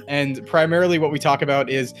intothevideogame.com, and primarily what we talk about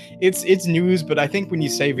is it's news, but I think when you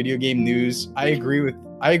say video game news, I agree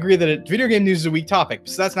that video game news is a weak topic.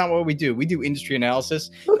 So that's not what we do. We do industry analysis.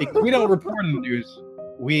 We don't report on the news.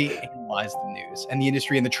 We analyze the news and the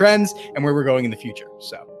industry and the trends and where we're going in the future.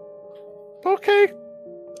 So okay.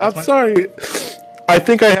 I'm sorry. I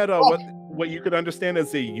think I had what you could understand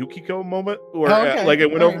as a Yukiko moment, or like it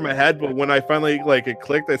went over my head. But when I finally it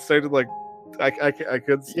clicked, I started I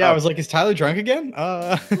could. Stop. Yeah, I was like, is Tyler drunk again?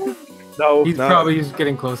 No, he's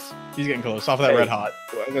getting close. He's getting close off of that Red Hot.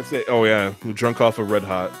 I'm gonna say, oh yeah, drunk off of Red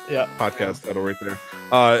Hot. Yeah, podcast title right there.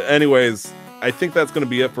 Anyways, I think that's gonna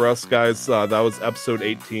be it for us, guys. That was episode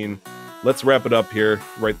 18. Let's wrap it up here,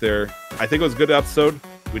 right there. I think it was a good episode.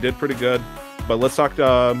 We did pretty good. But let's talk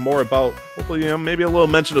more about, hopefully, maybe a little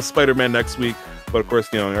mention of Spider-Man next week. But of course,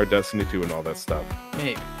 our Destiny 2 and all that stuff.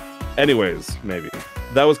 Maybe. Anyways, maybe.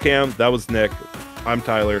 That was Cam. That was Nick. I'm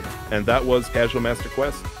Tyler. And that was Casual Master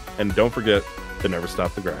Quest. And don't forget to never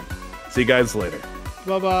stop the grind. See you guys later.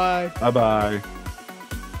 Bye-bye. Bye-bye.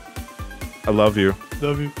 I love you.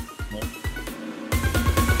 Love you.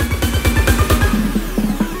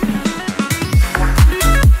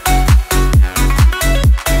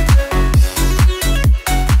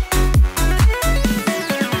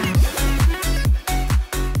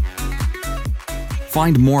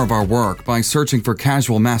 Find more of our work by searching for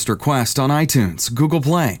Casual Master Quest on iTunes, Google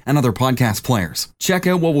Play, and other podcast players. Check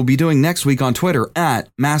out what we'll be doing next week on Twitter at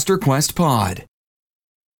MasterQuestPod.